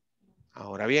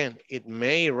 Ahora bien, it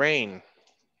may rain.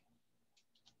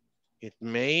 It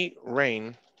may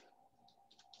rain.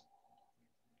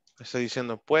 Estoy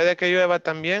diciendo, puede que llueva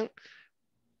también,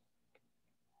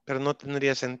 pero no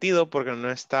tendría sentido porque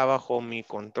no está bajo mi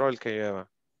control que llueva.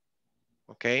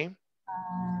 ¿Ok?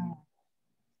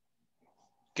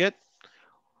 Good.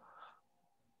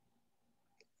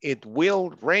 It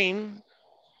will rain.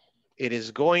 It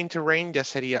is going to rain. Ya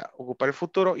sería ocupar el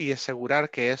futuro y asegurar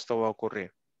que esto va a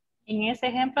ocurrir. En ese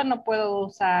ejemplo no puedo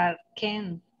usar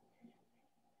can.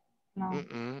 No.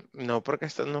 No, porque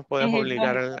esto no puedes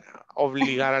obligar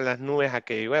a las nubes a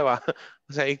que llueva.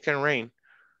 O sea, it can rain.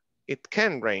 It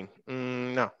can rain.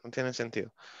 No, no tiene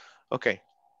sentido. Ok.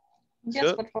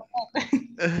 Yes, por favor.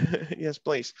 Yes,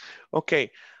 please. Ok.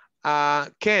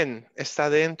 Can está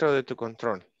dentro de tu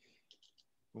control.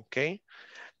 Ok.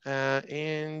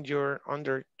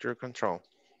 Under your control.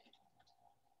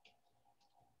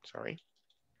 Sorry.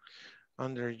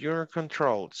 Under your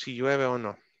control. Si llueve o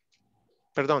no.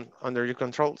 Perdón, under your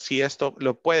control. Si esto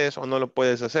lo puedes o no lo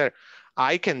puedes hacer.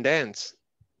 I can dance.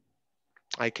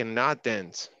 I cannot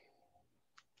dance.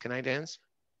 Can I dance?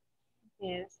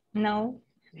 Yes. No.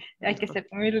 Hay que ser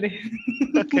humilde.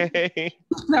 Ok.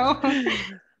 No.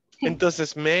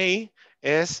 Entonces, may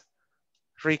es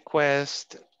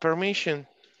request permission.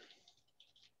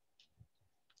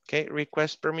 Okay,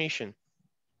 request permission.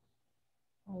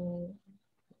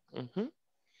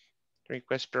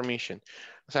 Request permission.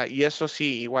 O sea, y eso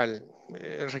sí, igual,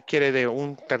 requiere de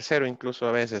un tercero incluso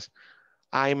a veces.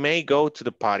 I may go to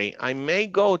the party. I may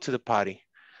go to the party.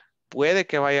 Puede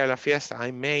que vaya a la fiesta.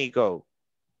 I may go.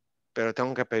 Pero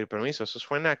tengo que pedir permiso. Eso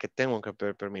suena a que tengo que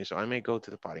pedir permiso. I may go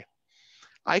to the party.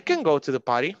 I can go to the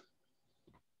party.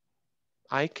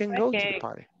 I can go to the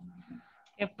party.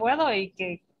 Que puedo y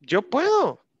que... Yo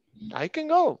puedo. I can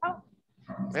go.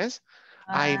 ¿Ves?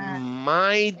 I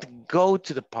might go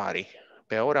to the party.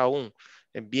 Peor aún.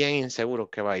 Es bien inseguro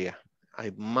que vaya.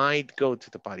 I might go to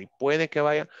the party. Puede que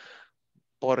vaya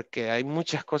porque hay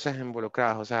muchas cosas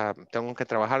involucradas. O sea, tengo que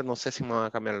trabajar. No sé si me van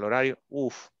a cambiar el horario.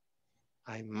 Uf.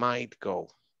 I might go.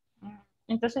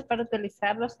 Entonces, para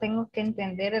utilizarlos tengo que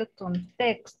entender el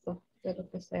contexto de lo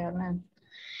que estoy hablando.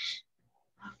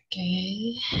 Ok.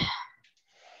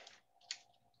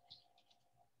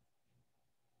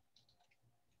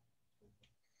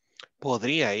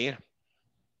 Podría ir.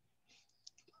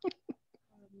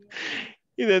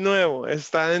 Y de nuevo,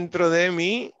 está dentro de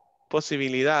mi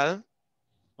posibilidad.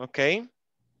 ¿Ok?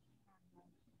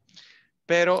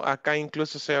 Pero acá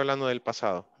incluso estoy hablando del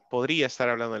pasado. Podría estar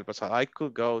hablando del pasado. I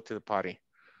could go to the party.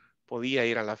 Podía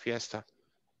ir a la fiesta.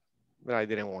 But I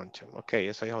didn't want to. Ok,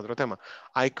 eso es otro tema.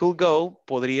 I could go,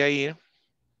 podría ir.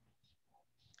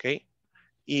 Ok.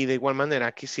 Y de igual manera,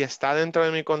 aquí sí está dentro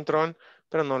de mi control,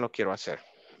 pero no lo quiero hacer.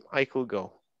 I could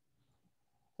go.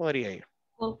 Podría ir.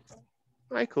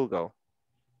 I could go.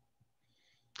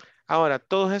 Ahora,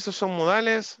 todos esos son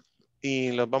modales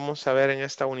y los vamos a ver en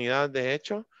esta unidad, de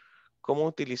hecho, cómo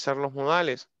utilizar los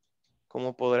modales.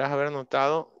 Como podrás haber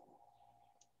notado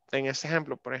en este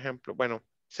ejemplo, por ejemplo, bueno,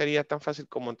 sería tan fácil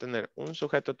como tener un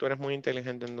sujeto. Tú eres muy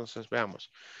inteligente, entonces veamos.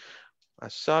 A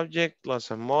subject plus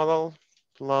a modal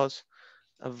plus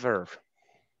a verb.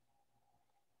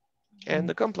 And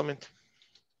the complement.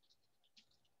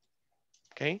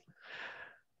 ¿Ok?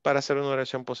 Para hacer una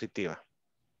oración positiva.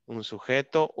 Un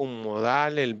sujeto, un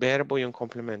modal, el verbo y un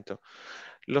complemento.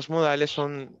 Los modales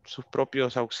son sus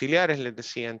propios auxiliares, les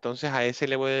decía. Entonces a ese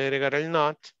le voy a agregar el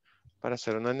not para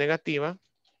hacer una negativa.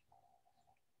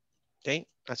 ¿Ok?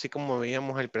 Así como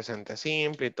veíamos el presente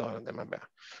simple y todo lo demás. Vea.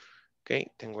 Ok,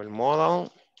 tengo el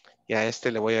modal y a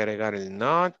este le voy a agregar el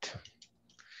not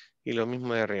y lo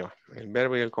mismo de arriba, el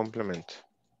verbo y el complemento.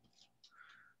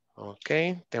 Ok,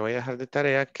 te voy a dejar de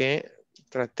tarea que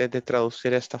traté de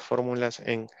traducir estas fórmulas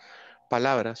en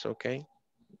palabras, ok.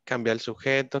 Cambia el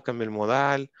sujeto, cambia el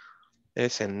modal,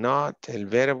 es el not, el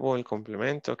verbo, el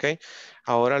complemento, ok.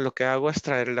 Ahora lo que hago es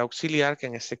traer el auxiliar, que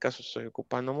en este caso estoy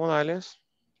ocupando modales.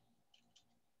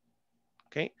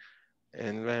 Ok,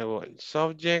 y luego el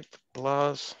subject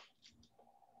plus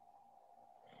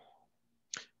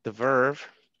the verb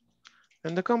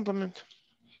and the complement.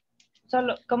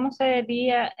 Solo, ¿cómo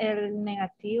sería el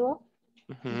negativo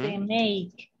de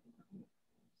make?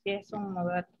 Si es un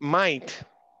modal. Might.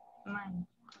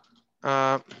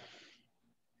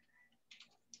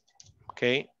 Ok.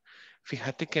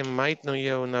 Fíjate que might no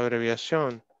lleva una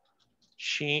abreviación.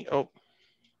 She,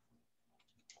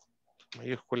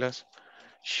 mayúsculas.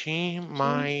 She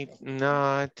might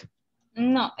not.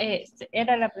 No,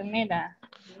 era la primera.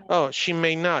 Oh, she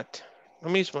may not. Lo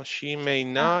mismo, she may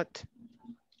not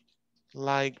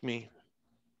like me.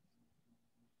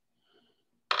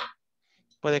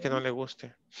 Puede que no le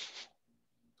guste.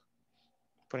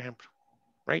 Por ejemplo.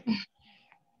 Right?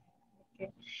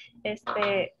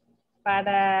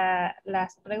 Para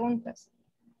las preguntas.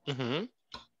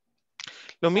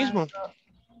 Lo mismo.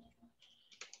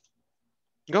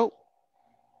 Go.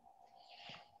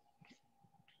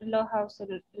 Los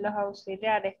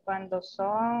auxiliares cuando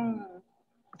son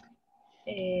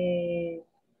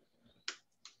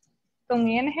con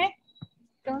ING.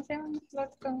 ¿Cómo se llaman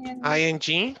los con ING?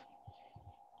 ING.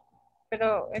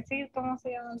 Pero sí, ¿cómo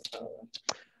se llaman todos?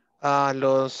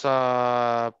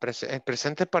 El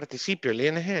presente participio, el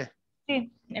ING.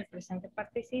 Sí, el presente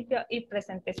participio y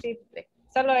presente simple.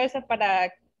 Solo eso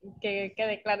para que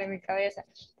quede claro en mi cabeza.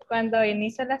 Cuando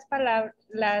inicio las palabras,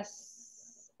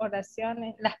 las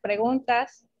oraciones, las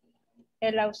preguntas,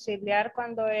 el auxiliar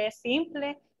cuando es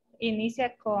simple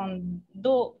inicia con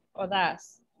do o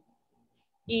das.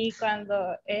 Y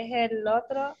cuando es el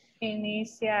otro,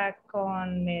 inicia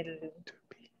con el...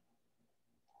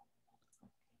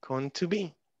 Con to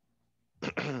be.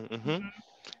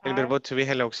 El verbo to be es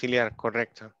el auxiliar,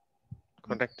 correcto.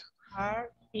 Correcto.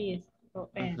 Are, is, o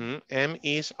am. M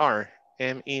is are.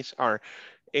 M is are.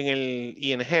 En el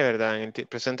ING, ¿verdad? En el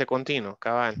presente continuo,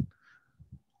 cabal.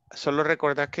 Solo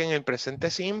recordad que en el presente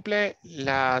simple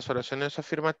las oraciones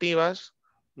afirmativas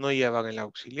no llevan el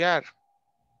auxiliar.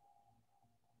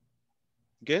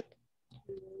 Good.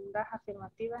 Las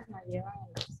afirmativas no llevan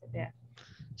el auxiliar.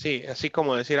 Sí, así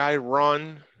como decir I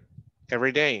run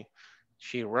every day.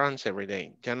 She runs every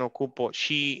day. Ya no ocupo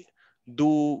she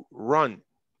do run.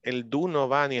 El do no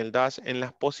va ni el does en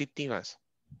las positivas.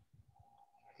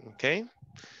 ¿Ok?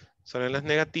 Solo en las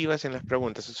negativas y en las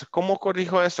preguntas. Entonces, ¿cómo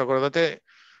corrijo esto? Acuérdate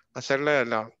hacerle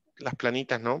las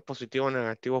planitas, ¿no? Positivo,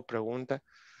 negativo, pregunta.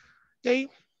 Y ahí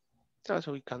te vas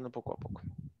ubicando poco a poco.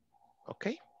 ¿Ok?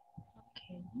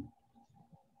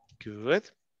 Good.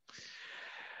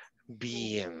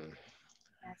 Bien.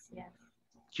 Gracias.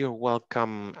 You're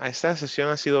welcome. Esta sesión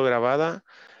ha sido grabada.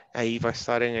 Ahí va a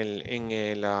estar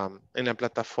en la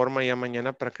plataforma ya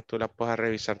mañana para que tú la puedas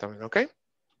revisar también, ¿ok?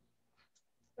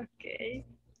 Ok.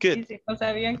 Good. Y si no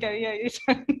sabían que había dicho.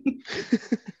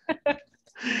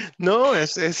 No,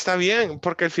 está bien,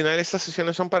 porque al final estas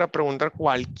sesiones son para preguntar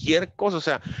cualquier cosa. O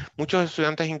sea, muchos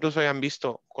estudiantes incluso ya han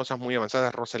visto cosas muy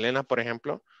avanzadas. Roselena, por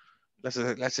ejemplo,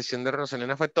 la sesión de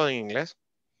Roselena fue todo en inglés,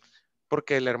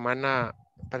 porque la hermana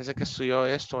parece que estudió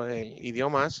esto de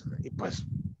idiomas y pues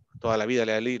toda la vida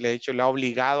le ha dicho, le ha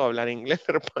obligado a hablar inglés,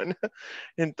 hermana.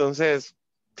 Entonces,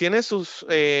 tiene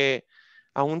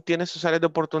aún tiene sus áreas de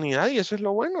oportunidad y eso es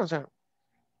lo bueno, o sea,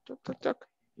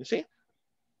 ¿sí?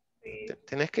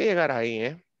 Tienes que llegar ahí,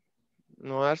 ¿eh?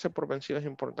 No darse por vencido es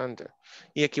importante.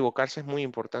 Y equivocarse es muy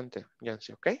importante,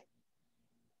 Yancy, ¿ok?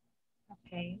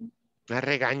 Ok. No es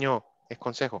regaño, es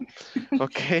consejo.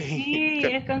 Ok. Sí,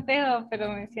 es consejo,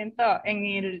 pero me siento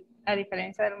a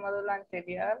diferencia del módulo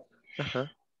anterior,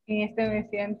 Ajá. en este me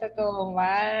siento como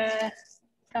más,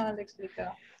 ¿cómo lo explico?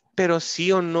 Pero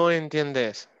sí o no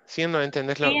entiendes. Sí o no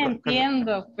entiendes Sí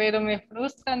entiendo, pero me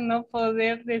frustra no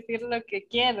poder decir lo que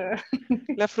quiero.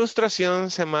 La frustración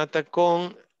se mata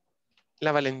con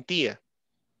la valentía,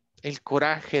 el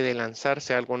coraje de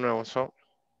lanzarse a algo nuevo. So,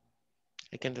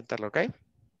 hay que intentarlo, ¿ok?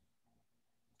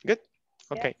 Good.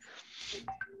 Ok.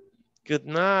 Good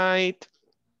night.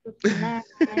 Good night.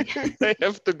 I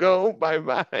have to go. Bye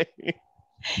bye.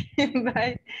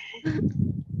 Bye.